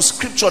according to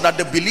Scripture that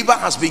the believer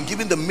has been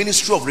given the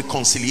ministry of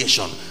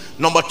reconciliation.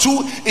 Number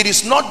two, it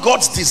is not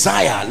God's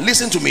desire,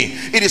 listen to me,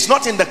 it is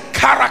not in the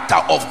character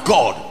of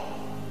God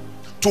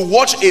to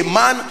watch a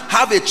man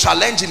have a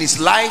challenge in his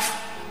life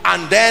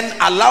and then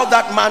allow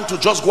that man to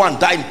just go and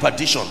die in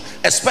perdition,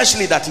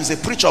 especially that he's a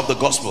preacher of the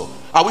gospel.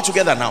 Are we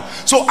together now?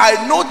 So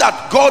I know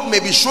that God may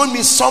be showing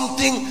me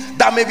something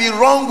that may be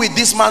wrong with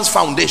this man's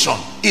foundation.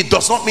 It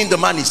does not mean the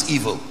man is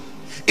evil.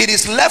 It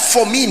is left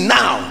for me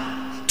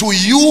now to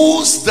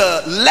use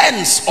the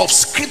lens of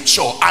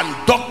Scripture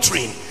and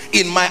doctrine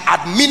in my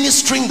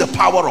administering the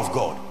power of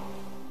God.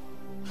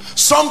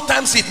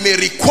 Sometimes it may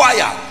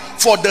require,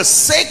 for the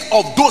sake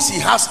of those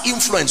he has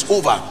influence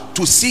over,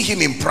 to see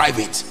him in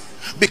private,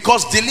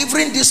 because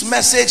delivering this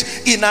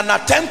message in an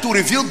attempt to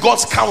reveal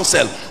God's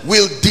counsel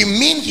will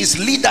demean his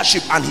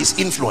leadership and his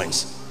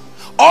influence.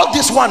 All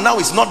this one now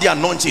is not the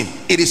anointing,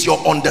 it is your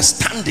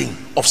understanding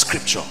of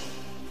Scripture.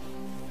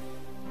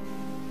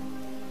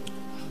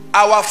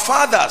 Our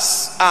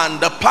fathers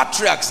and the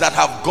patriarchs that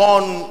have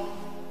gone,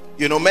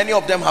 you know, many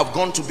of them have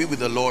gone to be with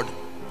the Lord.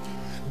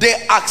 They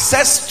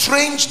access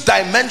strange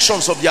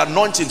dimensions of the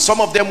anointing. Some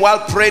of them, while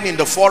praying in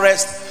the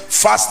forest,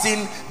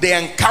 fasting, they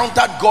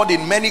encountered God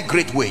in many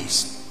great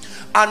ways.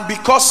 And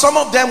because some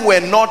of them were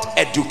not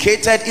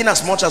educated, in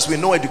as much as we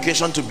know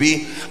education to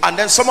be, and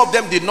then some of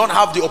them did not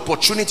have the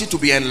opportunity to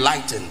be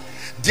enlightened,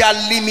 their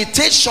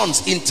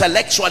limitations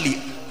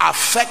intellectually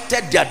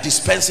affected their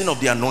dispensing of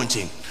the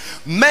anointing.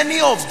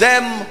 Many of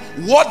them,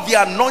 what the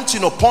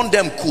anointing upon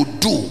them could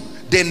do,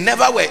 they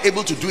never were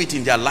able to do it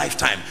in their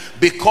lifetime,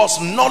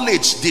 because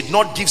knowledge did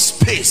not give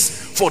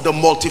space for the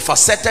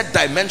multifaceted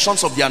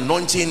dimensions of the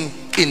anointing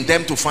in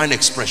them to find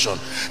expression.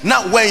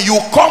 Now when you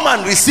come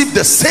and receive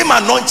the same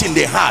anointing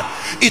they had,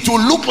 it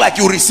will look like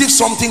you receive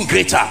something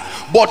greater,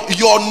 but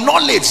your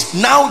knowledge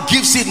now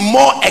gives it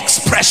more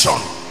expression.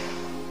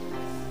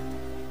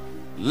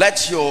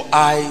 Let your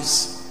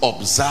eyes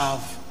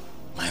observe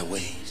my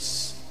ways.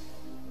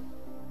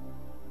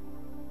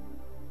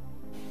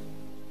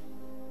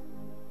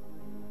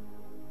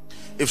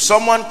 If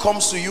someone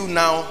comes to you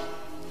now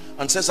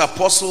and says,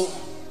 Apostle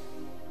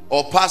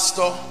or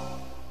Pastor,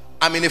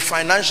 I'm in a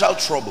financial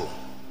trouble,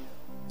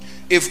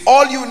 if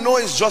all you know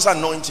is just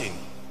anointing,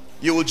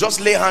 you will just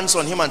lay hands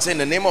on him and say, in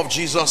the name of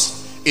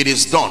Jesus, it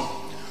is done.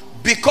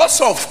 Because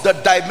of the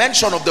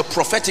dimension of the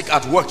prophetic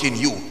at work in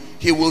you,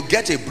 he will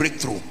get a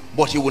breakthrough,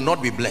 but he will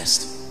not be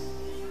blessed.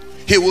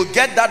 He will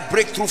get that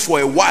breakthrough for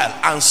a while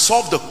and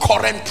solve the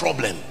current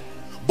problem,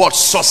 but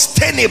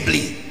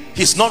sustainably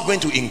he's not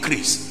going to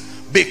increase,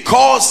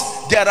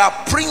 because there are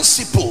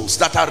principles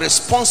that are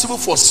responsible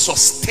for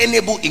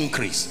sustainable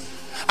increase.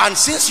 And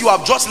since you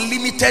have just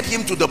limited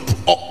him to the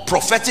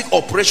prophetic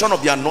operation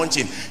of the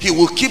anointing, he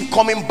will keep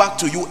coming back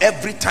to you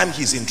every time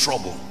he's in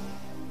trouble.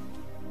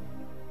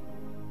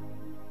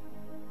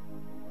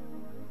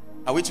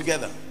 Are we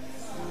together?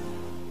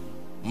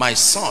 My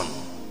son,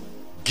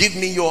 give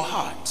me your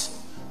heart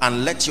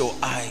and let your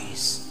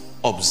eyes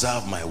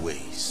observe my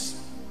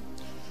ways.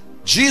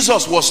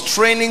 Jesus was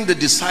training the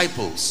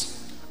disciples,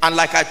 and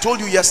like I told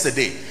you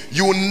yesterday,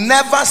 you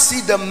never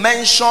see the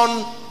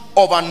mention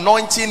of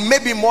anointing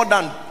maybe more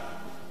than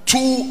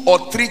 2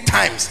 or 3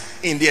 times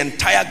in the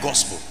entire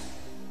gospel.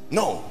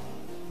 No.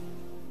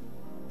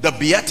 The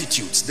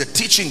Beatitudes, the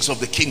teachings of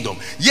the kingdom.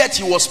 Yet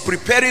he was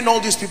preparing all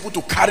these people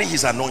to carry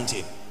his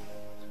anointing.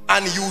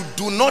 And you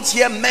do not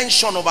hear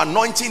mention of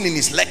anointing in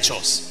his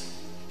lectures.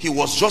 He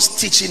was just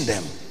teaching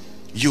them.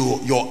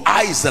 Your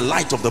eye is the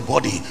light of the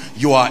body.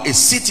 You are a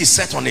city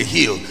set on a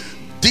hill.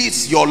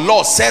 This, your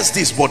law says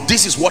this, but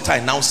this is what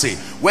I now say.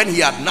 When he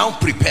had now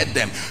prepared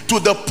them, to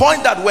the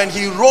point that when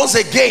he rose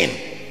again,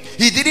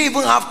 he didn't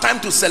even have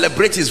time to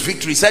celebrate his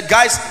victory. He said,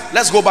 guys,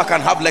 let's go back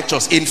and have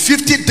lectures. In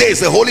 50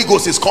 days, the Holy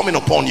Ghost is coming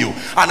upon you,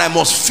 and I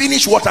must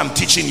finish what I'm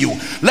teaching you.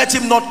 Let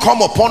him not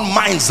come upon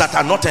minds that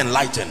are not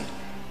enlightened.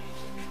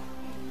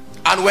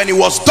 And when he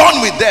was done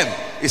with them,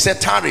 he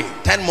said, tarry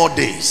 10 more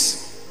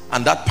days,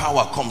 and that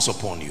power comes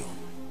upon you.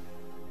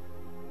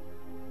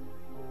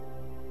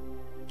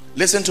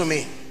 Listen to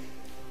me.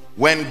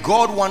 When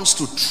God wants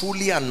to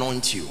truly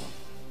anoint you,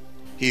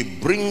 he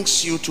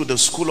brings you to the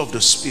school of the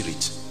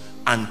Spirit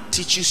and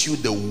teaches you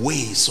the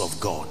ways of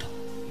God.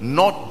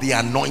 Not the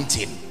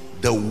anointing,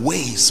 the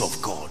ways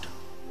of God.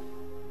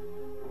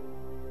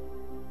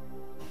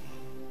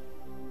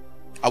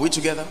 Are we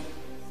together?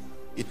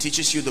 It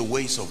teaches you the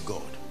ways of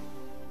God.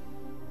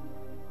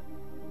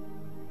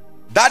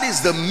 That is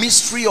the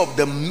mystery of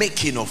the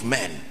making of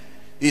men.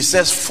 He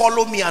says,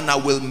 follow me and I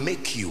will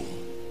make you.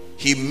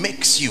 He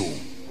makes you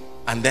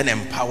and then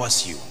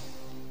empowers you.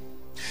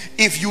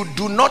 If you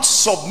do not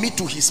submit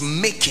to his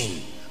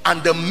making,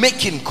 and the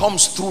making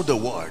comes through the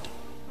word,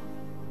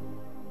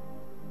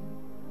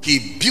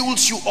 he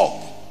builds you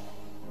up,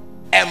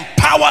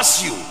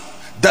 empowers you.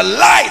 The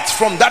light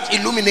from that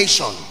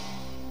illumination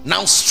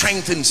now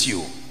strengthens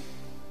you,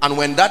 and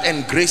when that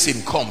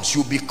engracing comes,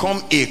 you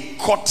become a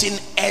cutting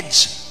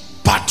edge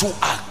battle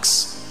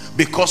axe,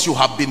 because you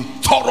have been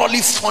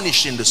thoroughly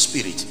furnished in the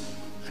spirit.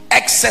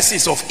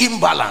 Excesses of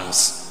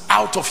imbalance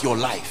out of your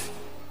life.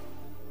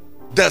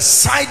 The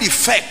side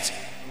effect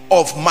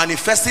of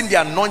manifesting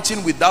the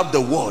anointing without the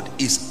word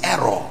is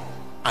error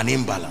and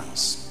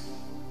imbalance.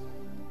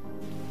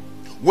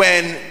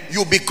 When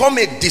you become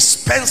a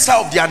dispenser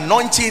of the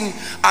anointing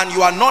and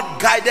you are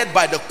not guided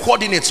by the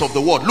coordinates of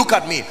the word. Look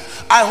at me.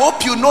 I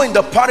hope you know, in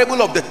the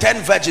parable of the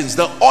 10 virgins,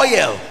 the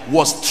oil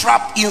was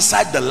trapped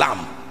inside the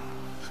lamp.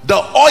 The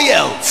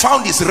oil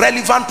found its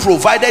relevant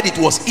provided it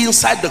was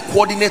inside the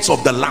coordinates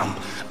of the lamp,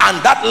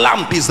 and that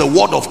lamp is the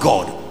word of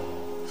God.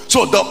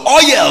 So the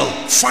oil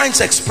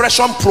finds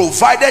expression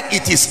provided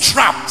it is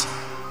trapped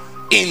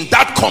in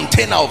that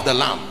container of the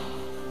lamp.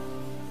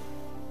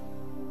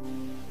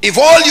 If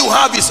all you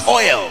have is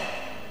oil,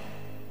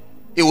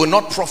 it will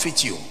not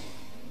profit you.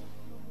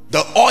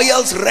 The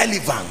oil's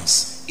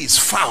relevance is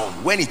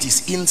found when it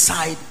is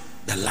inside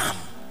the lamp.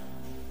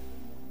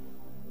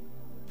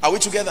 Are we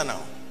together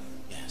now?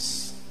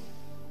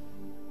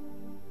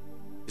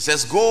 It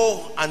says,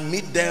 go and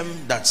meet them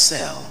that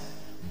sell,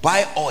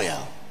 buy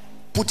oil,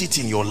 put it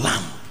in your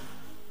lamp.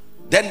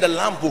 Then the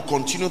lamp will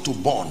continue to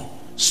burn,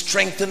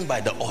 strengthened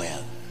by the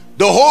oil.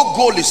 The whole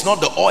goal is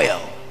not the oil.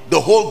 The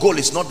whole goal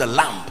is not the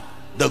lamp.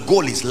 The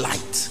goal is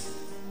light.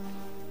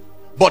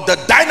 But the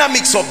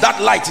dynamics of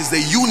that light is the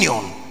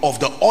union of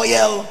the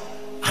oil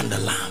and the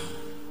lamb.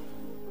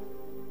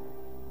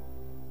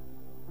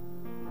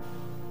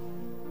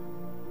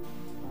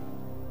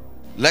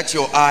 Let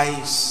your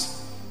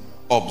eyes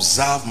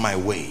observe my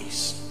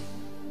ways.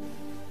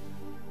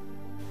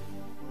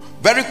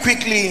 Very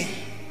quickly,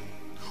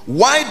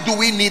 why do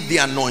we need the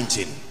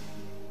anointing?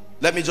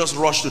 Let me just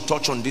rush to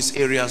touch on these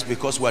areas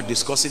because we are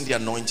discussing the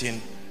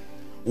anointing.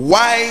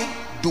 Why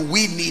do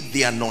we need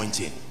the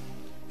anointing?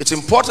 It's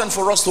important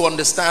for us to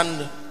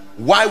understand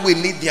why we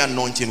need the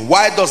anointing.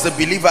 Why does the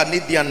believer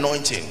need the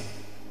anointing?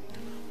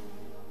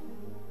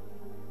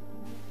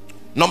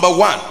 Number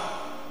one,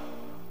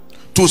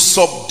 to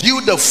subdue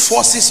the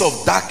forces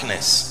of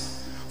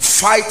darkness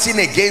fighting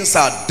against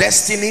our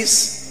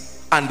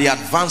destinies and the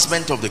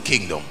advancement of the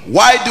kingdom.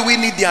 Why do we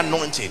need the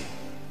anointing?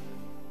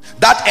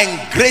 That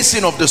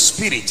engracing of the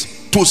Spirit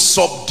to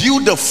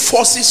subdue the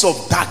forces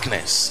of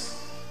darkness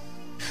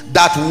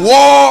that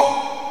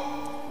war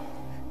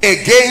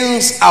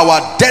against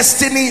our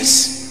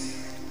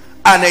destinies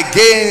and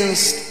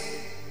against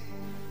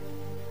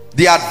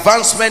the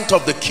advancement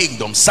of the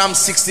kingdom. Psalm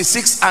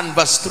 66 and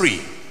verse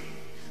 3.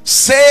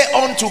 Say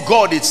unto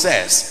God, it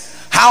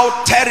says,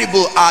 how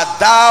terrible art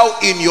thou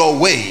in your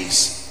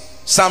ways.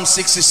 Psalm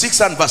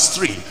 66 and verse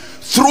 3.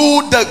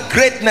 Through the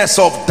greatness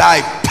of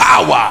thy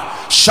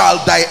power shall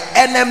thy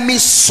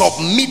enemies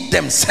submit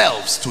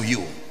themselves to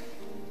you.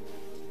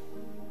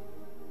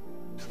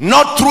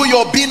 Not through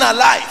your being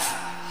alive,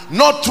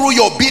 not through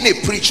your being a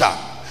preacher.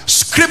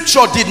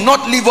 Scripture did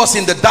not leave us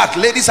in the dark,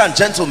 ladies and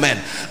gentlemen,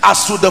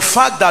 as to the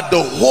fact that the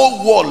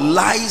whole world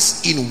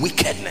lies in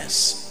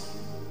wickedness.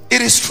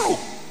 It is true,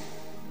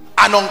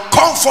 an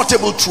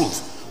uncomfortable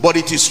truth, but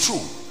it is true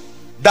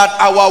that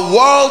our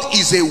world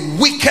is a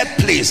wicked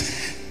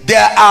place.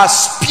 There are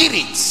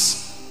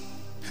spirits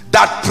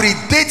that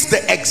predate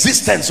the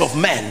existence of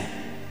men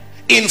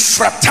in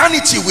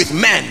fraternity with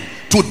men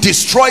to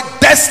destroy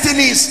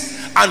destinies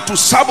and to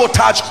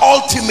sabotage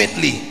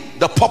ultimately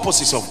the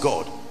purposes of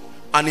God.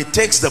 And it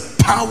takes the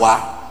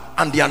power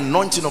and the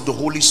anointing of the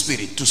Holy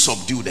Spirit to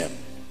subdue them.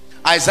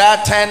 Isaiah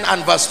 10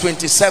 and verse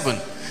 27,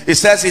 it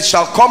says, it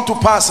shall come to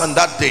pass on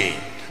that day.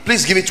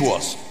 Please give it to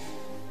us.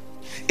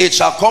 It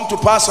shall come to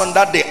pass on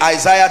that day,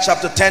 Isaiah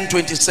chapter 10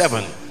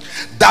 27,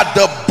 that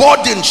the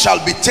burden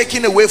shall be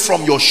taken away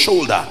from your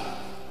shoulder.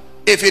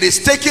 If it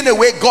is taken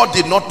away, God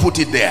did not put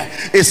it there.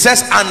 It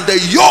says, and the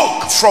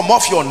yoke from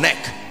off your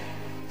neck.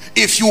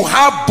 If you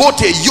have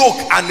both a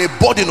yoke and a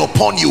burden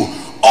upon you,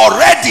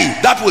 already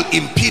that will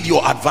impede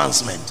your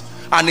advancement.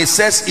 And it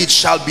says it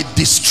shall be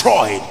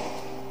destroyed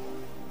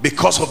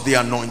because of the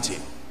anointing.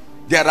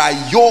 There are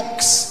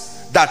yokes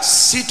that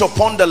sit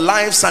upon the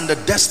lives and the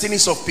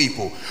destinies of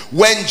people.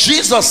 When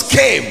Jesus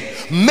came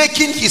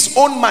making his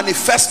own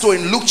manifesto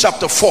in Luke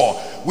chapter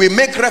 4, we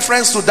make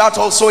reference to that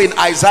also in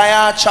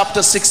Isaiah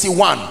chapter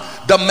 61,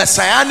 the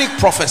messianic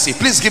prophecy.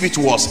 Please give it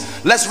to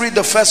us. Let's read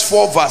the first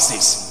 4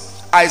 verses.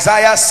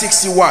 Isaiah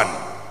 61.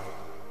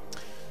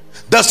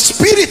 The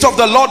Spirit of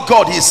the Lord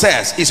God, he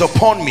says, is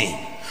upon me,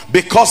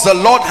 because the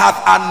Lord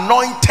hath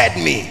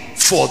anointed me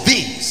for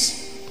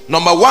these.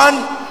 Number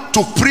one,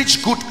 to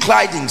preach good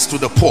tidings to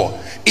the poor.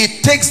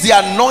 It takes the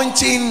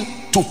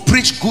anointing to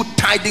preach good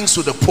tidings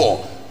to the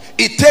poor.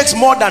 It takes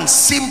more than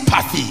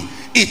sympathy.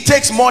 It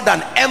takes more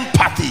than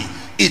empathy.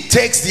 It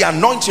takes the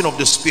anointing of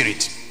the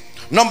Spirit.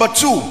 Number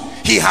two,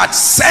 he had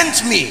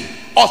sent me,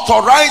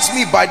 authorized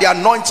me by the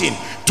anointing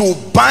to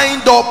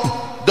bind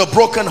up the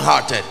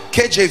brokenhearted.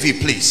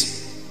 KJV, please.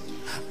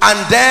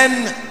 And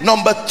then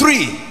number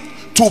three,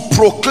 to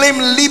proclaim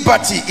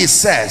liberty, it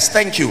says,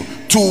 thank you,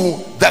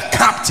 to the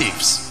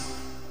captives.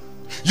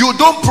 You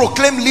don't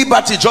proclaim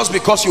liberty just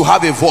because you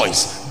have a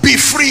voice. Be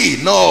free.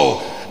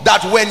 No,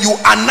 that when you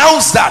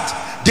announce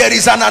that, there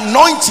is an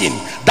anointing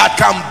that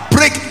can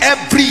break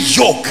every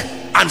yoke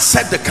and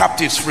set the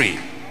captives free.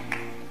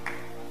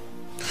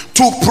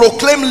 To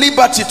proclaim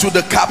liberty to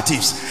the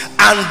captives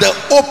and the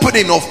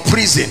opening of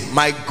prison.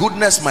 My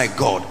goodness, my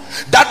God.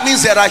 That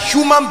means there are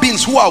human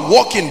beings who are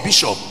walking,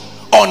 Bishop,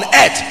 on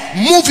earth,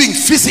 moving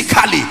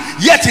physically,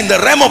 yet in the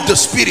realm of the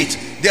spirit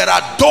there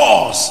are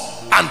doors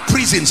and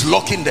prisons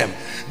locking them.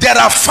 There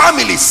are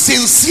families,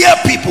 sincere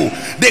people,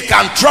 they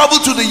can travel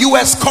to the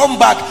US, come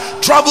back,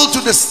 travel to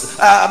the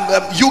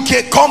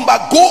UK, come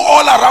back, go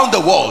all around the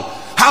world,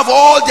 have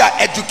all their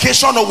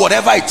education or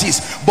whatever it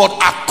is, but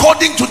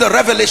according to the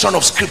revelation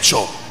of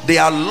scripture, they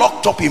are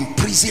locked up in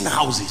prison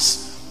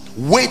houses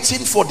waiting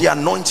for the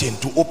anointing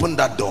to open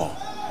that door.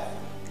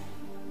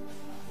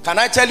 Can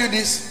I tell you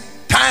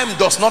this? Time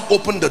does not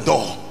open the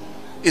door.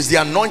 It's the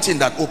anointing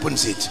that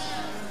opens it.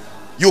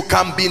 You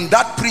can be in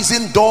that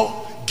prison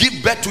door,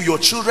 give birth to your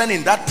children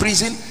in that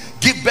prison,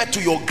 give birth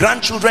to your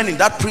grandchildren in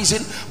that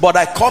prison, but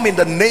I come in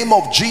the name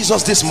of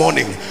Jesus this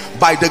morning,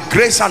 by the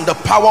grace and the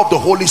power of the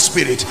Holy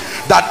Spirit,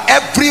 that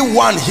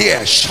everyone here,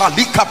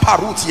 Shalika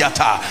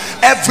Parutiata,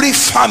 every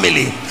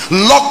family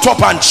locked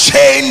up and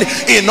chained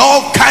in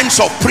all kinds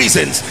of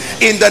prisons,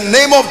 in the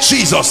name of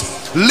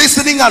Jesus,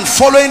 listening and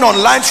following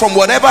online from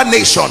whatever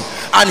nation,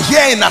 and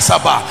here in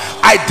Asaba,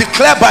 I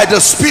declare by the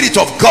Spirit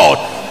of God,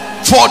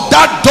 for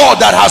that door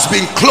that has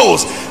been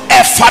closed,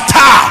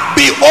 Ephata,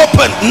 be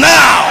open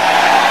now.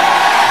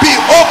 Be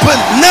open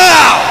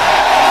now.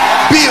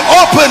 Be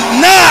open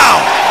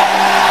now.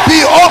 Be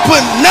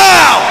open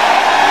now.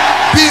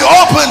 Be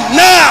open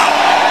now.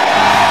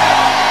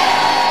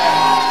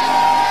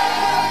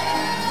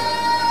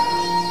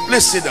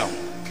 Please sit down.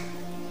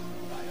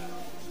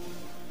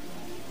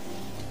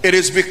 It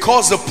is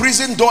because the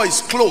prison door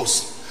is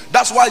closed.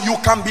 That's why you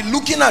can be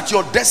looking at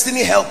your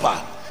destiny helper.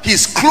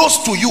 He's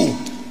close to you,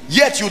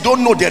 yet you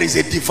don't know there is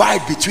a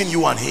divide between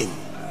you and him.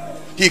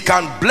 He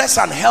can bless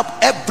and help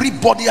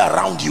everybody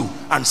around you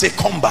and say,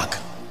 come back.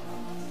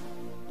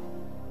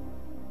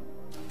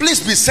 Please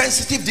be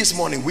sensitive this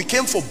morning. We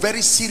came for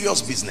very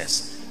serious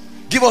business.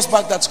 Give us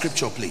back that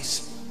scripture,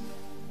 please.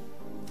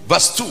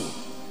 Verse 2.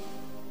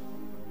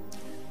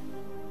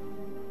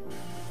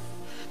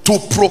 To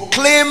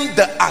proclaim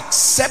the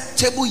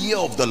acceptable year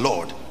of the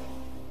Lord,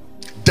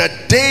 the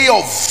day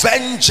of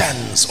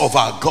vengeance of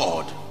our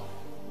God,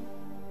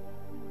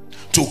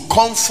 to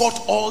comfort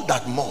all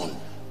that mourn.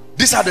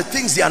 These are the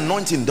things the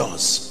anointing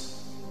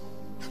does.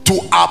 To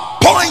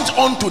appoint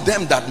unto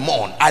them that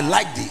mourn. I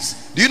like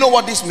this. Do you know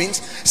what this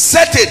means?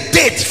 Set a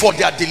date for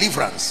their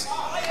deliverance.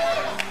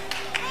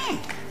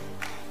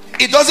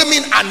 It doesn't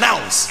mean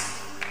announce.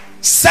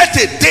 Set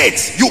a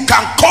date. You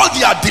can call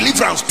their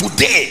deliverance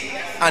today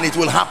and it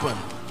will happen.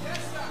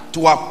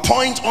 To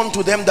appoint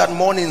unto them that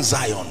mourn in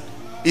Zion.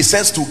 It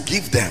says to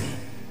give them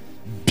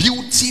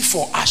beauty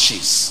for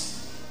ashes,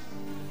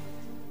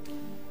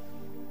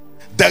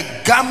 the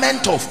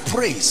garment of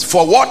praise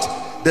for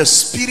what? The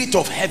spirit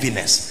of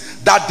heaviness,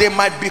 that they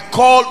might be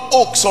called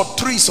oaks or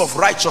trees of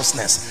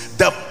righteousness,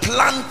 the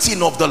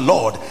planting of the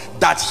Lord,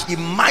 that he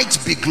might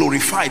be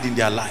glorified in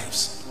their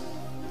lives.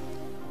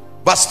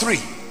 Verse 3,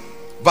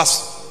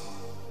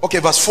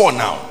 verse 4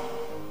 now.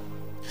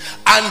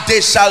 And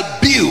they shall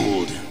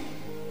build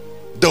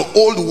the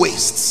old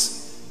wastes.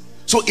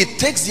 So it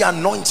takes the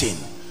anointing,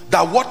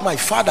 that what my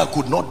father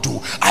could not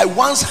do. I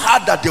once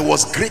heard that there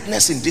was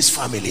greatness in this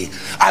family.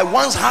 I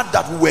once heard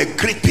that we were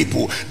great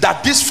people,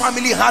 that this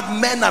family had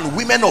men and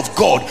women of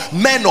God,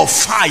 men of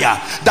fire,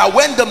 that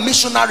when the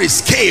missionaries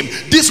came,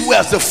 this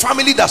was the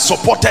family that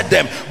supported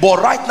them.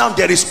 But right now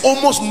there is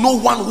almost no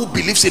one who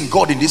believes in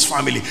God in this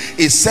family.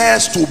 It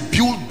says to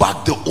build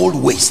back the old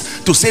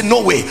waste, to say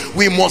no way,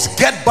 we must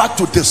get back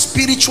to the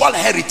spiritual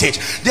heritage.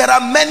 There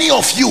are many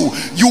of you,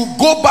 you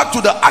go back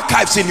to the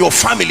archives in your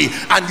family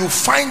and you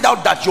find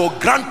out that your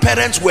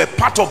grandparents were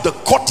part of the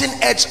cutting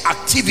edge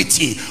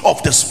activity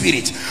of the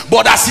spirit.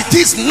 But as it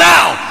is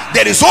now,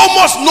 there is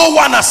almost no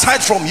one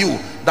aside from you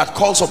that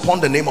calls upon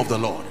the name of the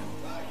Lord.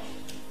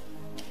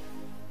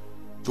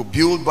 To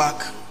build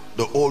back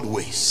the old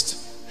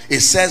waste. It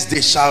says they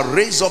shall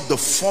raise up the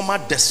former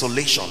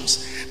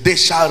desolations. They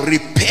shall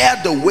repair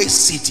the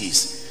waste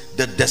cities,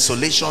 the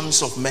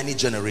desolations of many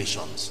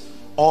generations.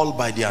 All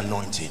by the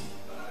anointing.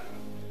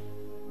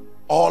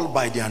 All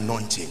by the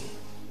anointing.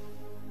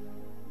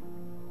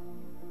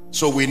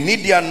 So we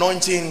need the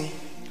anointing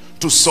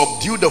to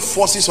subdue the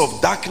forces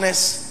of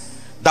darkness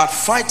that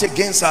fight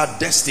against our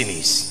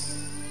destinies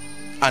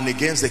and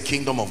against the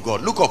kingdom of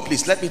God. Look up,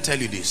 please. Let me tell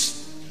you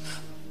this.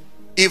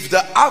 If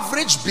the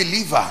average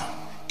believer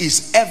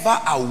is ever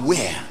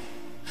aware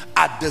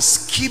at the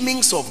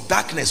schemings of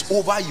darkness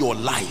over your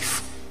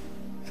life,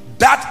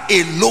 that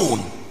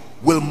alone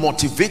will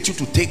motivate you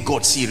to take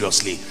God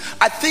seriously.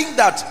 I think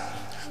that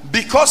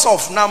because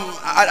of now,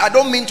 I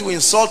don't mean to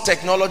insult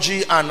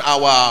technology and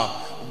our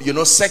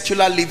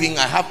secular living.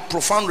 I have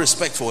profound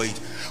respect for it,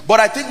 but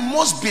I think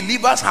most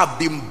believers have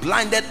been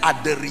blinded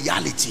at the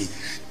reality.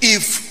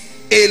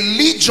 If a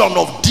legion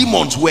of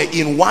demons were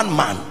in one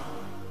man,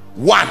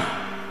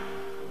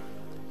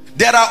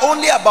 there are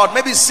only about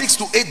maybe 6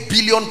 to 8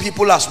 billion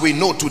people as we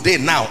know today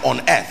now on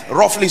earth,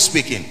 roughly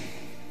speaking.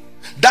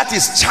 That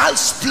is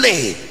child's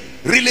play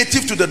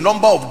relative to the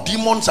number of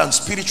demons and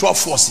spiritual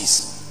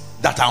forces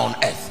that are on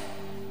earth.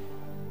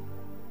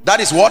 That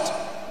is what?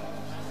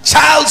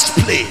 Child's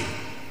play.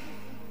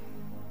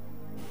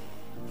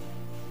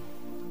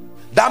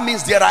 That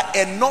means there are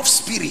enough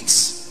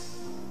spirits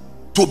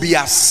to be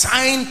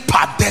assigned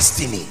per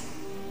destiny.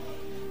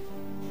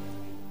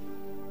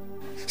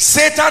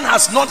 Satan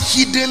has not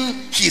hidden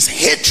his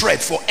hatred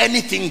for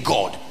anything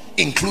God,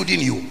 including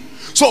you.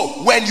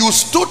 So when you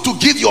stood to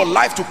give your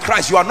life to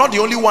Christ, you are not the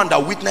only one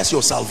that witnessed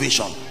your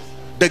salvation.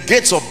 The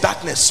gates of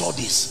darkness saw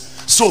this.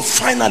 So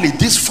finally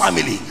this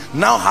family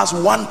now has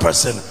one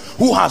person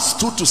who has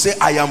stood to say,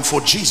 I am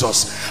for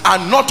Jesus.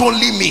 And not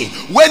only me,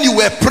 when you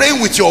were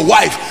praying with your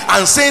wife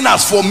and saying,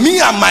 as for me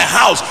and my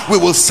house, we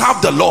will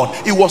serve the Lord,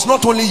 it was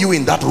not only you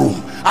in that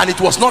room, and it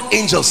was not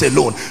angels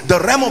alone.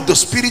 The realm of the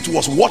spirit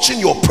was watching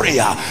your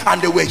prayer,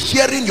 and they were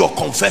hearing your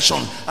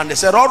confession, and they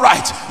said, all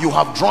right, you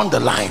have drawn the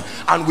line.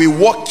 And we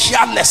walk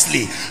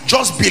carelessly,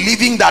 just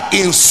believing that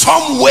in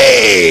some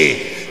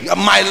way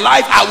my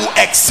life, I will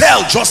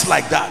excel just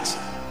like that.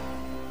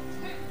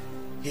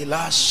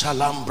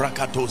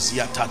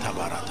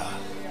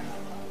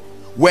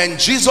 When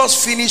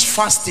Jesus finished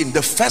fasting,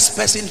 the first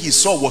person he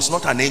saw was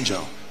not an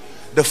angel.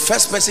 The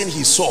first person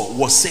he saw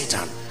was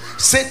Satan.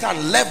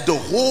 Satan left the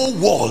whole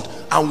world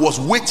and was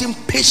waiting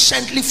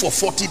patiently for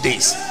 40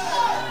 days.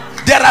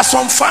 There are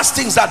some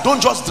fastings that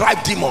don't just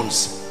drive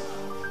demons.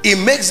 It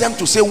makes them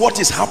to say, what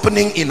is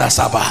happening in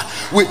Asaba?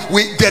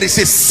 There is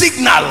a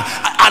signal,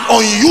 an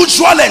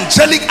unusual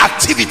angelic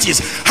activities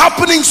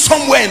happening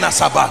somewhere in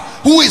Asaba.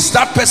 Who is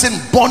that person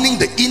burning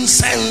the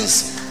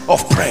incense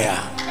of prayer?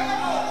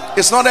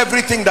 It's not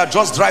everything that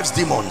just drives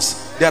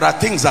demons. There are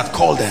things that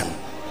call them.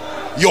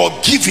 Your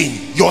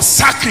giving, your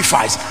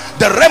sacrifice,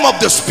 the realm of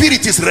the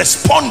spirit is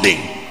responding.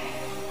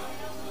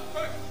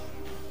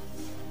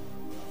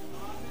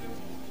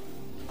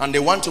 And they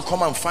want to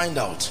come and find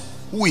out,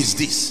 who is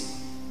this?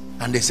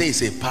 And they say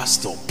it's a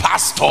pastor.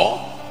 Pastor?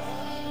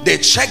 They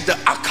check the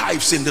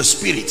archives in the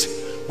spirit.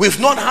 We've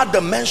not had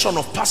the mention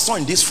of pastor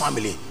in this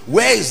family.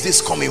 Where is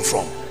this coming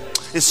from?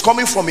 It's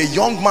coming from a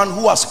young man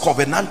who has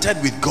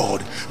covenanted with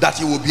God that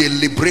he will be a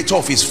liberator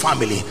of his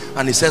family.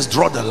 And he says,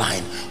 draw the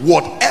line.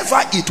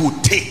 Whatever it will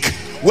take,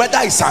 whether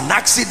it's an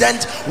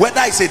accident,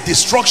 whether it's a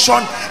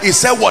destruction, he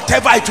said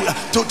whatever it will,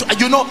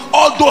 you know,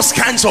 all those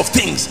kinds of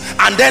things,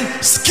 and then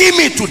scheme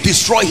it to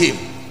destroy him.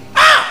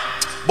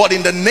 But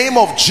in the name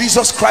of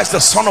Jesus Christ, the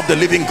Son of the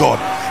living God,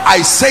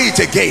 I say it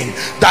again,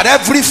 that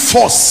every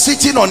force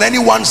sitting on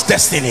anyone's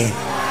destiny,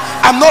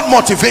 I'm not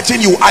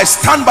motivating you, I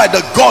stand by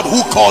the God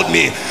who called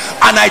me,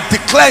 and I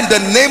declare in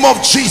the name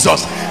of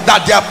Jesus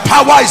that their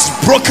power is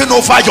broken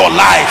over your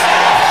life.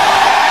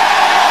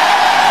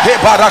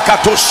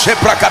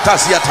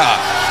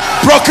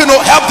 Broken,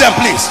 help them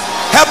please,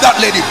 help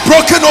that lady.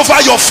 Broken over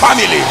your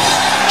family.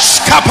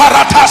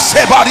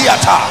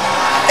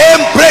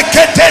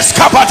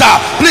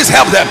 Please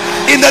help them.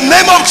 In the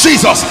name of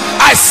Jesus,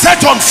 I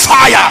set on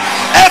fire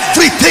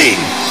everything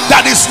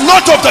that is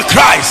not of the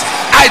Christ.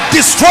 I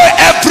destroy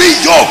every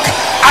yoke.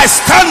 I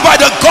stand by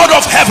the God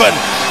of heaven,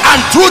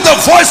 and through the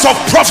voice of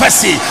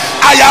prophecy,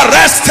 I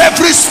arrest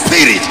every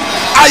spirit,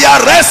 I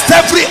arrest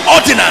every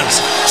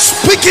ordinance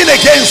speaking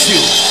against you.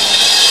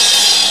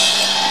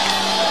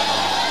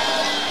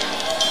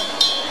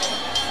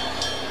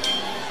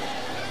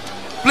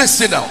 Please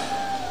sit down.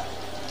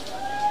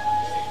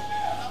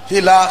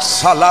 Hila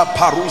sala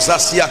paruza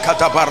siya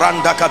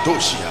katabaranda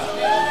kadoshia.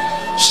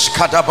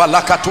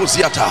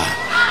 Shkatabalakatuziata.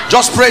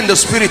 Just pray in the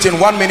spirit in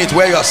 1 minute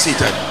where you are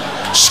seated.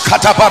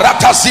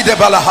 Shkatabarata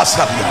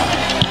zidebalahasabia.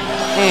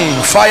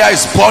 Fire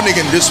is burning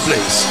in this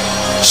place.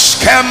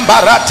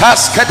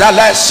 Shkembaratas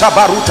kedale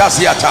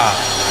sabarutaziata.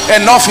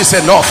 Enough is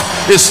enough.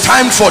 It's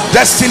time for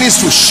destinies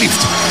to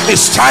shift.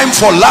 It's time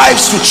for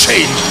lives to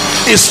change.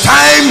 It's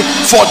time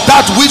for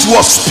that which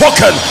was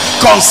spoken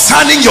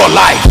concerning your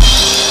life.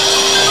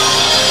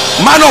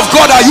 Man of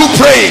God, are you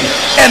praying?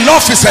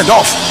 Enough is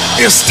enough.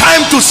 It's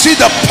time to see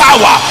the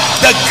power,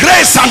 the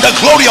grace and the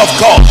glory of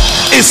God.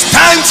 It's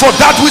time for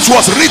that which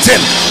was written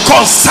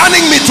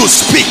concerning me to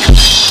speak.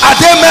 Are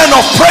there men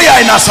of prayer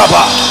in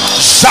Asaba?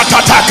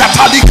 Shatata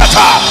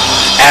katalikata,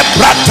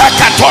 ebrata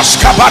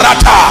katoshka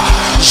barata,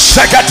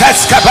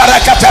 shagateska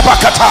barakata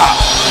bakata.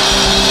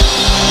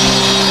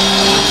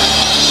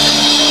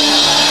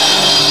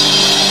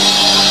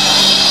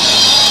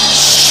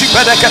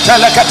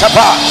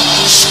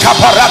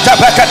 Shkaparata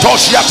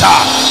bekatoshiata,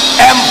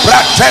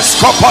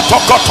 embratesko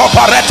potokoto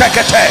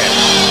baretekete.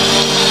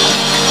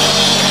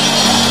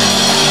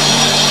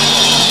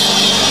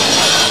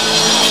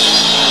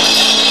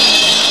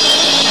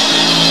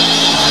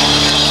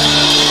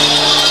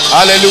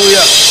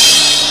 Hallelujah.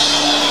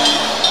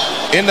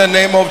 In the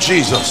name of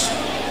Jesus,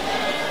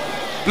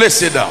 please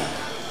sit down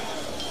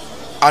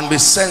and be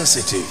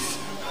sensitive.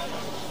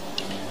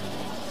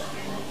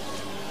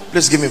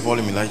 Please give me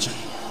volume, Elijah.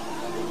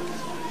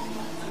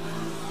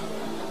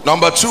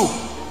 Number 2,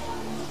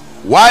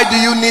 why do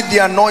you need the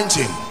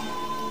anointing?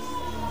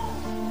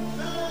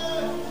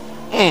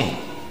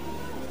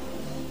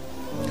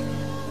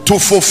 To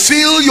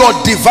fulfill your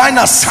divine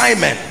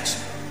assignment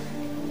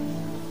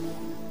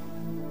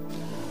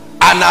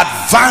and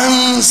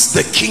advance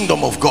the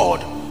kingdom of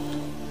God.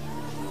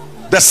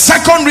 The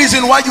second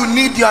reason why you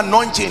need the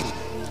anointing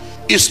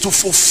is to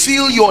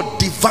fulfill your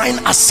divine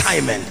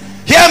assignment.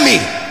 Hear me.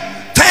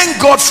 Thank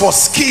God for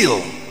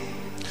skill.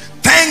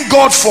 Thank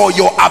God for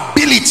your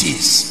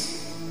abilities.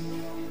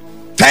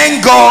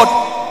 Thank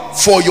God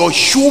for your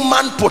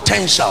human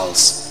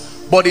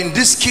potentials. But in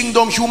this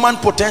kingdom, human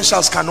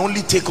potentials can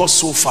only take us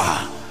so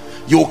far.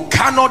 You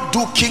cannot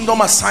do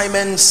kingdom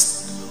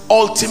assignments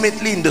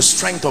ultimately in the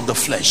strength of the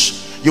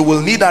flesh. You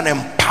will need an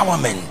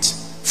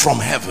empowerment from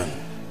heaven.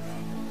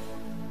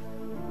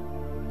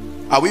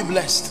 Are we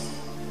blessed?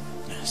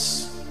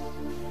 Yes.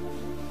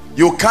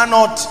 You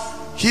cannot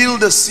heal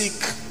the sick,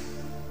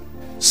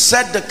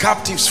 set the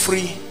captives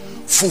free,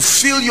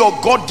 fulfill your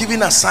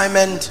God-given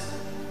assignment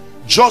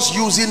just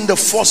using the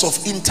force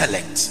of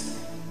intellect,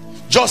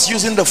 just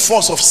using the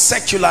force of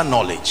secular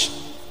knowledge.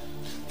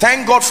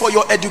 Thank God for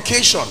your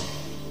education.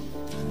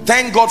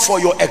 Thank God for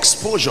your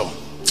exposure.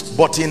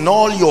 But in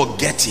all you're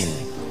getting,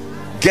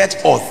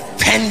 get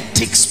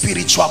authentic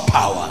spiritual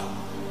power.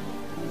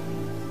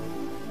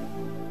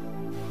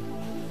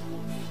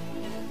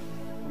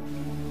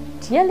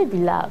 Dearly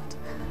beloved,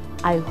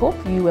 I hope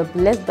you were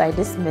blessed by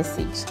this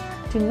message.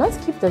 Do not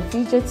keep the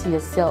video to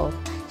yourself.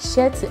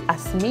 Share to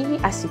as many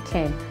as you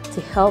can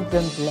to help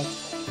them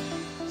bless.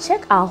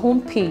 Check our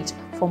homepage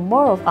for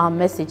more of our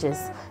messages.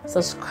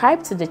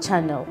 Subscribe to the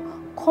channel,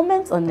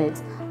 comment on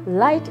it,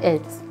 like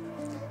it.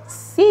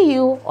 See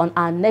you on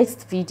our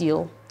next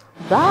video.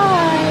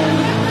 Bye.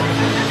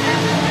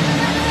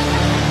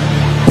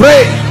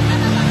 Pray,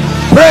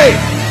 pray,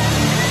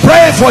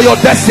 pray for your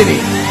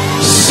destiny.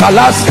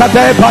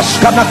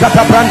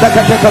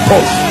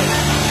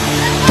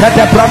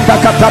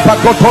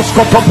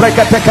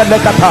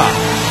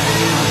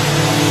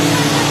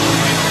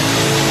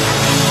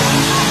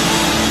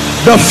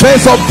 The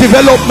phase of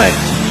development.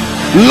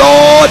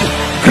 Lord,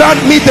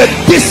 grant me the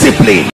discipline